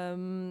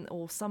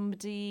 or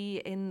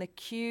somebody in the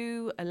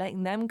queue,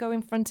 letting them go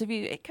in front of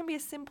you. It can be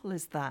as simple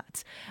as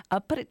that,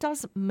 but it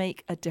does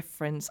make a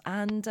difference.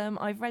 And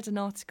I've read an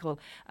article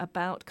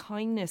about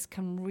kindness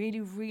can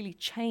really, really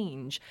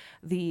change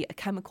the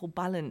chemical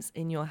balance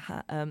in your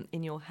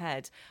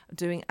head.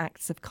 Doing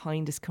acts of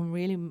kindness can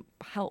really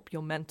help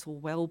your mental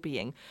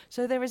well-being.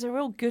 So there is a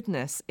real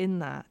goodness in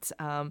that.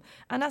 And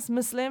as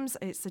Muslims,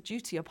 it's a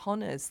duty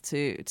upon us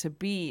to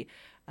be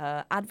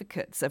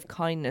advocates of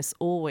kindness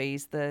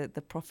always.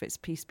 The prophets,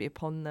 peace be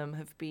upon them,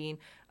 have been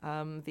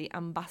the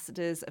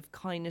ambassadors of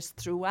kindness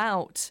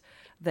throughout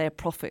their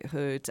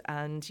prophethood,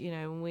 and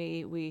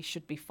we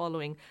should be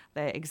following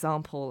their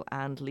example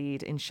and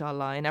lead,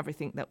 inshallah, in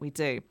everything that we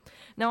do.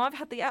 Now, I've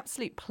had the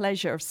absolute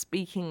pleasure of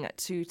speaking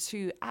to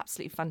two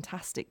absolutely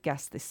fantastic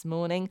guests this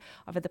morning.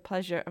 I've had the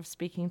pleasure of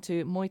speaking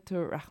to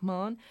Mohitur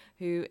Rahman,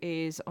 who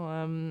is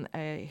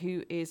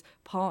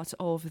part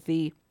of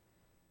the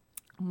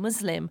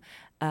Muslim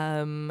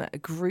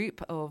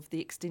group of the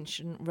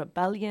Extinction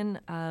Rebellion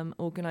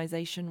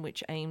organisation,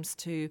 which aims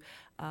to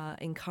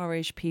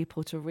encourage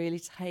people to really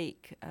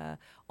take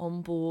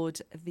on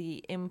board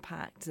the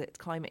impact that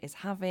climate is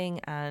having,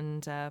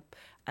 and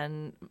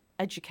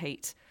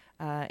educate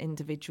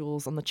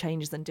individuals on the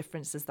changes and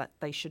differences that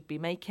they should be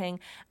making.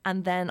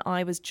 And then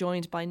I was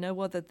joined by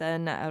no other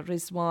than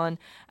Rizwan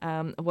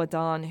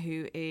Wadan,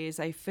 who is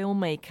a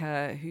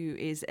filmmaker who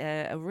is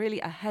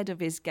really ahead of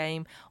his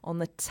game on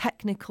the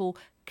technical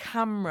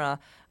camera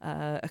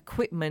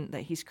equipment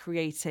that he's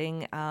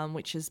creating,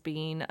 which has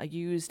been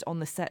used on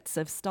the sets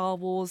of the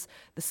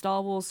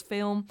Star Wars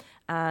film,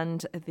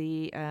 and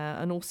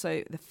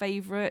also The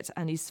Favourite,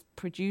 and he's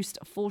produced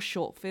 4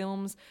 short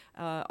films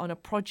on a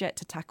project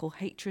to tackle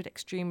hatred,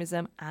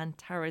 extremism and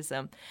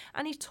terrorism.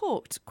 And he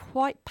talked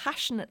quite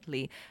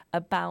passionately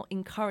about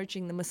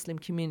encouraging the Muslim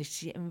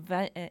community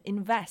to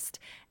invest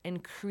in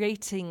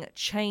creating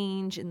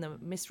change in the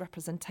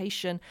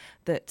misrepresentation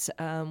that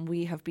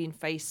we have been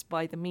faced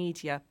by the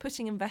media,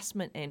 putting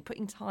investment in,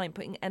 putting time,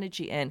 putting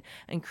energy in,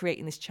 and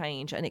creating this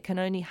change. And it can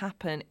only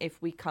happen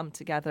if we come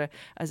together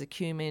as a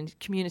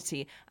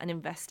community and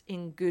invest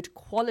in good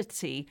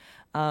quality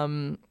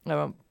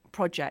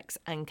projects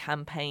and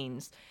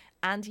campaigns.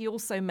 And he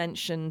also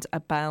mentioned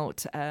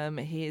about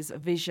his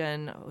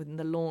vision in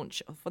the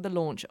launch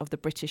of the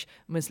British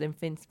Muslim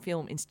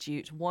Film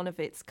Institute, one of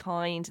its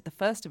kind, the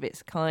first of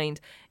its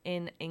kind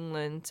in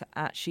England, to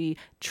actually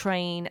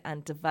train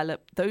and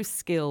develop those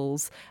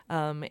skills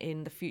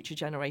in the future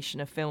generation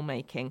of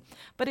filmmaking.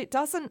 But it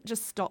doesn't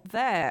just stop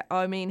there.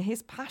 I mean,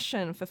 his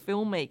passion for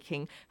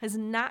filmmaking has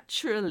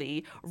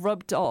naturally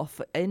rubbed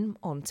off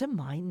onto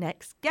my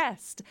next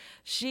guest.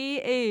 She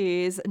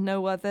is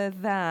no other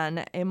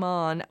than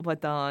Imaan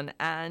Wadan,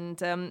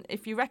 and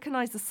if you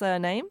recognise the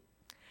surname,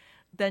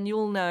 then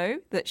you'll know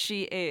that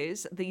she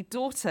is the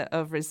daughter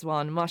of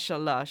Rizwan,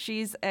 mashallah.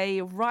 She's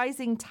a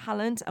rising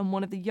talent and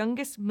one of the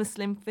youngest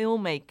Muslim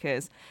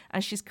filmmakers,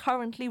 and she's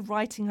currently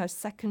writing her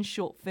second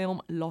short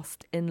film,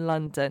 Lost in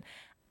London.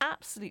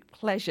 Absolute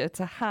pleasure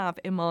to have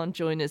Imaan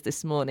join us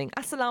this morning.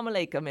 Assalamu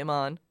alaikum,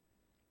 Imaan.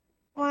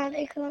 Wa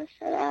alaikum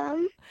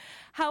assalam.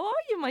 How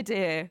are you, my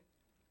dear?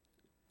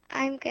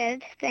 I'm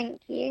good,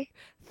 thank you.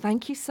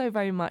 Thank you so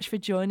very much for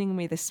joining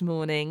me this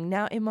morning.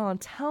 Now, Imaan,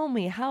 tell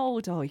me, how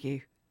old are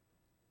you?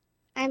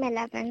 I'm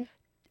 11.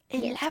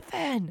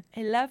 11.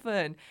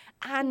 11.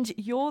 And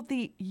you're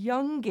the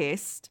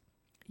youngest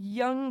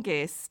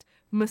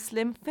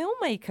Muslim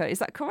filmmaker. Is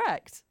that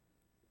correct?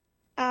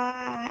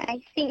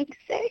 I think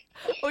so.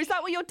 Or is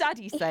that what your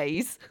daddy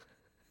says?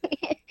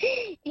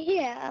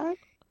 Yeah.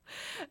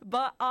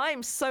 But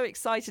I'm so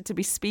excited to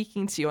be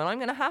speaking to you, and I'm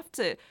going to have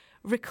to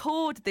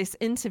record this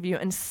interview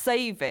and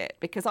save it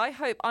because I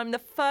hope I'm the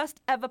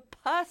first ever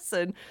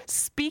person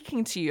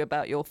speaking to you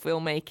about your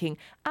filmmaking.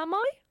 Am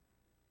I?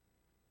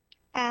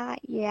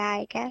 Yeah,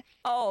 I guess.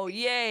 Oh,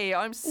 yay.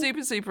 I'm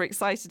super, super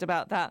excited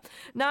about that.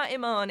 Now,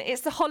 Imaan,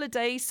 it's the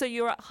holidays, so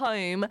you're at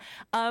home.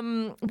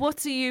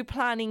 What are you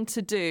planning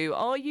to do?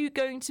 Are you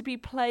going to be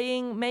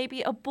playing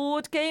maybe a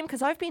board game?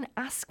 Because I've been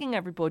asking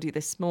everybody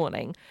this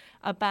morning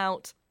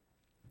about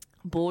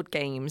board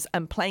games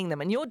and playing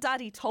them. And your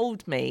daddy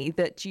told me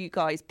that you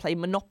guys play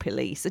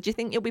Monopoly. So do you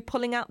think you'll be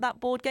pulling out that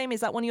board game? Is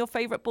that one of your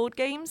favourite board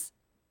games?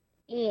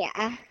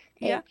 Yeah.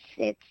 Yeah?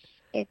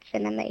 It's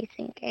an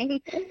amazing game.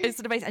 It's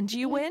an amazing. And do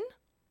you win?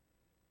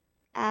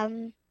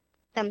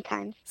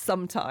 Sometimes.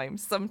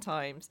 Sometimes.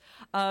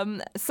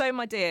 So,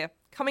 my dear,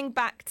 coming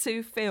back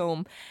to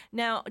film.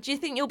 Now, do you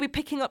think you'll be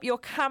picking up your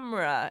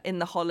camera in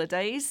the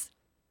holidays?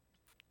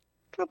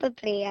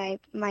 Probably I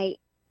might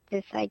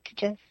decide to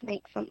just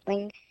make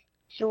something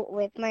short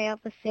with my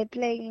other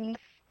siblings.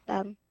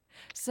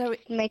 So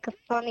Make a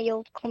funny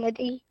old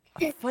comedy.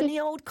 a funny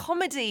old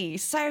comedy.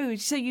 So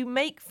you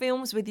make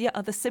films with your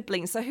other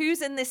siblings. So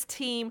who's in this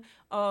team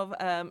of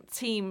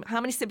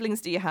How many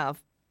siblings do you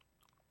have?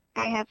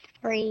 I have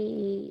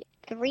three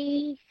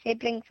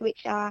siblings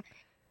which are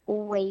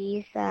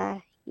always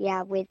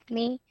with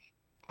me,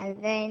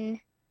 and then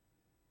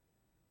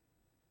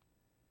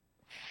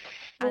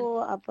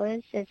four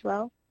others as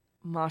well.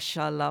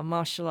 Mashallah,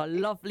 mashallah.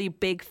 Lovely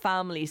big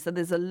family. So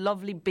there's a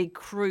lovely big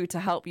crew to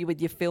help you with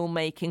your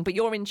filmmaking, but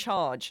you're in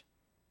charge.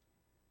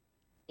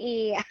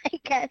 Yeah, I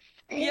guess.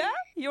 Yeah,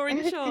 you're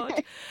in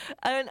charge.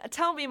 And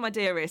tell me, my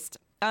dearest,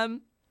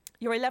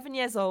 you're 11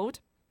 years old.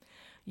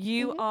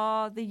 You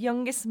are the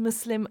youngest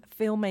Muslim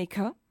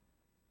filmmaker.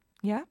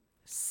 Yeah?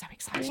 So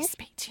excited to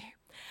speak to you.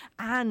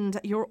 And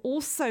you're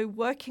also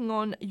working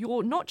on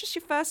not just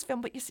your first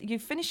film, but you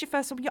finished your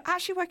first film. You're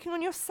actually working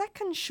on your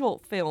second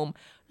short film,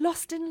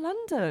 Lost in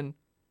London.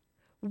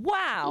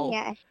 Wow.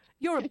 Yes.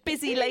 You're a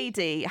busy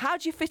lady. How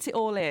do you fit it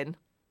all in?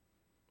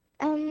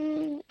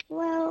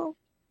 Well,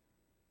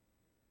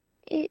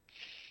 it's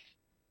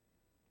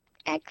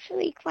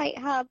actually quite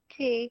hard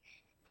to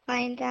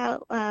find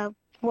out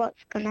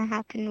what's going to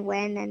happen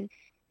when and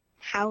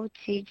how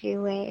to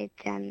do it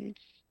and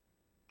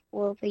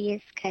all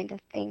these kind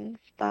of things.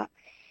 But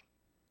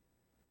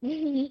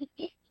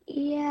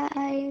yeah,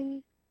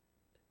 I'm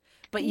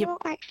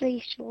not actually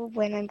sure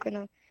when I'm going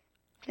to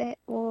fit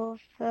all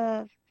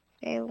the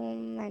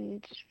film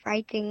and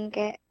writing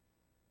it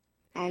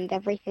and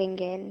everything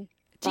in.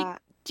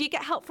 Do you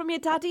get help from your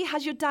daddy?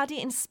 Has your daddy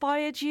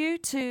inspired you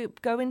to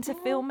go into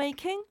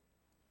filmmaking?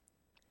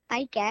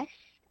 I guess.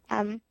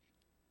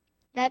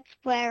 That's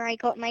where I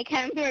got my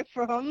camera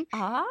from.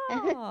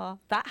 Ah,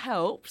 that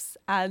helps.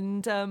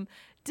 And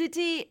did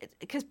he?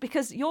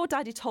 Because your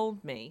daddy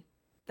told me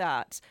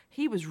that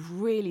he was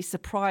really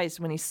surprised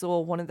when he saw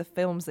one of the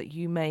films that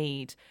you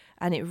made,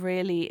 and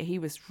he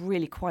was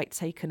really quite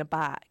taken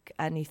aback,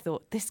 and he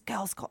thought, this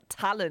girl's got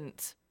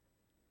talent.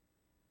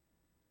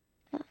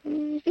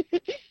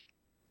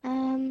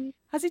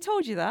 Has he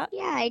told you that?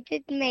 Yeah, I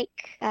did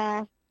make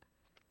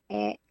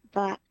it,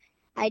 but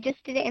I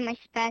just did it in my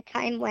spare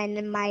time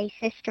when my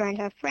sister and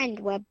her friend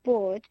were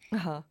bored.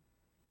 Uh-huh.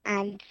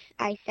 And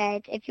I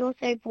said, if you're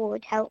so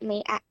bored, help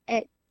me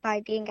by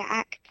being an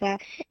actor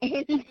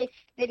in this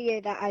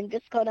video that I'm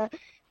just gonna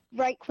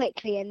write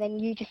quickly, and then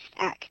you just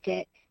act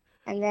it.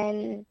 And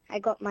then I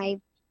got my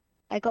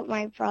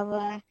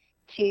brother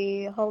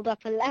to hold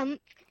up a lamp.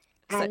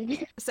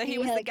 And so he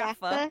was the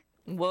gaffer.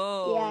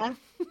 Whoa. Yeah.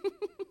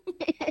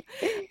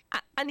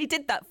 And he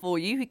did that for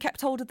you. He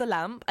kept hold of the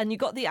lamp, and you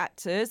got the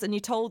actors, and you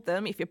told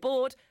them, if you're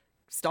bored,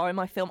 star in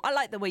my film. I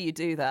like the way you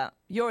do that.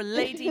 You're a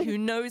lady who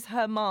knows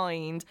her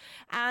mind.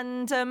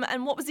 And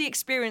what was the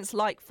experience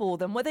like for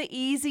them? Were they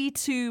easy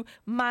to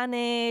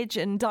manage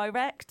and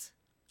direct?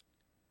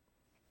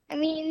 I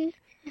mean,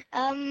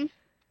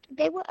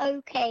 they were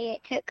okay.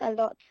 It took a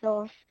lot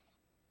of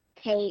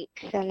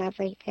takes and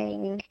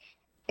everything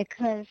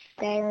because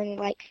they're in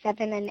like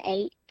 7 and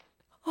 8.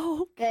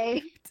 Oh,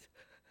 they're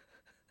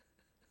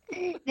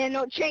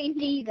not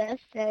trained either,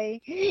 so...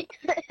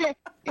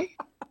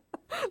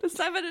 The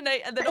 7 and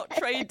 8, and they're not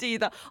trained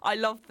either. I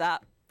love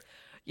that.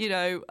 You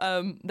know,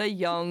 they're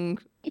young.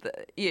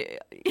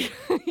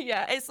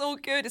 Yeah, it's all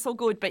good. It's all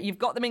good. But you've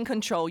got them in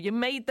control. You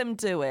made them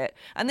do it.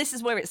 And this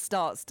is where it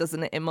starts,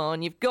 doesn't it,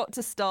 Imaan? You've got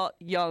to start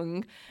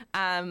young,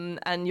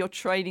 and you're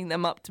training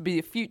them up to be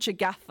a future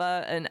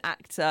gaffer and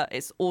actor.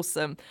 It's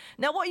awesome.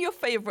 Now, what are your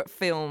favourite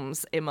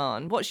films,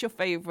 Imaan? What's your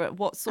favourite?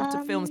 What sort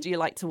of films do you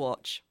like to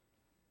watch?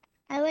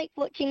 I like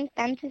watching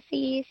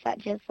fantasy,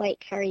 such as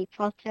like Harry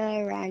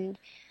Potter and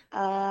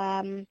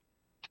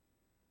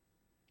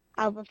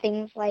other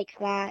things like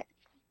that.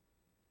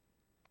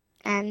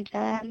 And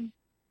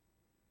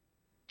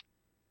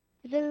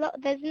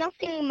there's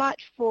nothing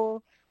much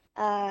for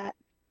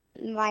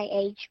my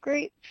age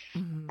group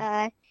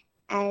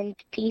and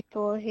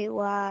people who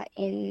are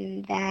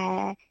in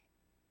their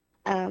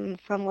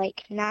from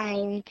like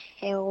 9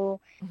 till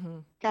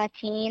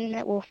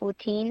 13 or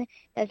 14.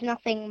 There's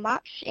nothing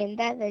much in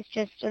there. There's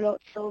just a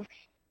lot of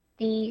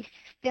these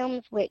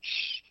films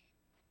which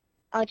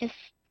are just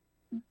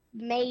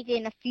made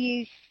in a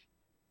few,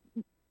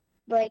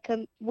 like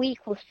a week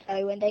or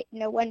so, and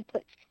no one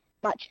puts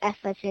much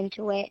effort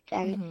into it,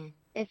 and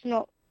there's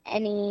not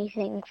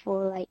anything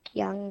for like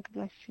young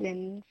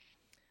Muslims.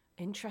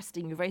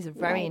 Interesting. You raise a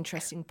very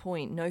interesting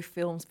point. No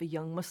films for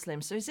young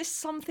Muslims. So is this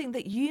something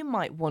that you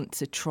might want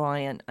to try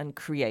and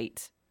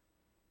create?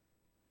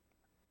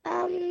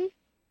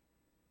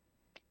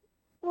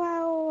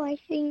 Well, I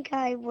think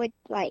I would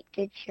like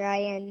to try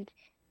and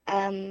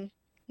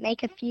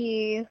make a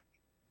few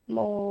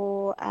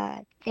more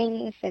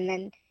things, and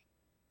then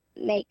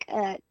make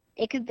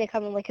it could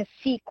become like a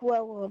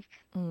sequel of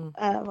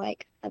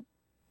like a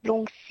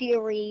long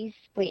series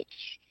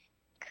which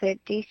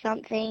could do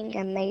something,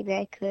 and maybe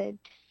I could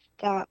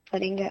start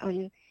putting it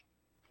on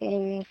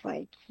things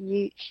like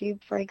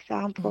YouTube, for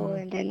example,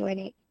 and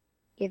then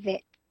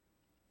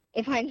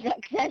if I'm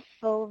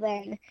successful,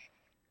 then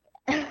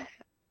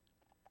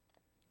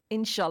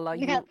Inshallah.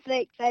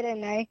 Netflix, I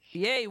don't know.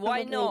 Yeah,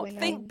 why not?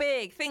 Think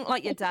big. Think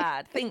like your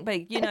dad. Think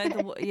big. You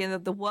know,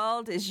 the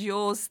world is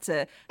yours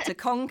to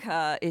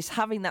conquer. Is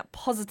having that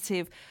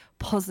positive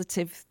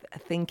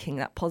thinking,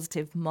 that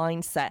positive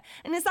mindset.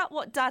 And is that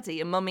what Daddy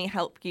and Mummy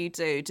help you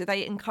do? Do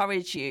they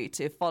encourage you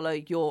to follow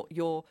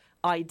your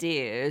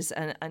ideas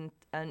and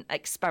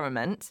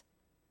experiment?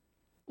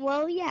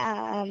 Well,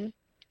 yeah.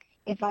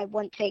 If I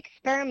want to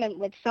experiment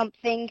with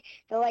something,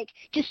 they're like,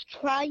 just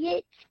try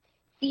it.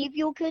 See if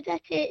you're good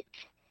at it.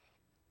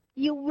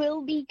 You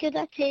will be good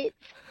at it,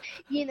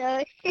 you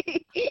know.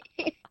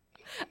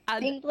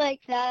 Things like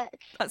that.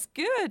 That's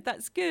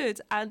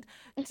good.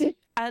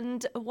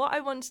 And what I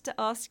wanted to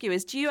ask you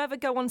is, do you ever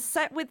go on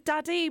set with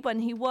Daddy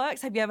when he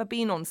works? Have you ever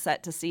been on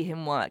set to see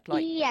him work?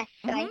 Yes,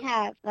 I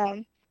have.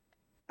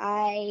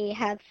 I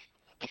have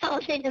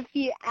starred in a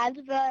few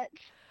adverts.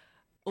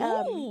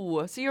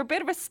 Oh, so you're a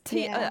bit of is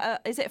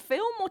it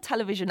film or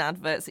television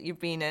adverts that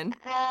you've been in?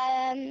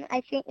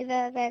 I think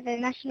the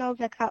National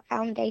Zakat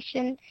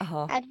Foundation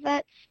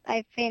adverts.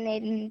 I've been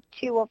in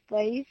 2 of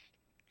those.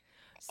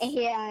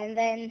 Yeah, and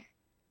then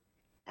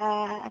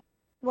I've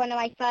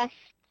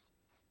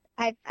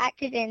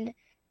acted in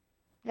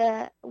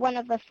one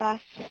of the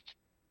first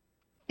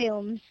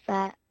films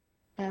that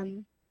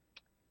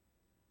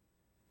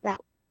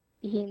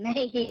he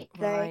made.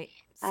 Right.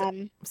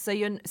 So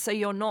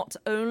you're not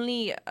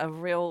only a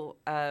real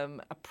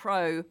a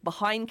pro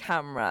behind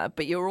camera,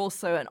 but you're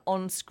also an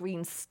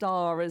on-screen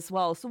star as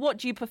well. So what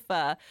do you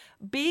prefer,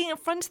 being in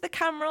front of the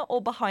camera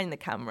or behind the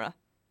camera?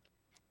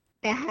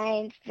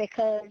 Behind,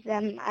 because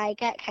I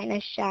get kind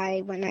of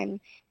shy when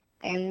I'm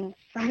in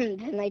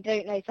front, and I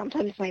don't know.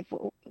 Sometimes my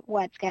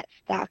words get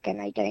stuck,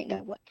 and I don't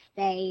know what to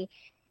say.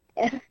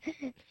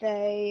 So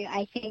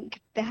I think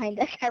behind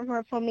the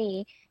camera for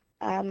me.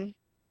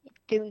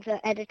 Doing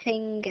the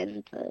editing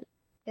and the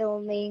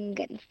filming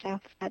and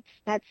stuff.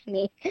 That's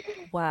me.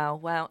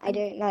 Wow. I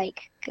don't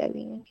like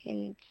going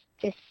and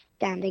just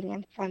standing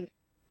in front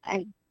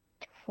and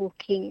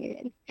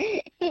talking.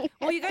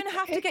 Well, you're going to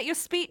have to get your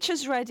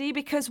speeches ready,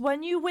 because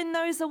when you win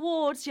those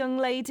awards, young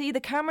lady, the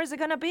cameras are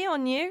going to be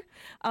on you.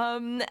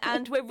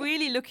 And we're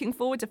really looking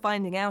forward to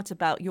finding out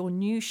about your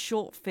new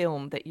short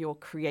film that you're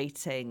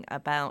creating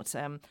about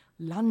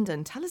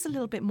London. Tell us a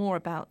little bit more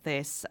about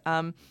this.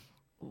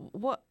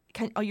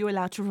 Are you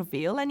allowed to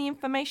reveal any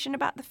information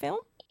about the film?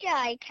 Yeah,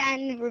 I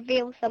can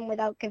reveal some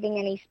without giving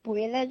any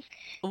spoilers.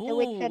 Ooh. So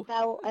it's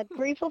about a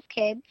group of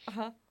kids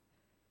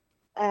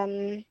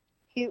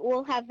who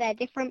all have their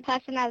different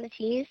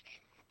personalities,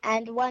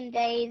 and one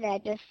day they're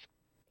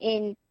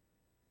in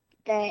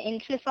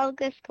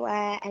Trafalgar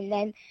Square, and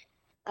then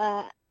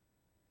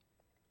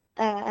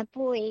a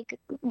boy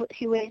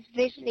who is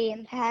visually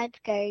impaired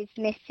goes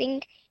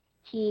missing.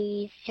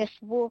 He's just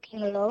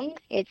walking along.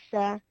 It's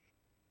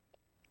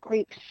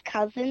group's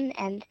cousin,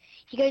 and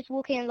he goes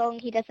walking along.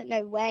 He doesn't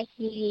know where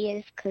he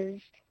is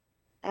because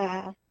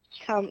he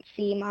can't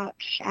see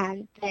much,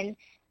 and then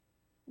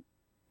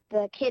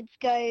the kids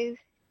go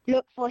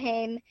look for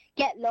him,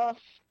 get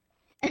lost.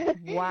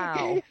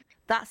 Wow,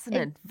 that's an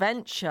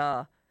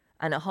adventure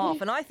and a half.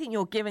 And I think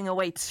you're giving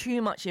away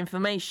too much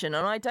information,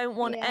 and I don't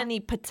want any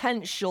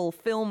potential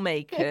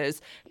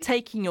filmmakers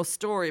taking your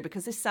story,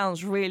 because this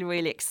sounds really,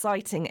 really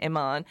exciting,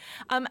 Imaan.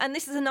 And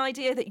this is an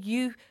idea that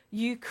you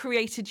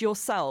created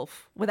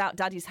yourself without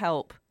Daddy's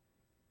help.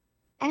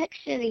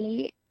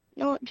 Actually,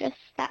 not just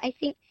that. I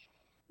think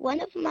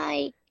one of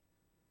my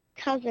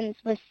cousins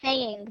was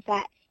saying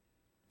that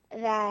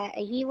my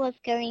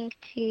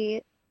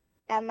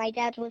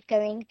dad was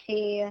going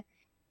to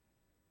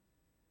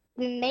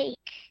make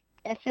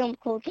a film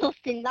called Lost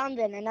in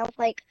London, and I was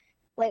like,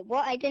 wait,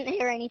 what? I didn't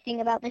hear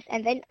anything about this.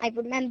 And then I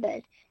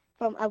remembered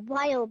from a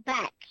while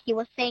back he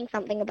was saying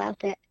something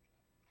about it.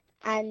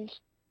 And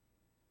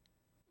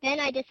then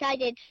I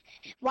decided,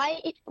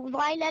 why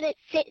let it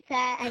sit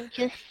there and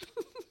just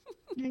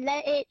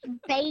let it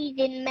bathe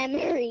in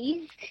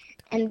memories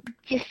and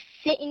just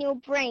sit in your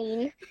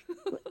brain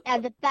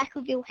at the back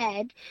of your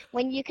head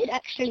when you could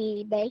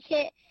actually make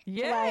it.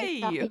 Yay! So I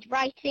started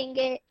writing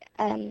it,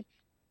 and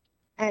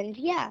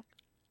yeah.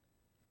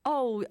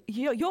 Oh,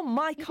 you're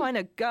my kind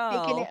of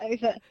girl. Taking it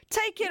over.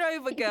 Take it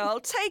over, girl.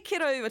 Take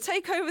it over.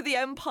 Take over the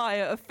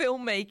empire of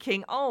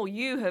filmmaking. Oh,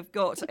 you have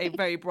got a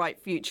very bright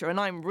future, and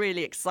I'm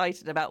really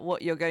excited about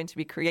what you're going to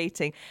be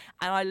creating.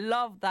 And I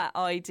love that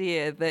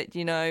idea that,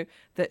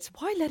 that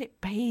why let it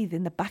bathe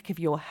in the back of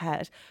your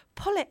head?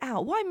 Pull it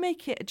out. Why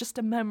make it just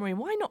a memory?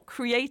 Why not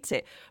create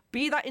it?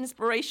 Be that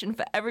inspiration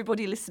for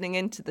everybody listening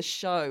into the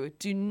show.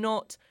 Do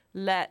not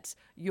let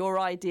your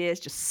ideas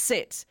just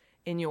sit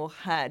in your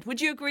head. Would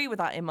you agree with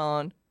that,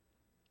 Imaan?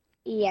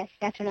 Yes,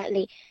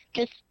 definitely.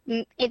 Just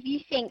if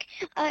you think,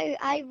 oh,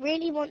 I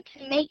really want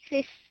to make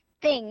this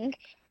thing,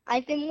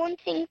 I've been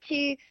wanting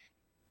to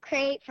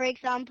create, for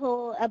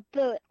example, a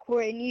book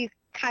or a new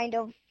kind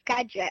of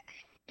gadget.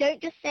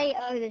 Don't just say,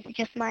 oh, this is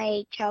just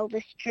my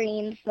childish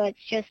dreams. Let's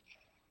just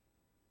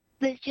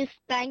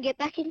bang it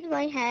back into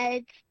my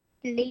head,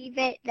 leave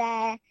it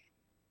there,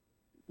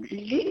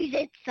 lose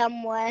it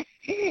somewhere,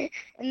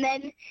 and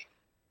then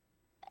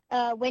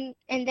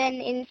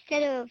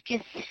instead of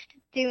just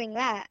doing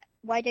that,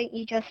 why don't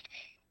you just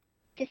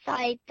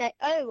decide that,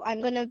 oh, I'm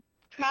going to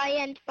try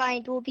and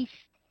find all these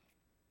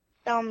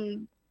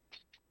some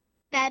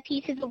spare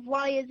pieces of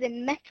wires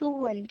and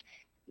metal and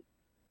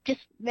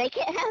just make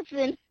it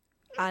happen.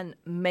 And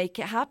make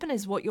it happen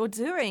is what you're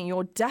doing.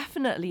 You're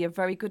definitely a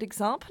very good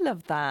example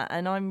of that.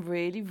 And I'm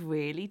really,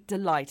 really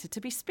delighted to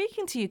be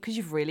speaking to you because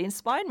you've really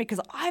inspired me, because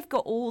I've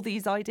got all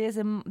these ideas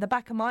in the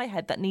back of my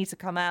head that need to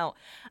come out.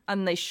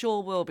 And they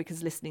sure will,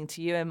 because listening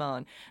to you,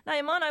 Imaan. Now,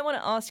 Imaan, I want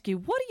to ask you,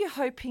 what are you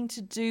hoping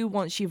to do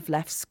once you've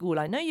left school?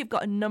 I know you've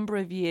got a number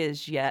of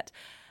years yet.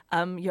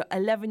 You're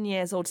 11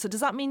 years old. So does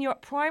that mean you're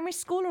at primary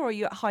school or are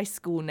you at high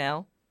school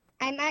now?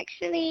 I'm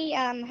actually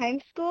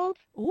homeschooled.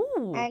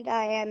 Ooh. And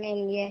I am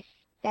in year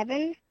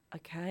 7.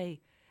 Okay.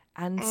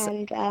 And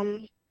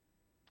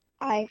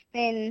I've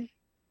been,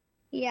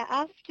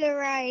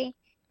 after I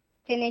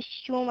finish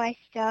all my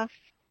stuff,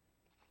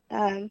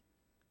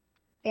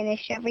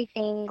 finish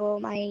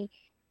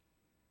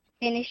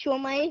all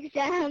my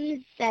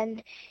exams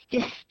and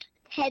just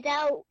head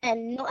out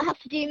and not have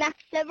to do maths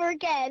ever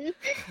again.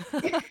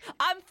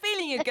 I'm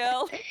feeling you,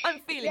 girl. I'm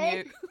feeling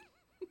you.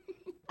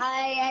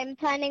 I am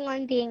planning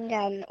on being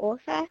an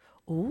author.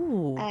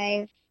 Ooh.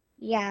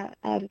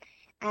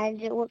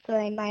 And also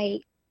I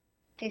might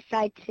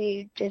decide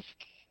to just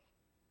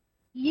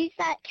use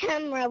that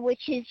camera,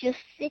 which is just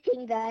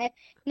sitting there,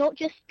 not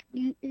just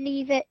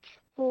leave it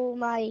for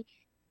my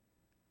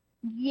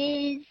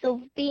years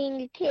of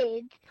being a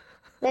kid.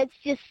 Let's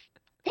just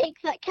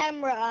take that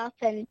camera up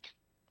and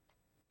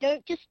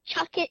don't just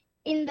chuck it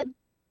in the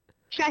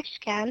trash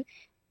can.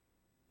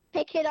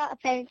 Pick it up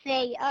and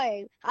say,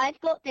 oh, I've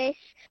got this.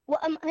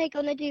 What am I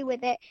going to do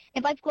with it?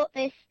 If I've got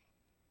this,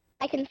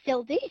 I can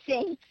still do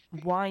things.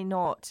 Why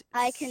not?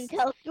 I can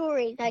tell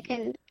stories. I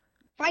can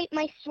write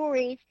my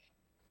stories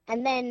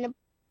and then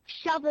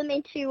shove them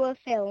into a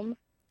film.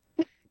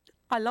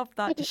 I love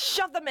that. Just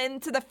shove them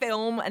into the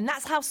film, and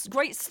that's how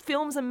great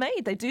films are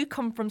made. They do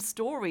come from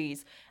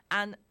stories,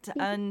 and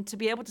to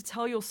be able to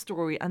tell your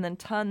story and then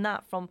turn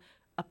that from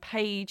a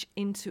page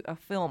into a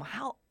film.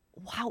 How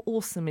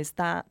awesome is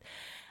that?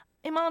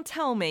 Imaan,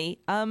 tell me,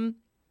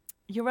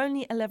 you're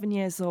only 11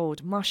 years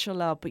old,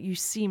 mashallah, but you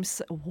seem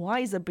so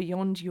wiser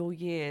beyond your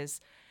years.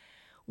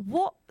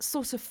 What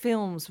sort of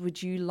films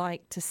would you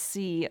like to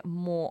see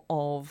more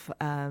of?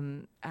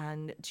 And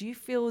do you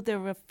feel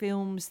there are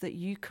films that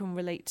you can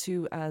relate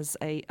to as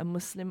a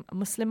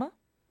Muslimah?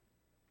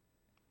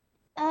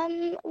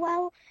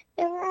 Well,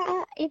 there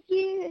are, if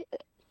you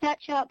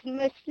search up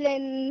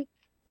Muslim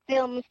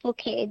films for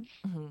kids,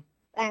 Mm-hmm.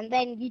 and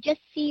then you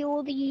just see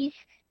all these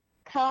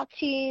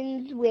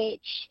cartoons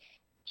which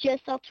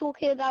just are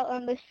talking about a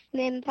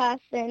Muslim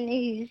person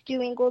who's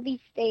doing all these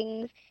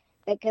things.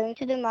 They're going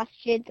to the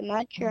masjid, the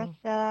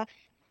madrasa,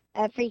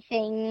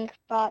 everything,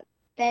 but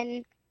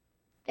then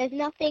there's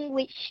nothing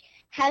which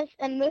has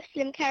a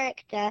Muslim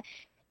character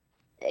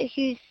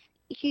who's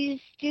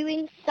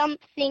doing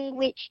something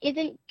which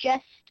isn't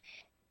just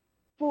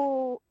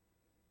for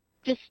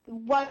just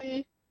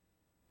one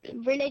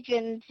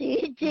religion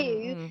to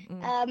do.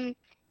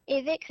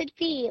 If it could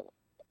be,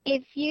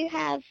 if you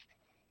have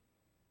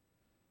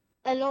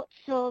a lot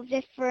of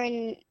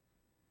different,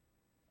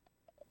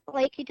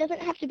 like, it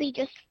doesn't have to be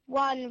just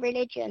one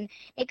religion.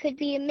 It could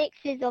be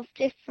mixes of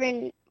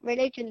different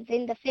religions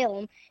in the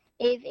film.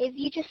 If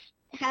you just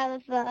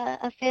have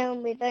a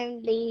film with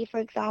only, for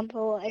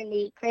example,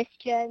 only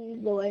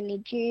Christians or only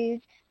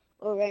Jews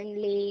or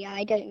only,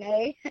 I don't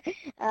know,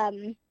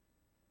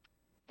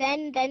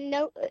 then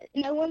no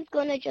one's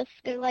gonna just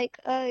go like,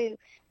 oh,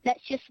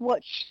 let's just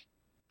watch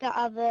the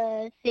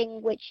other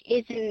thing, which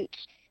isn't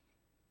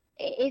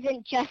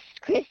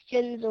just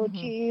Christians or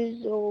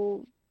Jews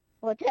or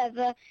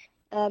whatever.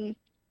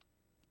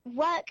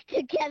 Work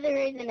together,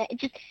 isn't it?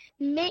 Just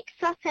mix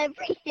up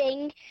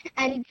everything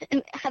and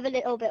have a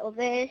little bit of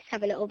this,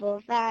 have a little bit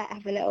of that,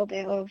 have a little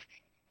bit of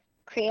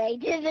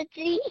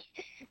creativity.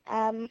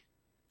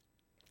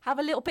 Have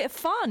a little bit of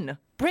fun.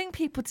 Bring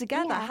people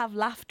together. Yeah. Have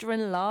laughter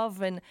and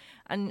love and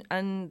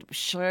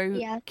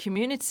show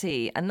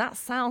community. And that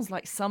sounds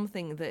like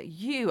something that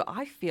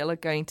I feel, are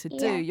going to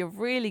do. Yeah. You're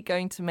really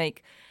going to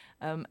make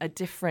a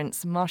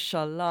difference,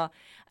 mashallah.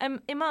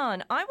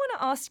 Imaan, I want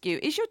to ask you,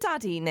 is your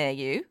daddy near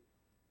you?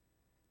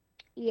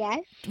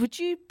 Yes. Would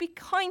you be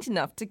kind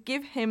enough to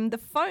give him the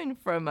phone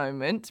for a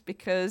moment?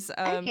 Because,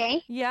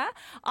 Okay. yeah,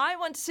 I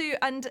want to.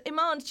 And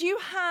Imaan, do you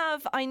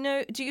have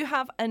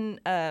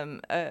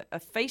a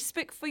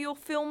Facebook for your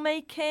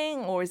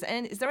filmmaking, or is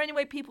there any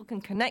way people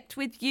can connect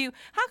with you?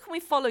 How can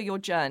we follow your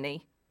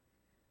journey?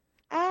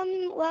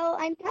 Well,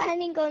 I'm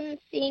planning on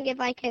seeing if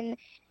I can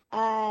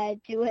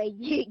do a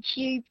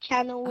YouTube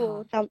channel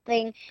or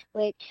something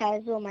which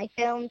has all my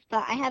films,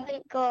 but I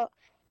haven't got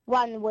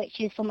one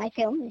which is for my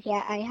films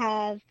yet. I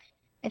have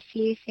a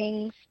few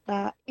things,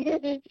 but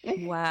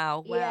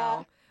Wow.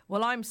 Yeah.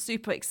 Well, I'm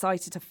super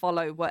excited to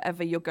follow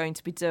whatever you're going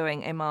to be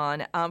doing,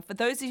 Imaan. For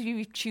those of you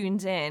who've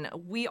tuned in,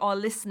 we are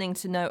listening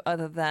to no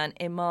other than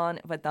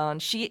Imaan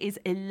Wadan. She is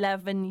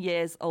 11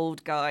 years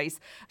old, guys.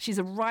 She's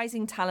a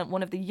rising talent,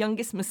 one of the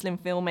youngest Muslim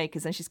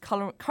filmmakers, and she's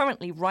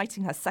currently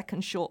writing her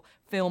second short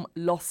film,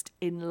 Lost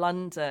in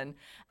London.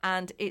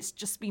 And it's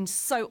just been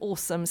so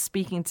awesome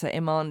speaking to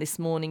Imaan this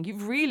morning.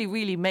 You've really,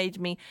 really made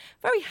me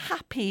very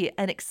happy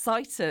and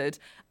excited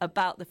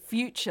about the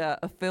future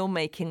of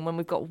filmmaking when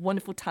we've got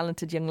wonderful,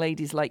 talented young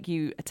ladies like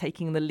you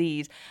taking the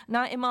lead.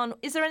 Now, Imaan,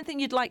 is there anything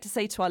you'd like to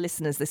say to our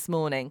listeners this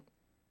morning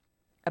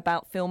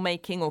about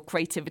filmmaking or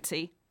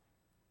creativity?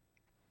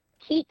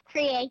 Keep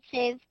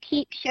creative,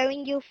 keep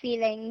showing your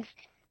feelings,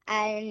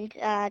 and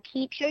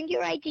keep showing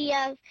your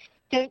ideas.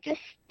 Don't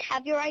just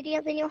have your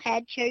ideas in your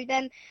head. Show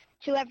them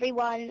to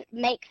everyone.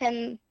 Make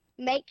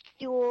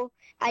your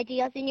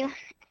ideas in your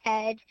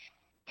head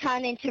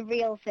turn into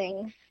real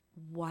things.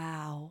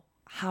 Wow.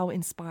 How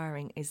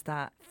inspiring is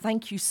that?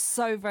 Thank you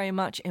so very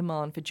much,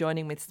 Imaan, for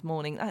joining me this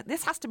morning.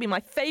 This has to be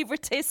my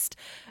favouriteest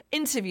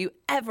interview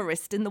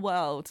everest in the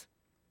world.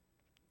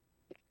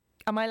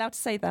 Am I allowed to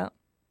say that?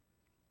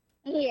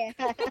 Yeah.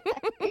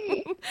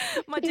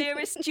 My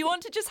dearest, do you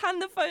want to just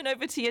hand the phone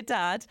over to your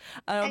dad?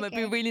 It'd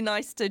be really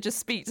nice to just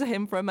speak to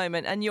him for a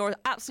moment. And you're an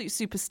absolute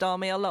superstar.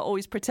 May Allah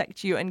always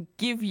protect you and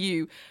give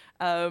you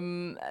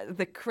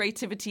the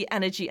creativity,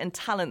 energy and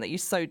talent that you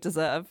so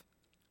deserve.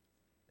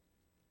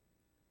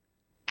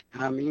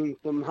 I mean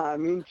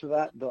to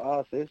that,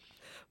 the sis.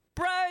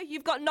 Bro,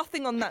 you've got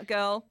nothing on that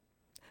girl.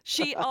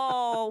 She's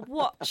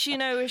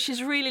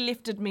really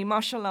lifted me,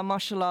 mashallah,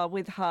 mashallah,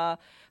 with her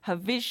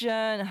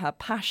vision, her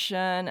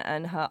passion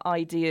and her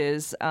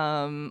ideas.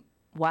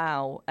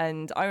 Wow.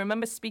 And I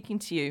remember speaking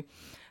to you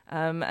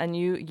and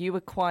you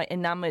were quite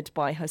enamoured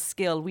by her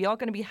skill. We are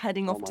going to be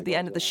heading off to the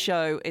end of the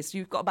show.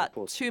 You've got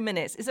about 2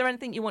 minutes. Is there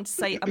anything you want to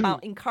say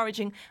about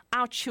encouraging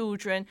our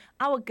children,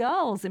 our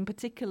girls in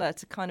particular,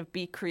 to kind of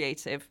be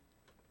creative?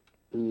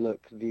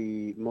 Look,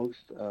 the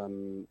most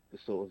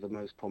the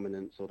most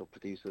prominent sort of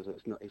producers.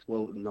 It's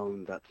well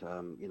known that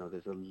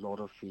there's a lot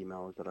of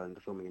females that are in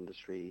the filming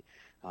industry.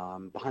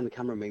 Behind the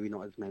camera, maybe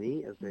not as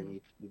many as they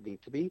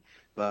need to be,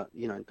 but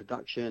in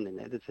production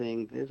and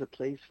editing, there's a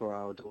place for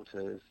our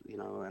daughters,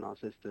 and our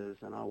sisters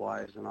and our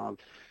wives and our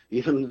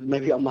even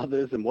maybe our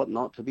mothers and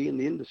whatnot to be in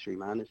the industry.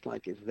 Man, it's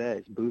like it's there,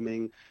 it's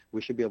booming.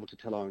 We should be able to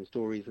tell our own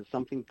stories. It's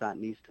something that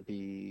needs to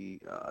be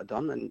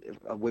done, and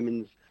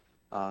women's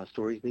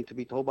stories need to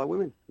be told by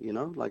women,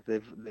 like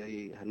they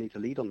need to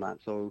lead on that.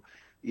 So,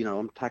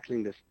 I'm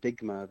tackling the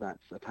stigma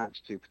that's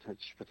attached to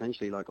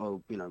potentially like,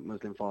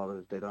 Muslim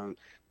fathers, they don't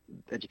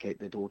educate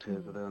their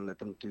daughters or they don't let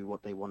them do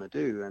what they want to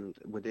do. And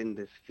within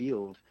this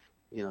field,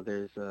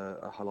 there's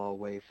a halal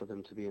way for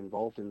them to be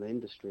involved in the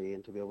industry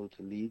and to be able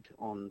to lead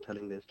on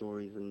telling their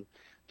stories and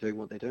doing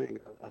what they're doing.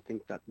 I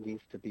think that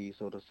needs to be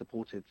sort of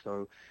supported.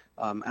 So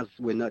as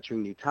we're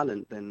nurturing new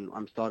talent, then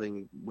I'm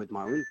starting with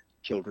my own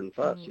children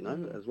first,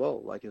 as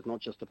well. Like, it's not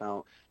just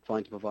about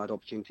trying to provide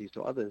opportunities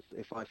to others.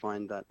 If I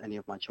find that any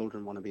of my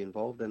children want to be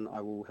involved, then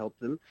I will help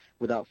them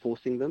without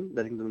forcing them,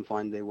 letting them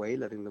find their way,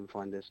 letting them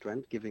find their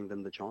strength, giving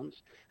them the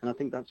chance. And I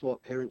think that's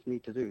what parents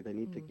need to do. They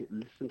need to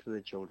listen to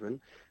their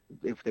children.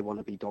 If they want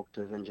to be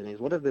doctors,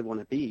 engineers, whatever they want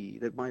to be,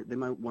 they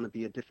might want to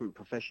be a different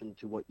profession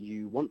to what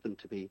you want them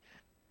to be.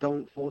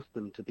 Don't force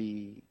them to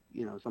be,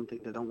 something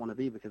they don't want to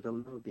be, because they'll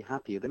never be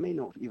happy. They may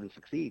not even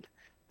succeed.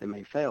 They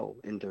may fail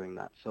in doing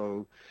that.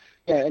 So,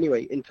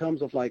 Anyway, in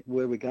terms of like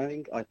where we're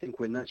going, I think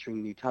we're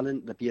nurturing new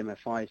talent. The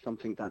BMFI is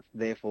something that's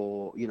there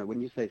for,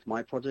 when you say it's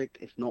my project,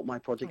 it's not my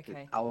project,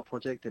 Okay. it's our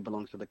project. It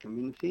belongs to the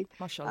community.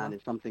 MashaAllah. And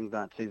it's something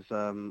that is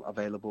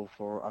available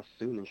for us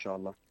soon,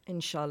 inshallah.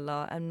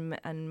 Inshallah,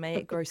 and may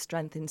it grow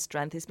strength in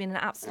strength. It's been an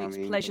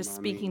absolute pleasure Ameen.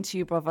 speaking to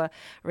you, brother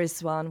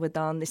Rizwan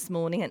Wadan, this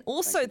morning, and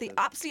also the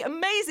absolutely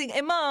amazing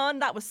Imaan.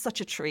 That was such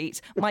a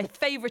treat. My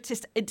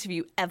favouriteest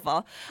interview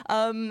ever.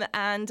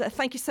 And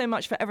thank you so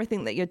much for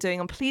everything that you're doing.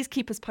 And please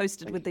keep us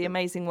posted with the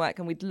amazing work,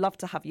 and we'd love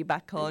to have you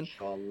back on.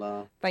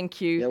 Inshallah.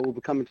 Thank you. Yeah, we'll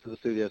be coming to the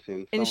studio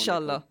soon.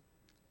 Inshallah.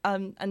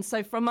 And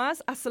so from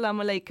us,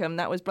 Assalamu alaikum.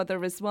 That was Brother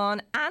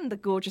Rizwan and the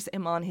gorgeous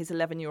Imaan, his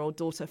 11-year-old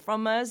daughter.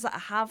 From us,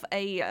 have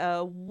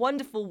a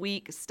wonderful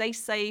week. Stay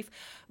safe,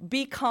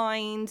 be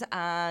kind,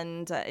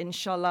 and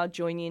inshallah,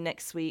 join you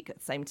next week at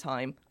the same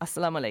time.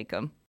 Assalamu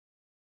alaikum.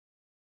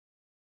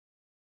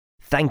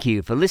 Thank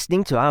you for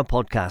listening to our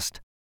podcast.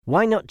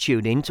 Why not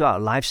tune in to our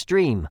live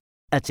stream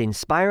at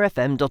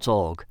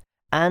inspirefm.org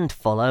and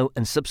follow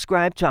and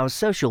subscribe to our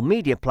social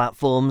media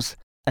platforms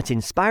at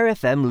Inspire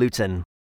FM Luton.